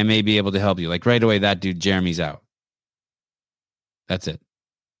 Sevi. I may be able to help you. Like right away, that dude, Jeremy's out. That's it.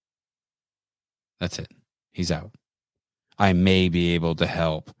 He's out. I may be able to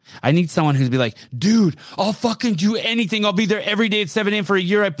help. I need someone who's be like, dude, I'll fucking do anything. I'll be there every day at 7 a.m. for a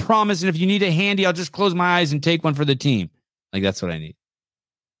year. I promise. And if you need a handy, I'll just close my eyes and take one for the team. Like that's what I need.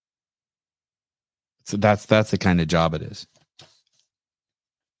 So that's the kind of job it is.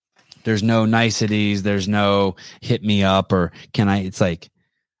 There's no niceties. There's no hit me up or can I, it's like,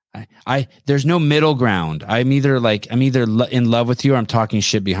 there's no middle ground. I'm either in love with you or I'm talking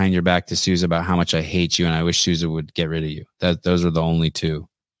shit behind your back to Suze about how much I hate you and I wish Suze would get rid of you. Those are the only two.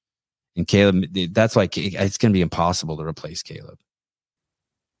 And Caleb, that's why it's going to be impossible to replace Caleb.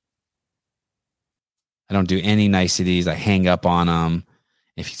 I don't do any niceties. I hang up on him.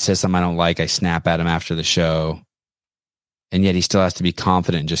 If he says something I don't like, I snap at him after the show. And yet he still has to be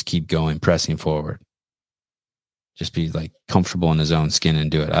confident and just keep going, pressing forward. Just be like comfortable in his own skin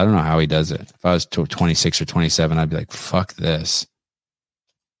and do it. I don't know how he does it. If I was 26 or 27, I'd be like, fuck this.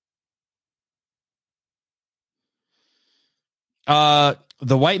 The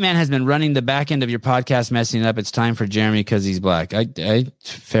white man has been running the back end of your podcast, messing it up. It's time for Jeremy because he's black.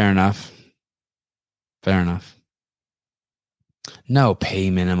 Fair enough. Fair enough. No, pay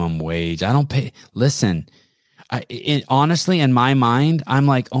minimum wage. I don't pay. Listen, honestly, in my mind, I'm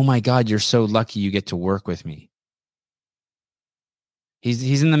like, oh my God, you're so lucky you get to work with me.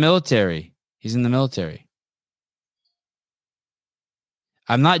 He's in the military. He's in the military.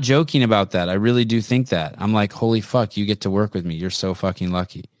 I'm not joking about that. I really do think that. I'm like, holy fuck, you get to work with me. You're so fucking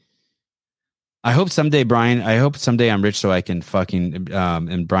lucky. I hope someday, Brian, I'm rich so I can fucking,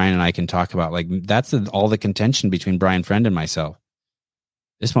 and Brian and I can talk about, like, that's all the contention between Brian Friend and myself.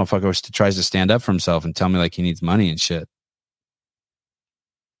 This motherfucker tries to stand up for himself and tell me like he needs money and shit.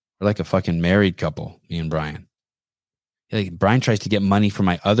 We're like a fucking married couple, me and Brian. Like, Brian tries to get money from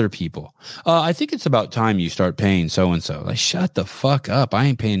my other people. I think it's about time you start paying so-and-so. Like, shut the fuck up. I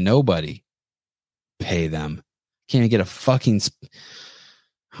ain't paying nobody. Pay them. Can't even get a fucking...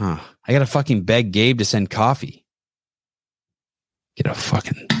 I gotta fucking beg Gabe to send coffee. Get a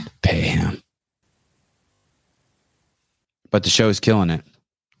fucking... Pay him. But the show's killing it.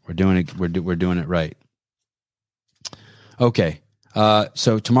 We're doing it. We're doing it right. Okay.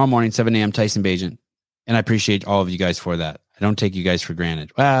 So tomorrow morning, 7 a.m., Tyson Bagent. And I appreciate all of you guys for that. I don't take you guys for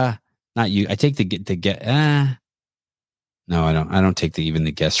granted. Not you. I take the get. No, I don't. I don't take even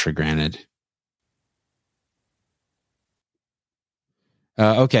the guests for granted.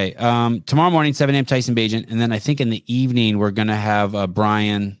 Okay. Tomorrow morning, 7 a.m. Tyson Bagent, and then I think in the evening we're gonna have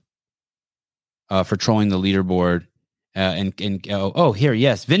Brian for trolling the leaderboard. Here,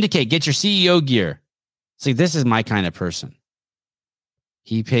 yes, Vindicate. Get your CEO gear. See, this is my kind of person.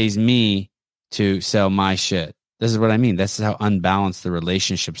 He pays me to sell my shit. This is what I mean. This is how unbalanced the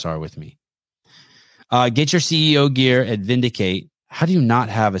relationships are with me. Get your CEO gear at Vindicate. How do you not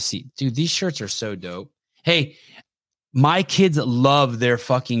have a seat? Dude, these shirts are so dope. Hey, my kids love their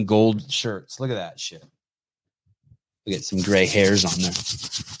fucking gold shirts. Look at that shit. Look at some gray hairs on there.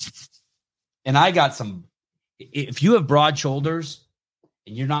 And I got some. If you have broad shoulders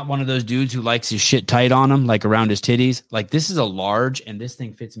and you're not one of those dudes who likes his shit tight on him, like around his titties, like this is a large and this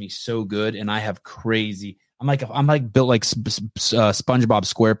thing fits me so good. And I have crazy. I'm like built like SpongeBob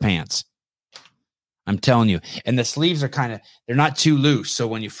SquarePants. I'm telling you. And the sleeves are they're not too loose. So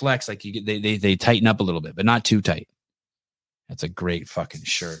when you flex, like they tighten up a little bit, but not too tight. That's a great fucking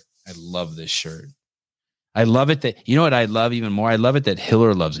shirt. I love this shirt. I love it that, you know what I love even more? I love it that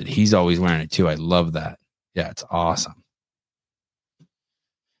Hiller loves it. He's always wearing it too. I love that. Yeah, it's awesome.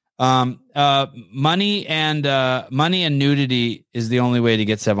 Money and nudity is the only way to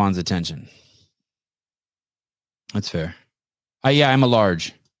get Sevon's attention. That's fair. I'm a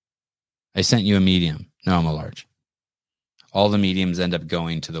large. I sent you a medium. No, I'm a large. All the mediums end up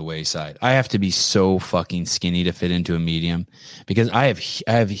going to the wayside. I have to be so fucking skinny to fit into a medium because I have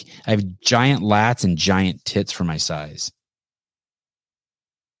giant lats and giant tits for my size.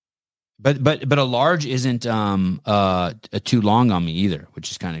 But a large isn't too long on me either, which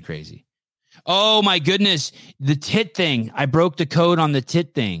is kind of crazy. Oh my goodness, the tit thing. I broke the code on the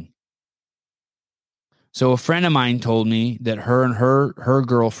tit thing. So a friend of mine told me that her and her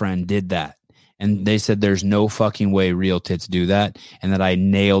girlfriend did that. And they said there's no fucking way real tits do that. And that I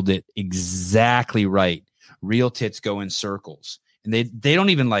nailed it exactly right. Real tits go in circles. And they don't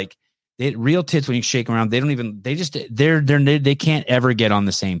even real tits, when you shake them around, they can't ever get on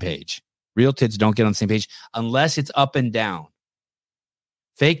the same page. Real tits don't get on the same page unless it's up and down.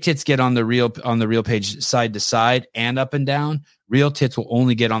 Fake tits get on the real page side to side and up and down. Real tits will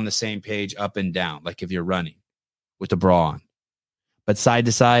only get on the same page up and down, like if you're running with the bra on. But side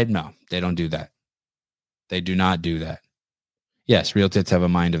to side, no, they don't do that. They do not do that. Yes, real tits have a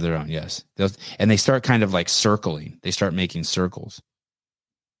mind of their own. Yes. And they start kind of like circling. They start making circles.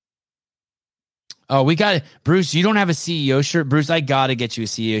 Oh, we got it. Bruce, you don't have a CEO shirt? Bruce, I got to get you a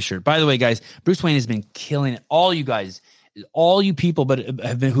CEO shirt. By the way, guys, Bruce Wayne has been killing it. All you guys, all you people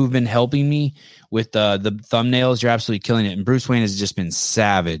who've been helping me with the thumbnails, you're absolutely killing it. And Bruce Wayne has just been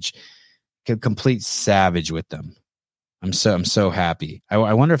savage, complete savage with them. I'm so happy.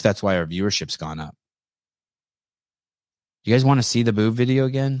 I wonder if that's why our viewership's gone up. You guys want to see the boob video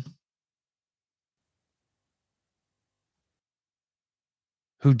again?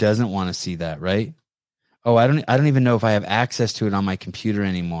 Who doesn't want to see that, right? Oh, I don't even know if I have access to it on my computer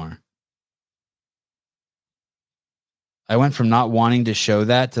anymore. I went from not wanting to show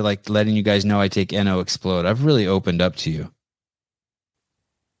that to like letting you guys know I take NO Explode. I've really opened up to you.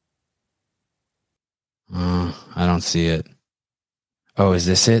 I don't see it. Oh, is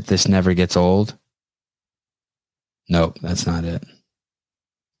this it? This never gets old? Nope, that's not it.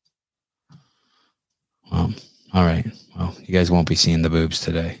 Well, all right. Well, you guys won't be seeing the boobs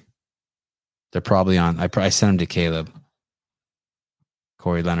today. They're probably on. I sent them to Caleb.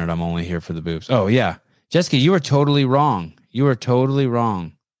 Corey Leonard, I'm only here for the boobs. Oh, yeah. Jessica, you were totally wrong. You were totally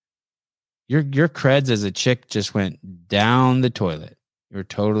wrong. Your creds as a chick just went down the toilet. You were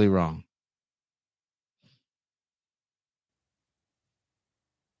totally wrong.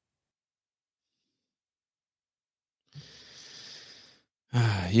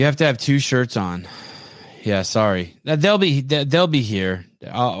 You have to have 2 shirts on. Yeah, sorry. They'll be here.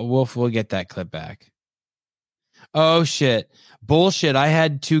 We'll get that clip back. Oh shit. Bullshit. I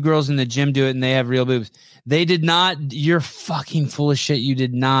had 2 girls in the gym do it and they have real boobs. They did not. You're fucking full of shit. You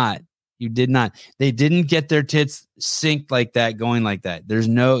did not. You did not. They didn't get their tits synced like that, going like that. There's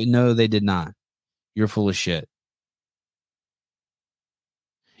no, they did not. You're full of shit.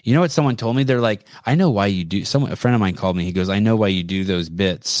 You know what someone told me? They're like, I know why you do. A friend of mine called me. He goes, I know why you do those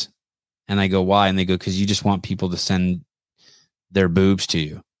bits. And I go, why? And they go, because you just want people to send their boobs to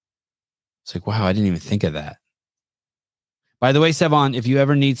you. It's like, wow, I didn't even think of that. By the way, Sevon, if you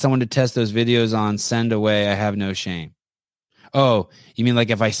ever need someone to test those videos on, send away. I have no shame. Oh, you mean like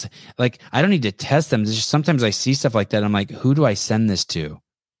if I don't need to test them. It's just sometimes I see stuff like that. I'm like, who do I send this to?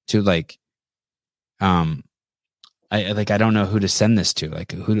 I don't know who to send this to.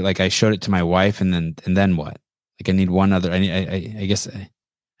 I showed it to my wife and then what? Like I need one other, I guess I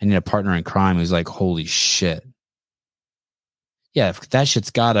need a partner in crime who's like, holy shit. Yeah, that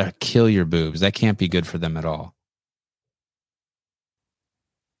shit's gotta kill your boobs. That can't be good for them at all.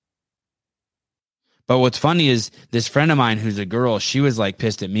 But what's funny is this friend of mine who's a girl, she was like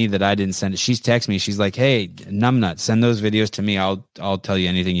pissed at me that I didn't send it. She's texted me. She's like, hey, numbnut, send those videos to me. I'll tell you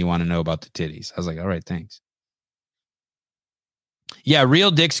anything you want to know about the titties. I was like, all right, thanks. Yeah, real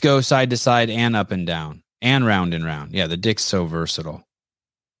dicks go side to side and up and down and round and round. Yeah, the dick's so versatile.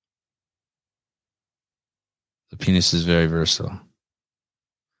 The penis is very versatile.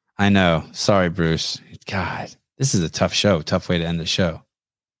 I know. Sorry, Bruce. God, this is a tough show. Tough way to end the show.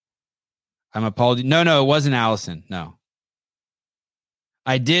 I'm apologizing. No, it wasn't Allison. No.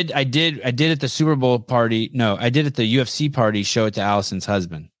 I did at the Super Bowl party. No, I did at the UFC party show it to Allison's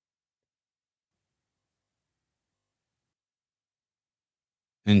husband.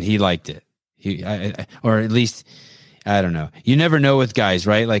 And he liked it. Or at least, I don't know. You never know with guys,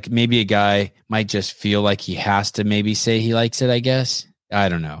 right? Like maybe a guy might just feel like he has to maybe say he likes it, I guess. I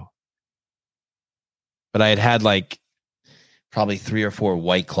don't know. But I had like probably 3 or 4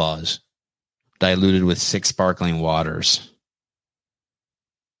 White Claws diluted with 6 sparkling waters.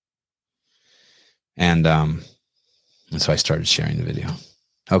 And so I started sharing the video.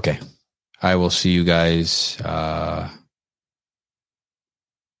 Okay. I will see you guys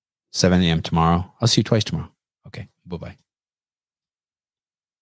 7 a.m. tomorrow. I'll see you twice tomorrow. Okay. Bye-bye.